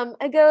to them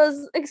and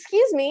goes,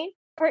 excuse me,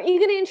 aren't you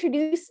going to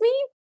introduce me?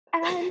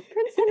 And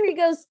Prince Henry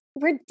goes,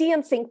 we're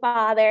dancing,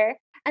 father.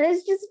 And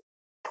it's just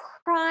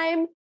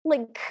prime,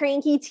 like,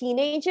 cranky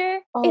teenager.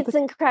 Oh, it's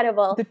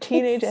incredible. The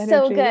teenage it's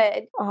energy.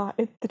 So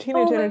good. The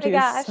teenage energy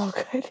is so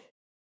good.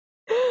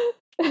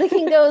 The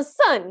king goes,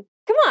 son,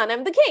 come on,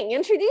 I'm the king.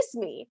 Introduce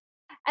me.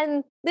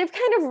 And they've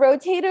kind of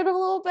rotated a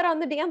little bit on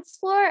the dance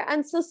floor.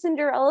 And so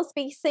Cinderella's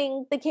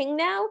facing the king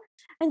now.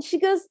 And she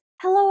goes,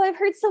 hello, I've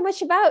heard so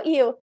much about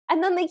you.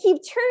 And then they keep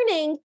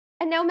turning.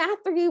 And now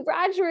Matthew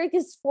Broderick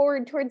is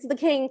forward towards the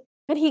king.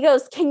 And he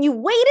goes, can you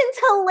wait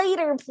until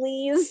later,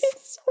 please?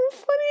 It's so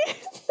funny.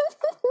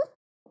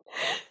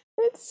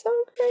 It's so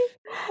great.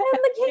 And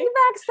the king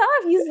backs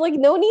off. He's like,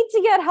 no need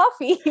to get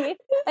huffy.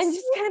 And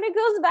just kind of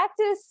goes back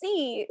to his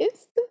seat.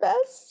 It's the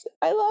best.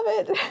 I love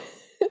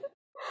it.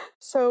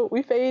 So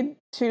we fade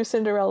to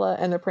Cinderella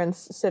and the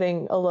prince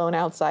sitting alone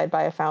outside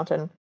by a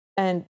fountain.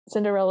 And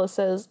Cinderella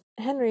says,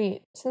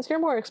 Henry, since you're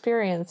more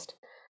experienced,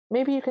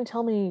 maybe you can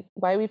tell me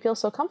why we feel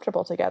so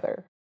comfortable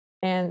together.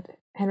 And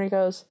Henry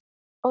goes,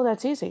 oh,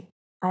 that's easy.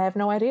 I have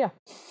no idea.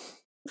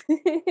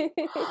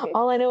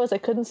 All I know is I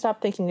couldn't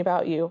stop thinking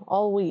about you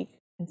all week.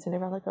 And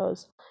Cinderella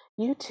goes,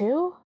 you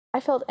too? I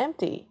felt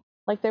empty,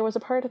 like there was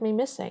a part of me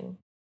missing.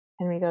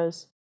 Henry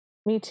goes,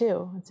 me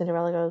too. And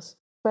Cinderella goes,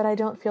 but I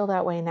don't feel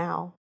that way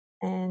now.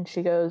 And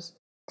she goes,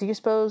 do you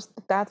suppose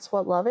that's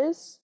what love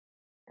is?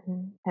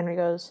 And Henry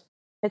goes,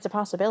 it's a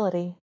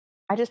possibility.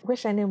 I just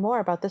wish I knew more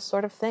about this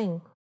sort of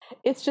thing.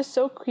 It's just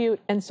so cute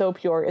and so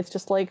pure. It's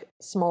just like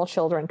small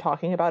children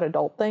talking about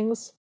adult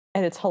things,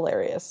 and it's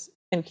hilarious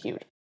and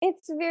cute.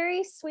 It's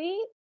very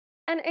sweet.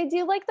 And I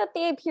do like that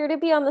they appear to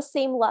be on the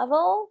same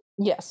level.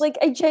 Yes. Like,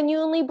 I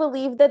genuinely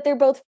believe that they're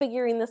both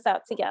figuring this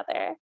out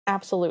together.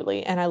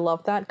 Absolutely. And I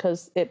love that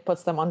because it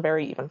puts them on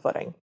very even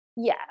footing.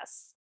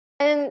 Yes.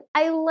 And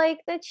I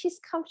like that she's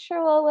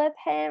comfortable with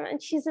him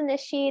and she's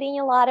initiating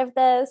a lot of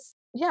this.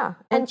 Yeah.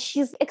 And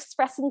she's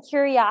expressing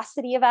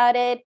curiosity about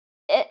it.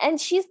 And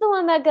she's the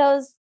one that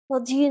goes, well,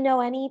 do you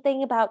know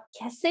anything about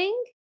kissing?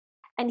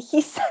 And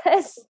he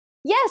says,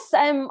 yes,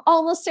 I'm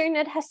almost certain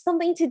it has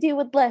something to do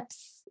with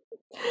lips.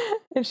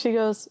 And she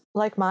goes,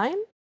 like mine?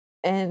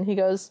 And he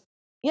goes,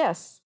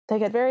 yes, they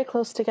get very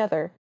close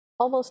together,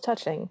 almost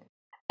touching.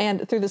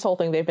 And through this whole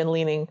thing, they've been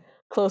leaning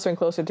closer and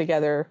closer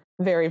together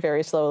very,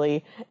 very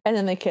slowly. And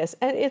then they kiss.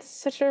 And it's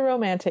such a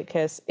romantic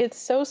kiss. It's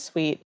so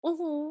sweet.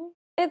 Mm-hmm.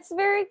 It's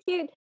very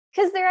cute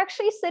because they're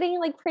actually sitting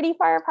like pretty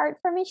far apart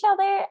from each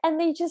other. And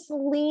they just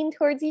lean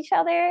towards each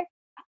other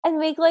and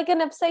make like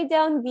an upside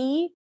down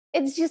V.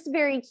 It's just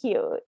very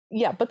cute.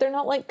 Yeah, but they're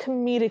not like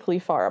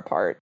comedically far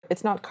apart.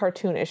 It's not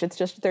cartoonish. It's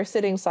just they're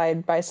sitting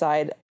side by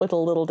side with a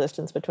little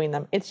distance between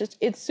them. It's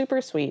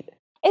super sweet.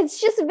 It's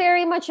just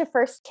very much a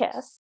first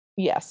kiss.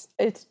 Yes,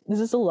 this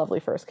is a lovely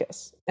first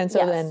kiss. And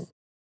so then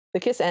the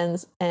kiss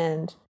ends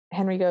and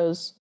Henry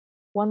goes,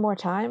 one more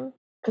time?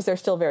 Because they're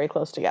still very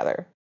close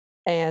together.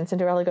 And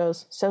Cinderella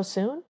goes, so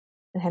soon?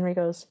 And Henry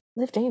goes,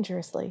 live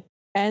dangerously.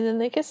 And then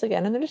they kiss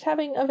again, and they're just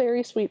having a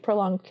very sweet,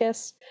 prolonged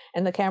kiss,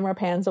 and the camera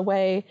pans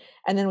away,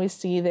 and then we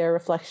see their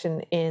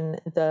reflection in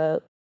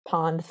the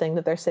pond thing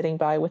that they're sitting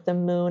by with the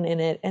moon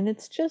in it, and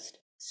it's just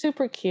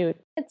super cute.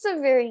 It's a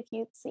very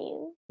cute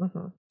scene.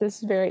 Mm-hmm.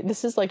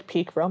 This is like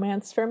peak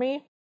romance for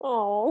me.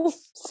 Oh.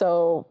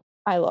 So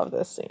I love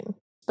this scene.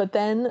 But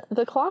then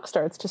the clock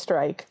starts to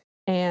strike,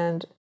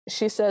 and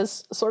she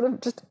says, sort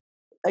of just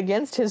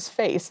against his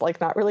face,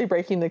 like not really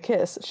breaking the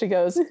kiss, she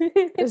goes,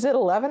 is it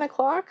 11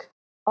 o'clock?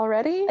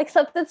 Already?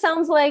 Except it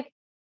sounds like,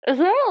 is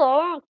there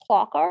 11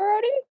 o'clock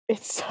already?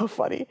 It's so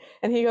funny.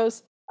 And he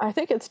goes, I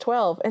think it's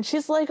 12. And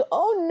she's like,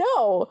 oh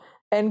no,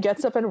 and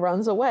gets up and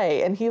runs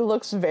away. And he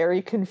looks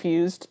very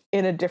confused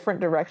in a different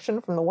direction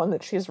from the one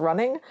that she's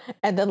running,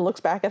 and then looks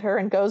back at her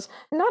and goes,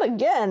 not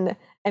again,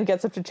 and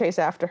gets up to chase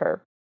after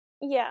her.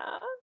 Yeah.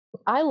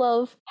 I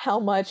love how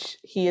much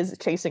he is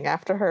chasing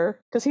after her,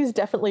 because he's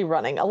definitely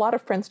running. A lot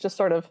of prints just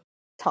sort of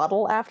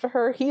toddle after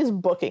her. He is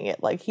booking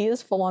it. Like, he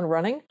is full on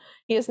running.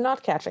 He is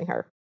not catching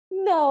her.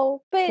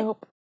 No, but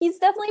Nope. he's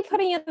definitely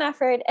putting in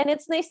effort. And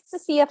it's nice to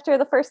see after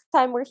the first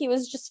time where he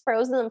was just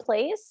frozen in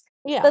place.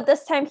 Yeah. But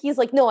this time he's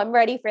like, no, I'm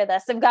ready for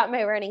this. I've got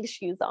my running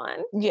shoes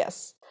on.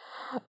 Yes.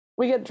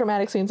 We get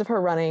dramatic scenes of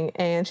her running,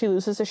 and she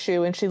loses a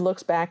shoe, and she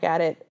looks back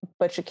at it,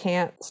 but she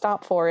can't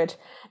stop for it.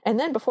 And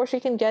then before she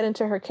can get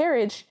into her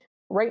carriage,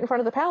 right in front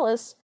of the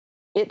palace,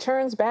 it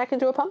turns back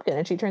into a pumpkin,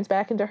 and she turns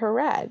back into her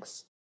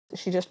rags.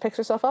 She just picks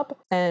herself up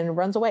and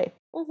runs away.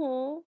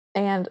 Mm-hmm.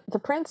 And the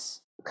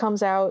prince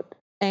comes out,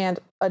 and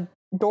a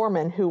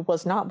doorman who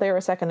was not there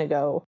a second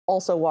ago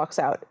also walks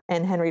out,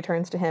 and Henry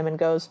turns to him and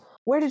goes,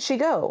 "Where did she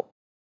go?"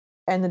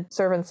 And the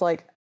servant's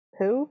like,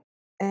 "Who?"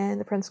 And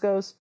the prince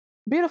goes,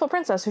 "Beautiful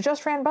princess who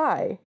just ran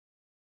by."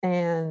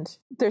 And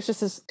there's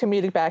just this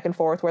comedic back and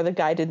forth where the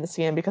guy didn't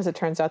see him because it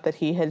turns out that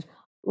he had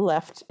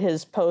left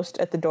his post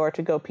at the door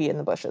to go pee in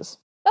the bushes.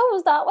 Oh,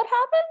 was that what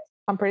happened?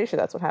 I'm pretty sure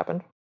that's what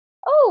happened.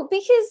 Oh,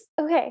 because,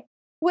 okay,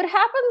 what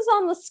happens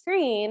on the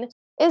screen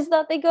is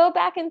that they go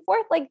back and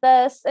forth like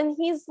this, and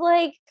he's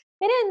like,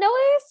 I didn't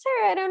notice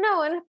her, I don't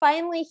know. And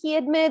finally he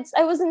admits,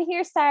 I wasn't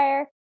here,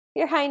 sire,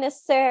 your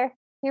highness, sir,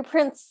 your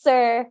prince,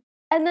 sir.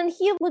 And then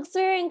he looks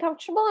very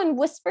uncomfortable and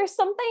whispers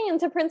something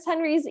into Prince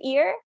Henry's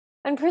ear.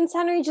 And Prince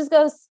Henry just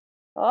goes,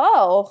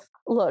 oh.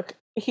 Look,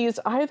 he's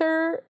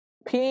either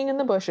peeing in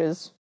the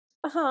bushes,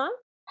 Uh-huh.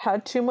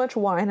 had too much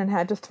wine and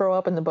had to throw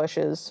up in the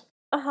bushes,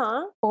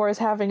 Uh-huh. or is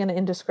having an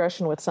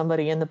indiscretion with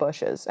somebody in the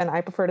bushes. And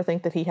I prefer to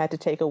think that he had to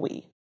take a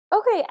wee.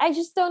 Okay, I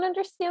just don't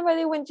understand why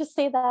they wouldn't just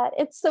say that.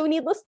 It's so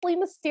needlessly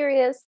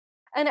mysterious.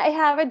 And I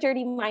have a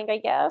dirty mind, I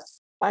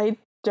guess. I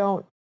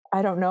don't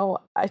know.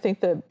 I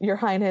think that your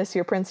highness,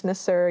 your princeness,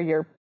 sir,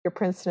 your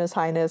princeness,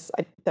 highness,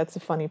 that's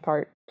a funny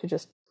part to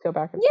just go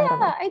back and Yeah,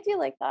 I do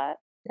like that.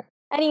 Yeah.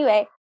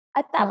 Anyway,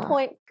 at that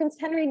point, Prince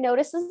Henry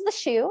notices the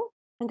shoe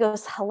and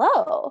goes,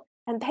 hello,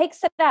 and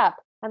picks it up.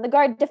 And the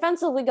guard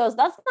defensively goes,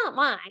 that's not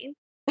mine.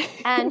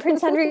 And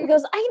Prince Henry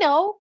goes, I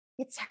know,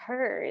 it's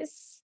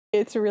hers.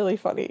 It's really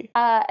funny.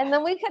 And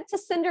then we cut to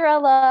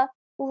Cinderella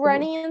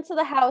running into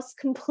the house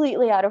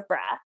completely out of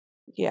breath.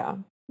 Yeah.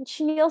 And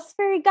she yells,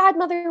 fairy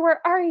godmother,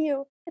 where are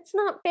you? It's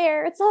not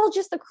fair. It's all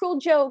just a cruel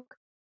joke.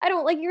 I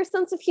don't like your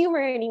sense of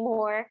humor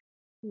anymore.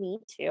 Me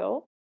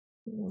too.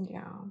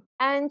 Yeah.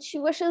 And she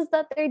wishes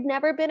that there'd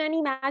never been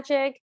any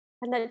magic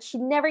and that she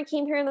never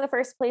came here in the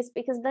first place,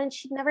 because then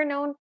she'd never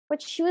known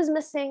what she was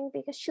missing,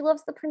 because she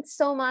loves the prince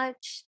so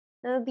much.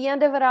 And at the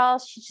end of it all,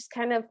 she just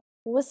kind of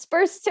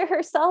whispers to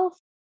herself,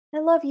 I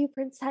love you,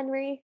 Prince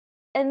Henry.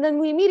 And then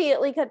we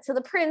immediately cut to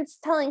the prince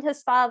telling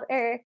his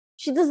father,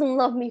 she doesn't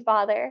love me,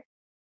 father,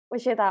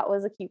 which I thought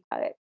was a cute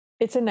cut.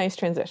 It's a nice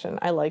transition.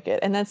 I like it.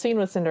 And that scene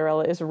with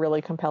Cinderella is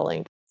really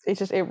compelling.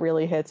 It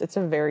really hits. It's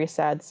a very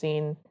sad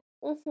scene.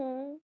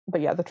 Mm-hmm.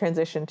 But yeah, the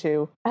transition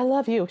to, I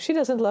love you, she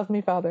doesn't love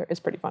me, father, is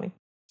pretty funny.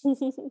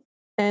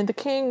 And the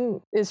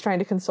king is trying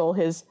to console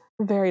his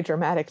very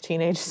dramatic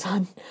teenage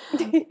son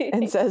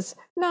and says,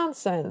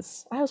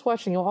 nonsense. I was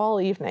watching you all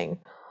evening.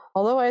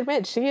 Although I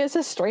admit she is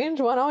a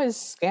strange one, always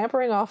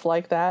scampering off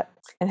like that.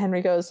 And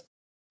Henry goes,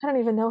 I don't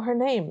even know her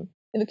name.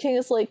 And the king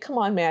is like, come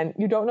on, man,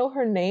 you don't know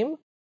her name?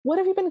 What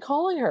have you been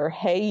calling her?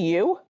 Hey,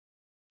 you?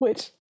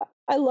 Which,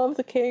 I love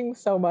the king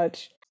so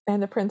much.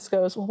 And the prince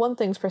goes, well, one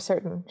thing's for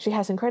certain. She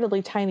has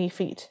incredibly tiny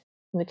feet.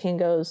 And the king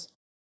goes,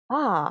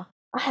 I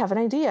have an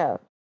idea.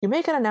 You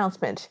make an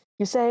announcement.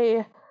 You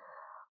say,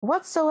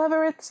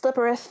 whatsoever it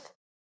slippereth,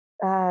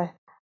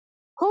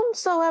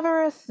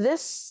 whomsoevereth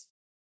this,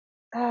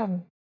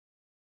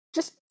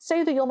 just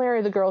say that you'll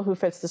marry the girl who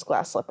fits this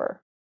glass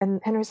slipper.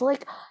 And Henry's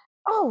like,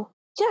 oh,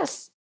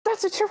 yes,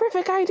 that's a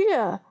terrific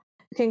idea.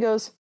 The king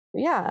goes,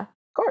 yeah, of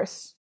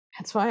course.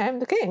 That's why I'm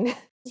the king.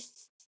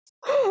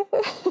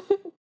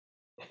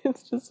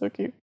 It's just so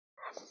cute.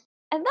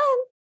 And then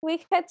we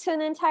cut to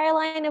an entire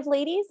line of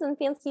ladies in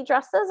fancy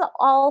dresses,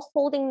 all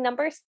holding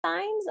number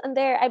signs. And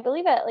they're, I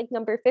believe, at like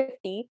number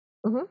 50,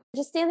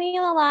 just standing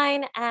in the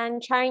line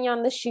and trying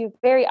on the shoe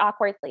very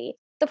awkwardly.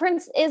 The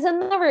prince is in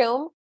the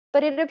room,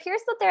 but it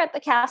appears that they're at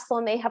the castle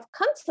and they have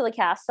come to the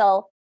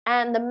castle.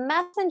 And the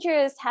messenger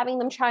is having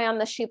them try on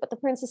the shoe, but the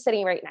prince is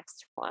sitting right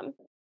next to him.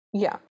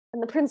 Yeah.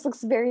 And the prince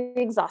looks very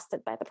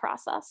exhausted by the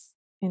process.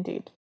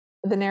 Indeed.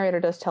 The narrator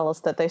does tell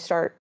us that they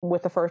start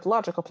with the first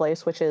logical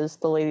place, which is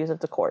the ladies of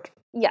the court.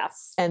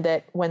 Yes. And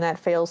that when that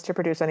fails to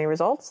produce any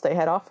results, they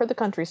head off for the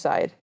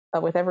countryside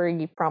with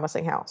every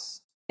promising house.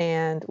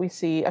 And we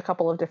see a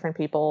couple of different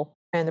people,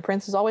 and the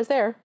prince is always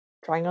there,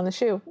 trying on the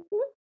shoe.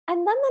 And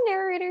then the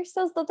narrator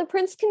says that the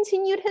prince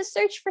continued his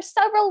search for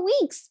several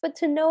weeks, but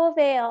to no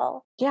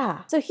avail.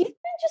 Yeah. So he's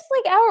been just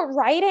like out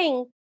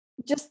writing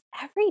just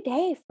every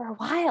day for a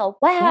while.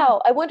 Wow.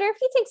 Yeah. I wonder if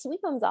he takes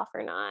weekends off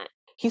or not.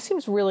 He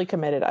seems really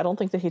committed. I don't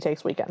think that he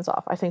takes weekends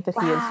off. I think that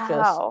he is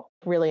just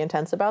really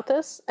intense about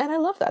this, and I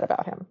love that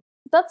about him.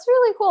 That's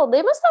really cool.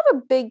 They must have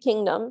a big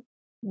kingdom.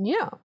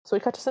 Yeah. So we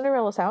cut to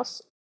Cinderella's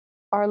house.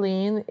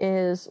 Arlene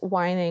is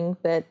whining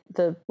that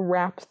the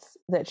wrap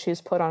that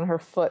she's put on her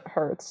foot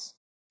hurts.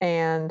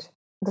 And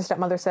the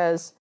stepmother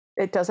says,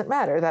 it doesn't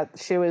matter, that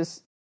she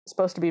was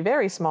supposed to be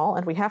very small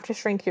and we have to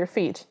shrink your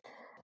feet.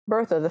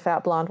 Bertha, the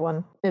fat blonde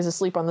one, is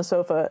asleep on the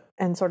sofa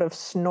and sort of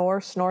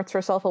snorts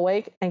herself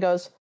awake and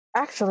goes,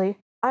 actually,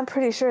 I'm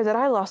pretty sure that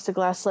I lost a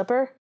glass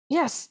slipper.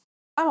 Yes,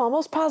 I'm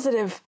almost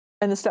positive.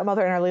 And the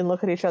stepmother and Arlene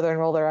look at each other and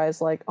roll their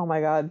eyes like, oh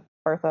my God,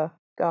 Bertha,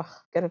 ugh,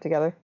 get it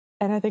together.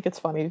 And I think it's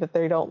funny that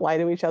they don't lie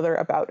to each other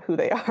about who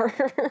they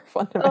are,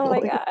 fundamentally.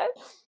 Oh my God.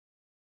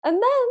 And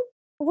then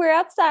we're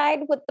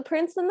outside with the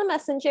prince and the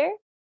messenger.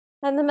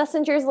 And the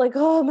messenger's like,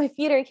 oh, my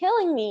feet are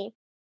killing me.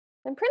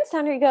 And Prince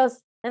Henry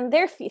goes, and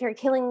their feet are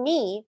killing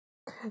me.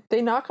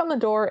 They knock on the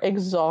door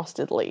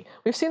exhaustedly.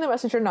 We've seen the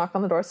messenger knock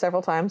on the door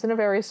several times in a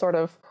very sort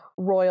of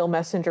royal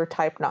messenger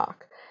type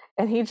knock.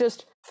 And he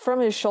just, from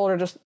his shoulder,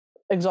 just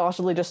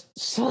exhaustedly just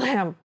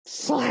slam.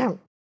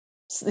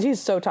 He's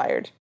so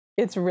tired.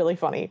 It's really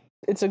funny.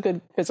 It's a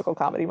good physical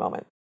comedy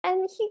moment.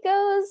 And he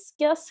goes,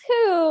 guess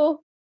who?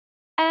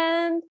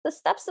 And the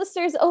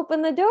stepsisters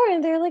open the door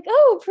and they're like,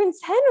 oh, Prince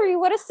Henry,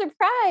 what a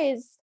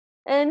surprise.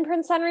 And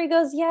Prince Henry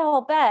goes, yeah,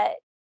 I'll bet.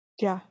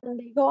 Yeah. And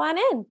they go on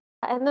in.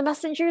 And the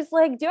messenger's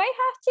like, do I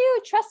have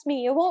to? Trust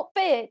me, it won't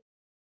fit.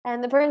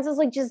 And the prince is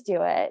like, just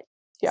do it.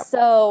 Yep.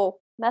 So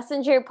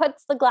messenger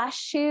puts the glass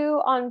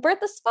shoe on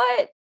Bertha's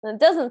foot and it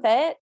doesn't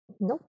fit.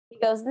 Nope. He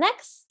goes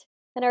next.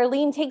 And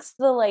Arlene takes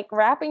the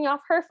wrapping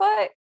off her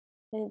foot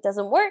and it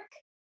doesn't work.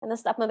 And the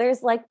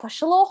stepmother's like,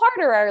 push a little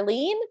harder,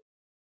 Arlene.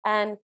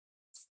 And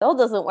still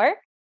doesn't work.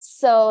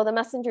 So the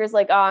messenger's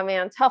like, oh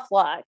man, tough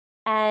luck.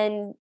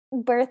 And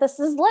Bertha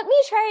says, let me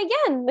try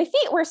again. My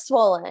feet were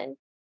swollen.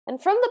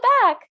 And from the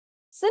back,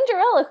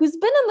 Cinderella, who's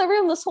been in the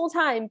room this whole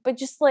time, but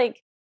just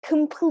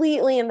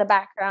completely in the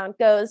background,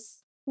 goes,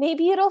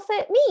 maybe it'll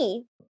fit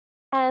me.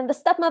 And the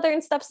stepmother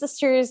and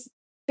stepsisters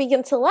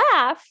begin to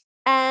laugh.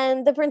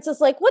 And the prince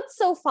is like, what's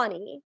so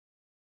funny?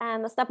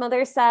 And the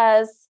stepmother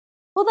says,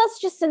 well, that's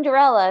just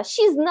Cinderella.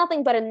 She's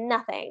nothing but a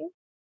nothing.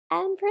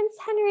 And Prince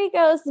Henry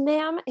goes,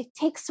 ma'am, it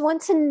takes one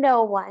to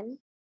know one.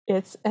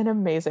 It's an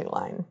amazing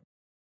line.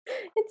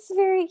 It's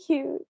very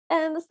cute.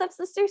 And the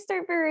stepsisters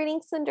start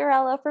berating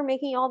Cinderella for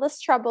making all this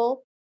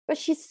trouble. But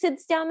she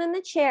sits down in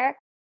the chair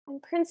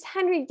and Prince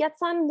Henry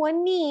gets on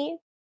one knee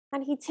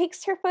and he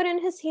takes her foot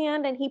in his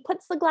hand and he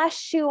puts the glass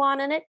shoe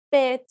on and it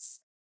fits.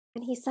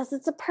 And he says,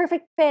 it's a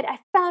perfect fit. I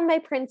found my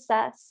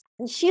princess.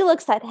 And she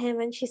looks at him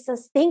and she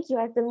says, thank you.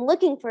 I've been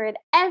looking for it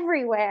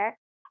everywhere.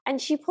 And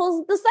she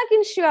pulls the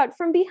second shoe out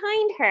from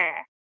behind her.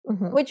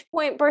 Mm-hmm. At which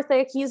point Bertha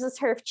accuses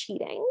her of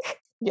cheating.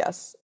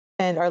 Yes.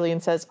 And Arlene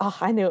says, oh,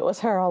 I knew it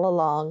was her all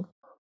along.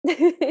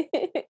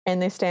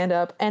 And they stand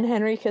up and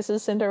Henry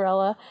kisses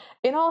Cinderella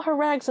in all her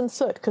rags and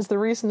soot, because the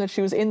reason that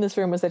she was in this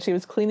room was that she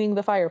was cleaning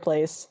the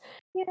fireplace.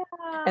 Yeah.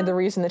 And the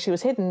reason that she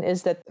was hidden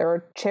is that there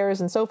are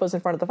chairs and sofas in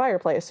front of the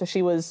fireplace. So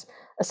she was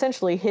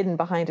essentially hidden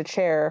behind a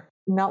chair,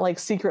 not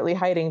secretly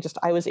hiding, just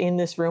I was in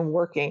this room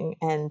working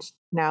and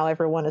now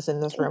everyone is in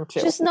this room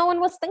too. Just no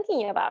one was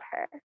thinking about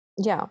her.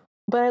 Yeah.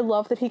 But I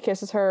love that he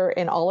kisses her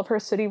in all of her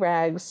sooty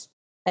rags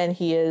and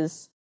he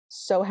is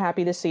so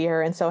happy to see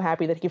her and so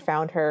happy that he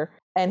found her.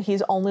 And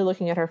he's only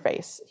looking at her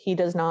face. He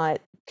does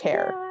not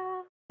care.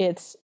 Yeah.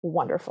 It's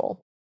wonderful.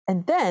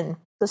 And then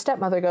the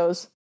stepmother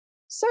goes,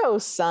 so,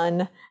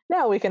 son,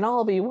 now we can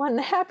all be one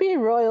happy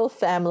royal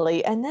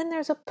family. And then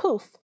there's a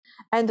poof.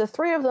 And the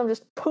three of them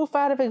just poof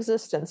out of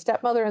existence.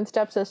 Stepmother and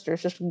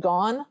stepsisters just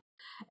gone.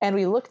 And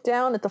we look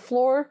down at the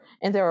floor,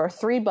 and there are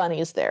 3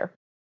 bunnies there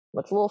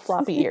with little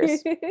floppy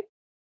ears.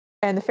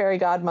 And the fairy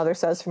godmother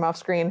says from off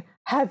screen,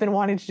 I've been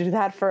wanting to do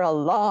that for a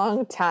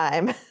long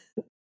time.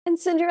 And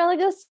Cinderella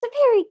goes, the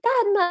fairy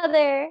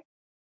godmother.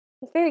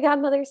 The fairy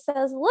godmother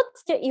says,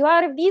 let's get you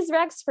out of these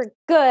rags for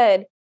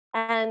good.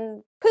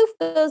 And poof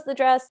goes the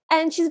dress.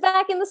 And she's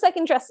back in the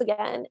second dress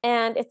again.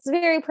 And it's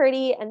very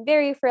pretty and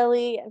very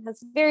frilly and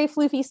has very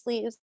floofy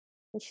sleeves.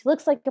 And she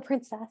looks like a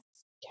princess.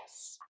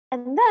 Yes.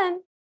 And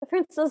then the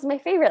prince says my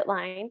favorite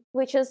line,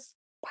 which is,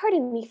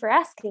 pardon me for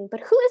asking,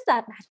 but who is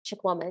that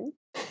magic woman?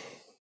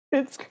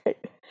 It's great.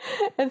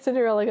 And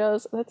Cinderella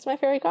goes, that's my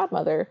fairy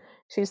godmother.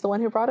 She's the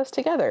one who brought us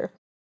together.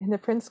 And the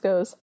prince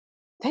goes,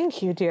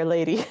 thank you, dear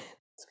lady.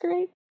 It's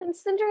great. And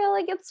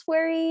Cinderella gets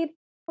worried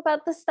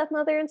about the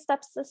stepmother and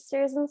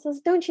stepsisters and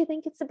says, don't you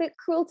think it's a bit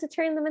cruel to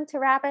turn them into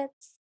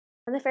rabbits?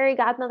 And the fairy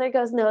godmother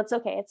goes, no, it's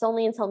okay. It's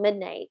only until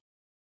midnight.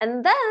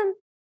 And then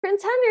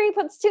Prince Henry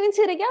puts 2 and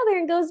 2 together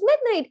and goes,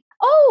 midnight.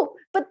 Oh,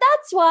 but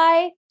that's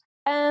why.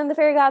 And the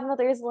fairy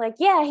godmother is like,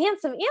 yeah,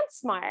 handsome and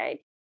smart.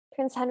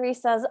 Prince Henry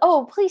says,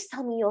 oh, please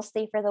tell me you'll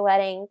stay for the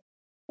wedding.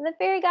 And the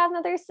fairy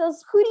godmother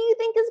says, who do you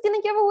think is going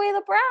to give away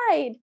the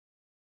bride?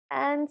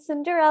 And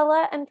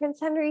Cinderella and Prince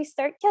Henry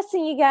start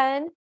kissing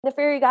again. The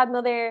fairy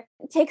godmother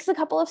takes a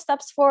couple of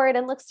steps forward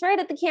and looks right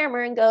at the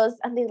camera and goes,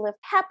 and they lived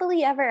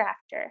happily ever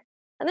after.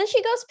 And then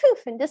she goes poof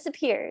and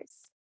disappears.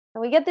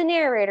 And we get the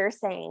narrator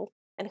saying,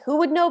 and who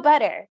would know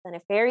better than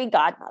a fairy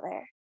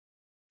godmother?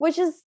 Which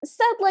is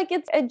said like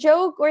it's a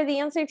joke or the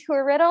answer to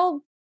a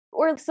riddle,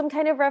 or some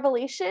kind of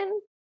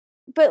revelation.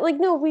 But like,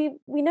 no, we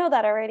know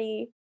that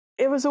already.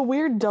 It was a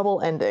weird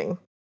double ending.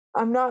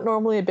 I'm not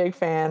normally a big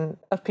fan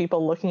of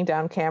people looking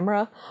down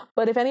camera,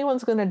 but if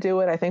anyone's going to do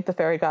it, I think the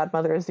fairy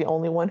godmother is the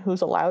only one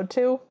who's allowed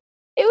to.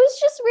 It was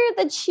just weird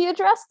that she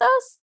addressed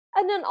us,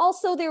 and then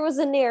also there was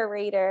a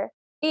narrator.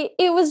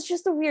 It was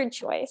just a weird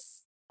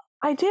choice.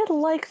 I did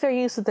like their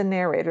use of the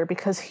narrator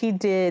because he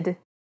did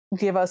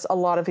give us a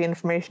lot of the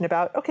information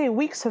about, okay,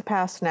 weeks have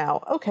passed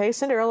now. Okay,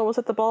 Cinderella was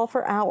at the ball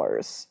for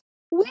hours.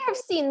 We have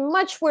seen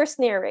much worse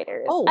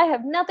narrators. Oh. I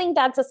have nothing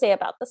bad to say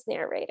about this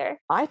narrator.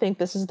 I think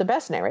this is the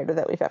best narrator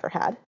that we've ever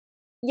had.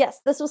 Yes,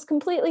 this was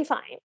completely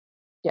fine.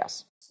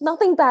 Yes.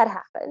 Nothing bad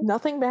happened.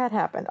 Nothing bad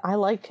happened. I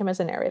liked him as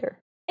a narrator.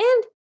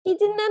 And he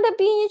didn't end up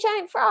being a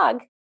giant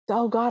frog.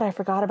 Oh, God, I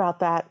forgot about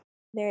that.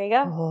 There you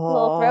go. A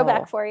little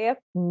throwback for you.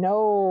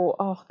 No.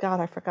 Oh, God,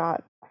 I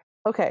forgot.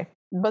 Okay,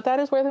 but that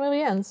is where the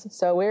movie ends.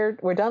 So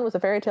we're done with the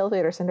fairy tale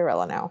theater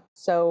Cinderella now.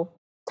 So,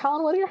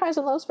 Talon, what are your highs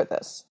and lows for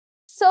this?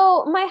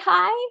 So my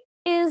high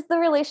is the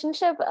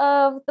relationship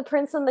of the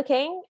prince and the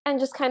king and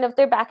just kind of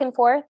their back and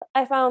forth.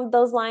 I found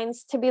those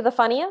lines to be the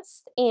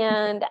funniest,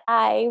 and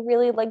I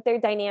really like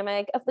their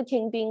dynamic of the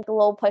king being a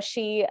little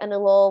pushy and a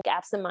little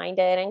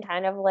absent-minded and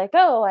kind of like,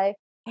 oh, I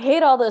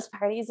hate all those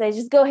parties. I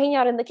just go hang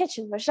out in the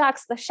kitchen with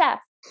Jacques the chef.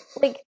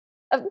 Like,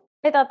 I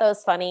thought that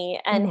was funny,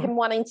 and him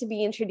wanting to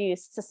be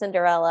introduced to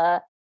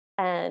Cinderella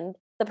and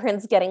the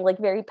prince getting like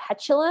very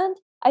petulant.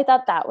 I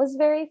thought that was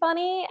very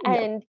funny,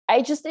 and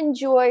I just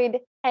enjoyed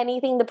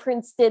anything the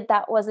prince did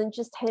that wasn't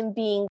just him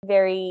being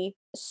very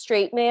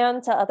straight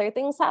man to other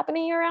things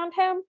happening around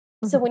him.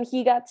 So when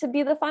he got to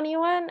be the funny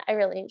one, I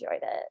really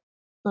enjoyed it.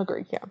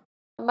 Agreed, yeah.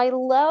 My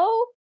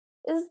low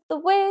is the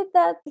way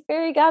that the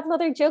fairy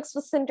godmother jokes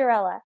with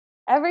Cinderella.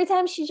 Every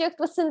time she joked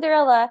with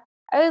Cinderella,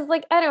 I was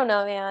like, I don't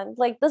know, man.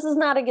 Like, this is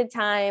not a good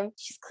time.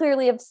 She's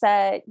clearly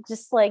upset.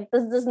 Just like,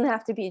 this doesn't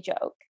have to be a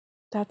joke.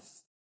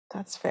 That's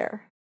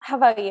fair. How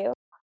about you?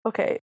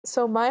 Okay,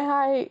 so my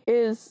high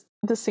is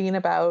the scene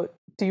about,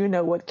 do you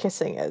know what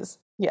kissing is?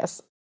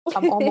 Yes,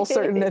 I'm almost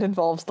certain it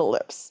involves the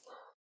lips.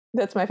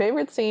 That's my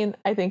favorite scene.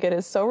 I think it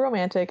is so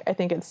romantic. I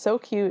think it's so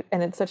cute,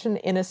 and it's such an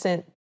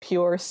innocent,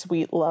 pure,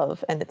 sweet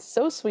love, and it's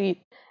so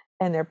sweet,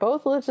 and they're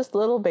both just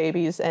little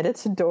babies, and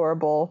it's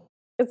adorable.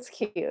 It's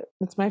cute.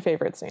 It's my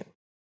favorite scene.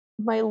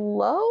 My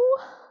low?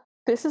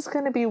 This is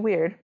going to be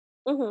weird.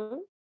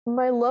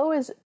 My low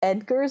is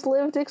Edgar's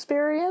lived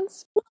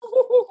experience.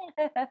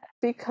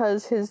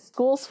 Because his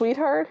school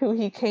sweetheart, who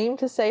he came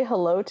to say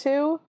hello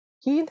to,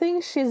 he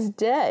thinks she's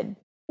dead.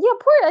 Yeah,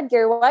 poor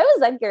Edgar. Why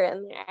was Edgar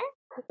in there?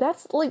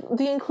 That's like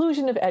the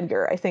inclusion of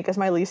Edgar, I think, is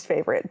my least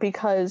favorite,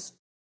 because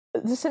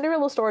the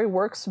Cinderella story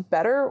works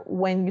better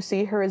when you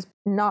see her as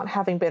not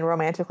having been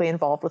romantically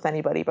involved with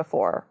anybody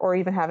before, or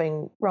even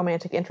having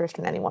romantic interest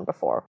in anyone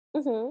before.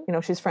 You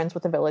know, she's friends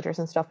with the villagers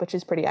and stuff, but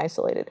she's pretty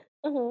isolated.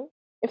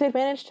 If they'd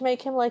managed to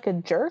make him like a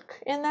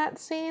jerk in that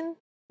scene,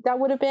 that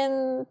would have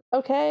been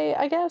okay,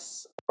 I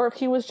guess. Or if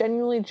he was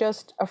genuinely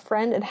just a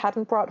friend and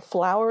hadn't brought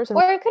flowers.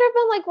 Or it could have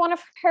been like one of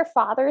her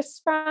father's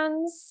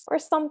friends or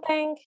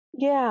something.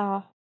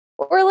 Yeah.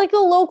 Or like a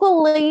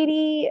local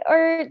lady.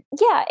 Or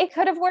yeah, it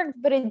could have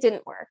worked, but it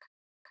didn't work.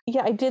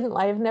 Yeah,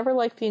 I've never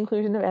liked the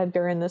inclusion of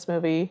Edgar in this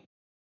movie,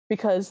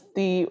 because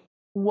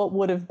what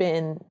would have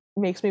been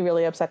makes me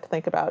really upset to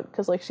think about,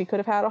 because like she could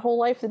have had a whole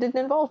life that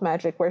didn't involve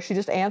magic, where she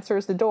just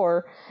answers the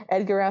door,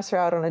 Edgar asks her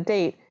out on a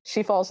date,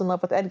 she falls in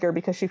love with Edgar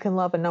because she can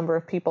love a number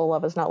of people,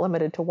 love is not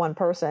limited to one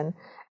person,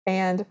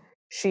 and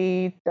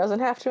she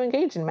doesn't have to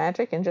engage in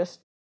magic and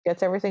just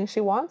gets everything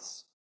she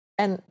wants.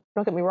 And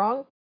don't get me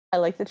wrong, I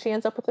like that she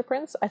ends up with the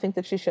prince. I think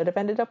that she should have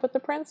ended up with the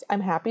prince.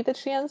 I'm happy that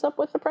she ends up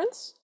with the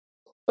prince,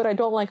 but I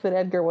don't like that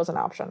Edgar was an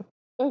option.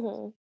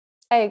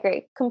 I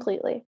agree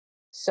completely.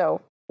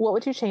 So what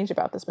would you change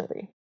about this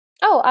movie?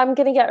 Oh, I'm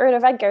going to get rid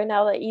of Edgar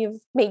now that you've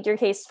made your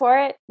case for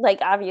it. Like,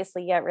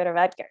 obviously, get rid of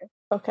Edgar.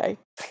 Okay.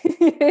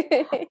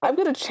 I'm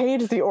going to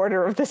change the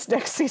order of this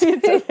next season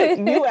so that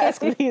you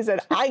ask these and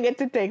I get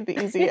to take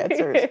the easy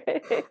answers.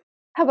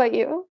 How about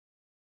you?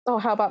 Oh,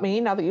 how about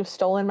me, now that you've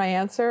stolen my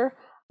answer?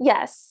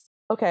 Yes.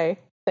 Okay,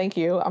 thank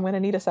you. I'm going to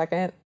need a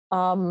second.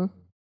 Oh,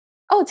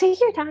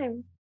 take your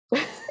time.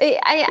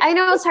 I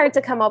know it's hard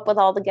to come up with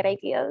all the good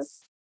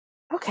ideas.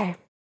 Okay.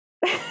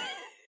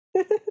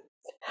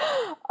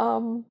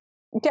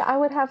 Yeah, I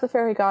would have the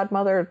fairy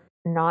godmother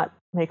not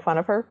make fun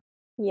of her.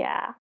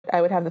 Yeah.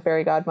 I would have the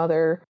fairy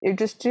godmother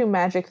just do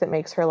magic that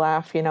makes her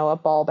laugh. You know, a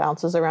ball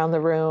bounces around the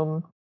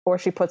room, or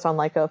she puts on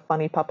like a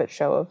funny puppet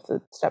show of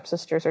the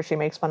stepsisters, or she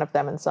makes fun of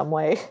them in some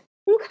way.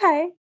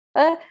 Okay.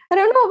 I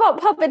don't know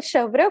about puppet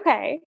show, but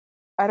okay.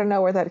 I don't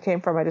know where that came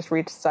from. I just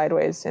reached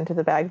sideways into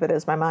the bag that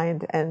is my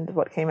mind, and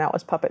what came out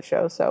was puppet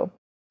show. So,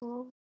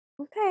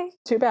 okay.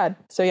 Too bad.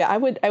 So yeah, I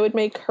would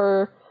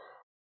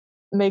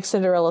make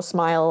Cinderella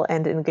smile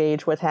and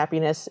engage with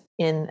happiness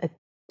in a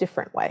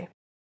different way.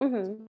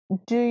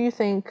 Do you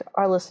think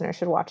our listeners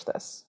should watch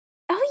this?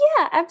 Oh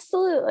yeah,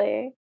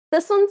 absolutely.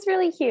 This one's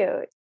really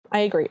cute. I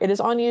agree. It is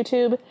on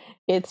YouTube.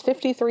 It's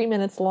 53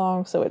 minutes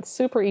long, so it's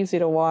super easy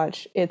to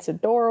watch. It's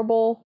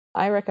adorable.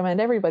 I recommend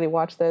everybody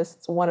watch this.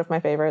 It's one of my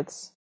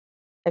favorites,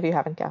 if you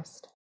haven't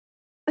guessed.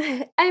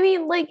 I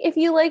mean, like, if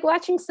you like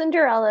watching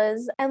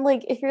Cinderellas, and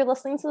like, if you're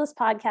listening to this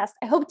podcast,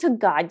 I hope to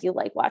God you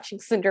like watching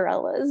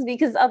Cinderellas,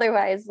 because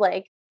otherwise,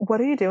 like,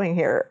 what are you doing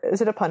here? Is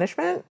it a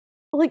punishment?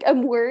 Like,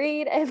 I'm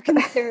worried. I have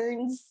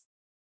concerns.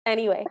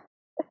 Anyway,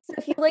 so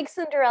if you like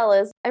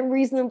Cinderellas, I'm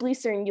reasonably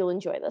certain you'll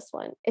enjoy this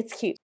one. It's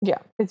cute. Yeah,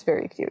 it's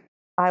very cute.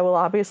 I will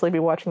obviously be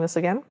watching this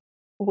again.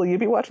 Will you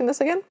be watching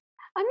this again?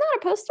 I'm not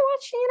opposed to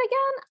watching it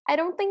again. I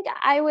don't think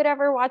I would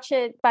ever watch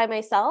it by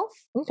myself.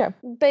 Okay.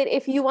 But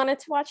if you wanted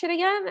to watch it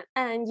again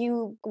and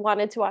you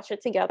wanted to watch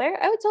it together,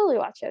 I would totally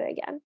watch it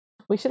again.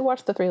 We should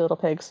watch The Three Little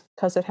Pigs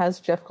because it has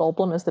Jeff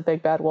Goldblum as the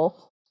big bad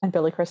wolf and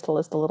Billy Crystal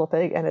as the little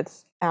pig, and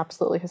it's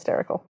absolutely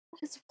hysterical.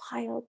 That is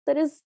wild. That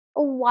is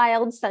a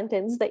wild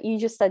sentence that you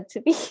just said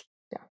to me.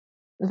 Yeah.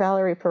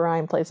 Valerie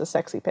Perrine plays a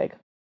sexy pig.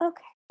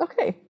 Okay.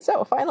 Okay,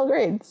 so final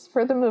grades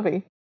for the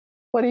movie.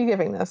 What are you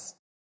giving this?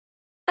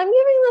 I'm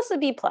giving this a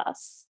B+.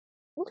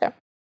 Okay.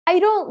 I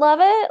don't love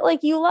it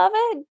like you love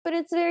it, but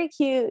it's very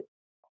cute.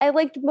 I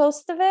liked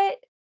most of it.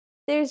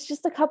 There's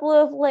just a couple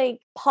of like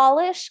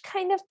polish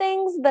kind of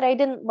things that I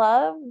didn't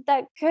love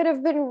that could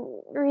have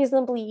been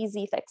reasonably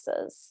easy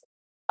fixes.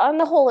 On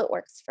the whole, it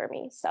works for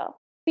me. So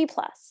B+.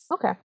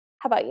 Okay.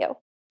 How about you?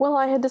 Well,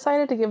 I had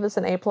decided to give this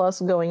an A+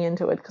 going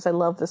into it because I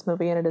love this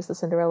movie and it is the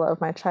Cinderella of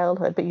my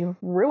childhood, but you've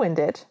ruined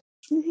it.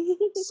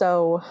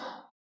 So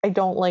I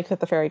don't like that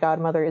the fairy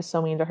godmother is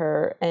so mean to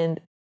her,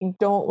 and I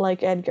don't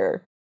like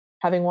Edgar.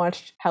 Having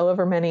watched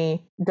however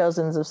many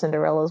dozens of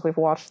Cinderellas we've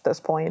watched at this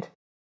point,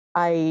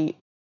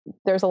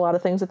 there's a lot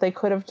of things that they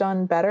could have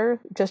done better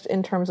just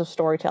in terms of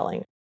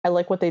storytelling. I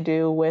like what they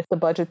do with the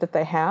budget that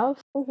they have,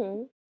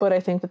 but I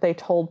think that they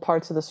told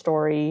parts of the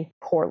story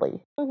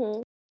poorly.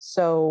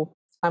 So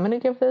I'm going to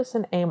give this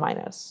an A-.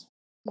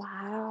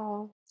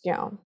 Wow.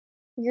 Yeah.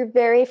 You're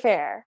very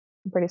fair.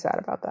 I'm pretty sad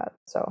about that.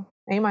 So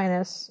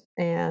A-,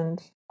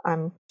 and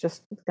I'm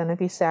just going to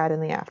be sad in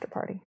the after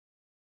party.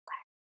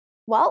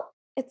 Well,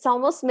 it's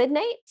almost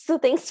midnight, so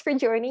thanks for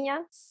joining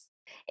us.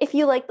 If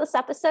you like this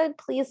episode,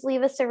 please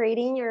leave us a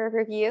rating or a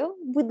review.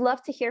 We'd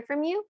love to hear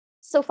from you.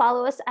 So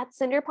follow us at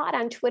Cinderpod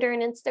on Twitter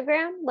and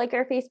Instagram, like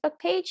our Facebook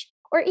page,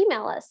 or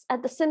email us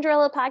at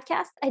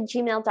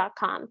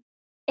thecinderellapodcast@gmail.com.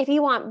 If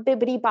you want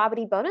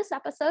bibbity-bobbity bonus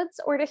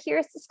episodes or to hear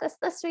us discuss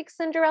this week's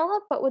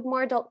Cinderella, but with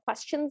more adult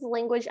questions,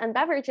 language, and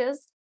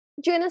beverages,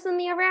 join us in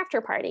the Ever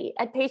After Party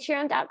at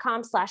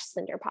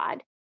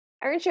patreon.com/cinderpod.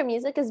 Our intro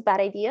music is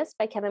Bad Ideas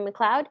by Kevin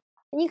MacLeod,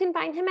 and you can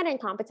find him at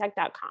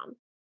incompetech.com.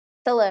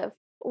 So Liv,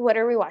 what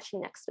are we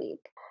watching next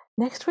week?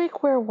 Next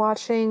week, we're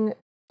watching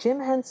Jim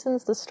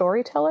Henson's The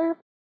Storyteller,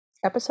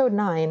 episode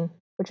 9,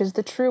 which is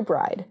The True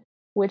Bride,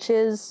 which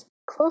is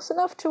close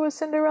enough to a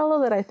Cinderella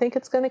that I think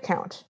it's going to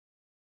count.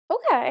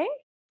 Okay.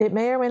 It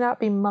may or may not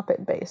be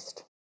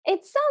Muppet-based.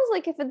 It sounds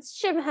like if it's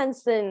Jim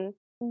Henson,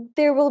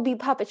 there will be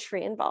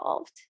puppetry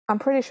involved. I'm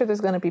pretty sure there's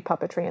going to be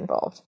puppetry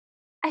involved.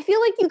 I feel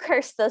like you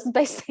cursed us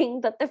by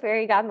saying that the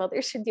fairy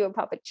godmother should do a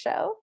puppet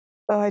show.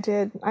 Oh, I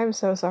did. I'm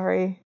so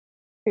sorry.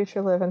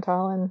 Future Liv and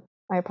Talon,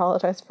 I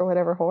apologize for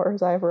whatever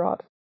horrors I have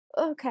wrought.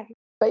 Okay.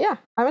 But yeah,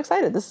 I'm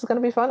excited. This is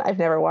going to be fun. I've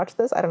never watched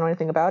this. I don't know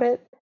anything about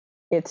it.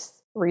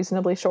 It's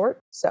reasonably short,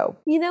 so...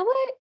 You know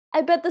what?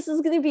 I bet this is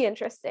going to be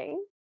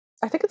interesting.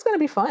 I think it's going to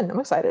be fun. I'm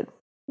excited.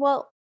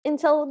 Well,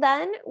 until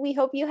then, we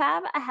hope you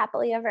have a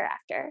happily ever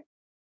after.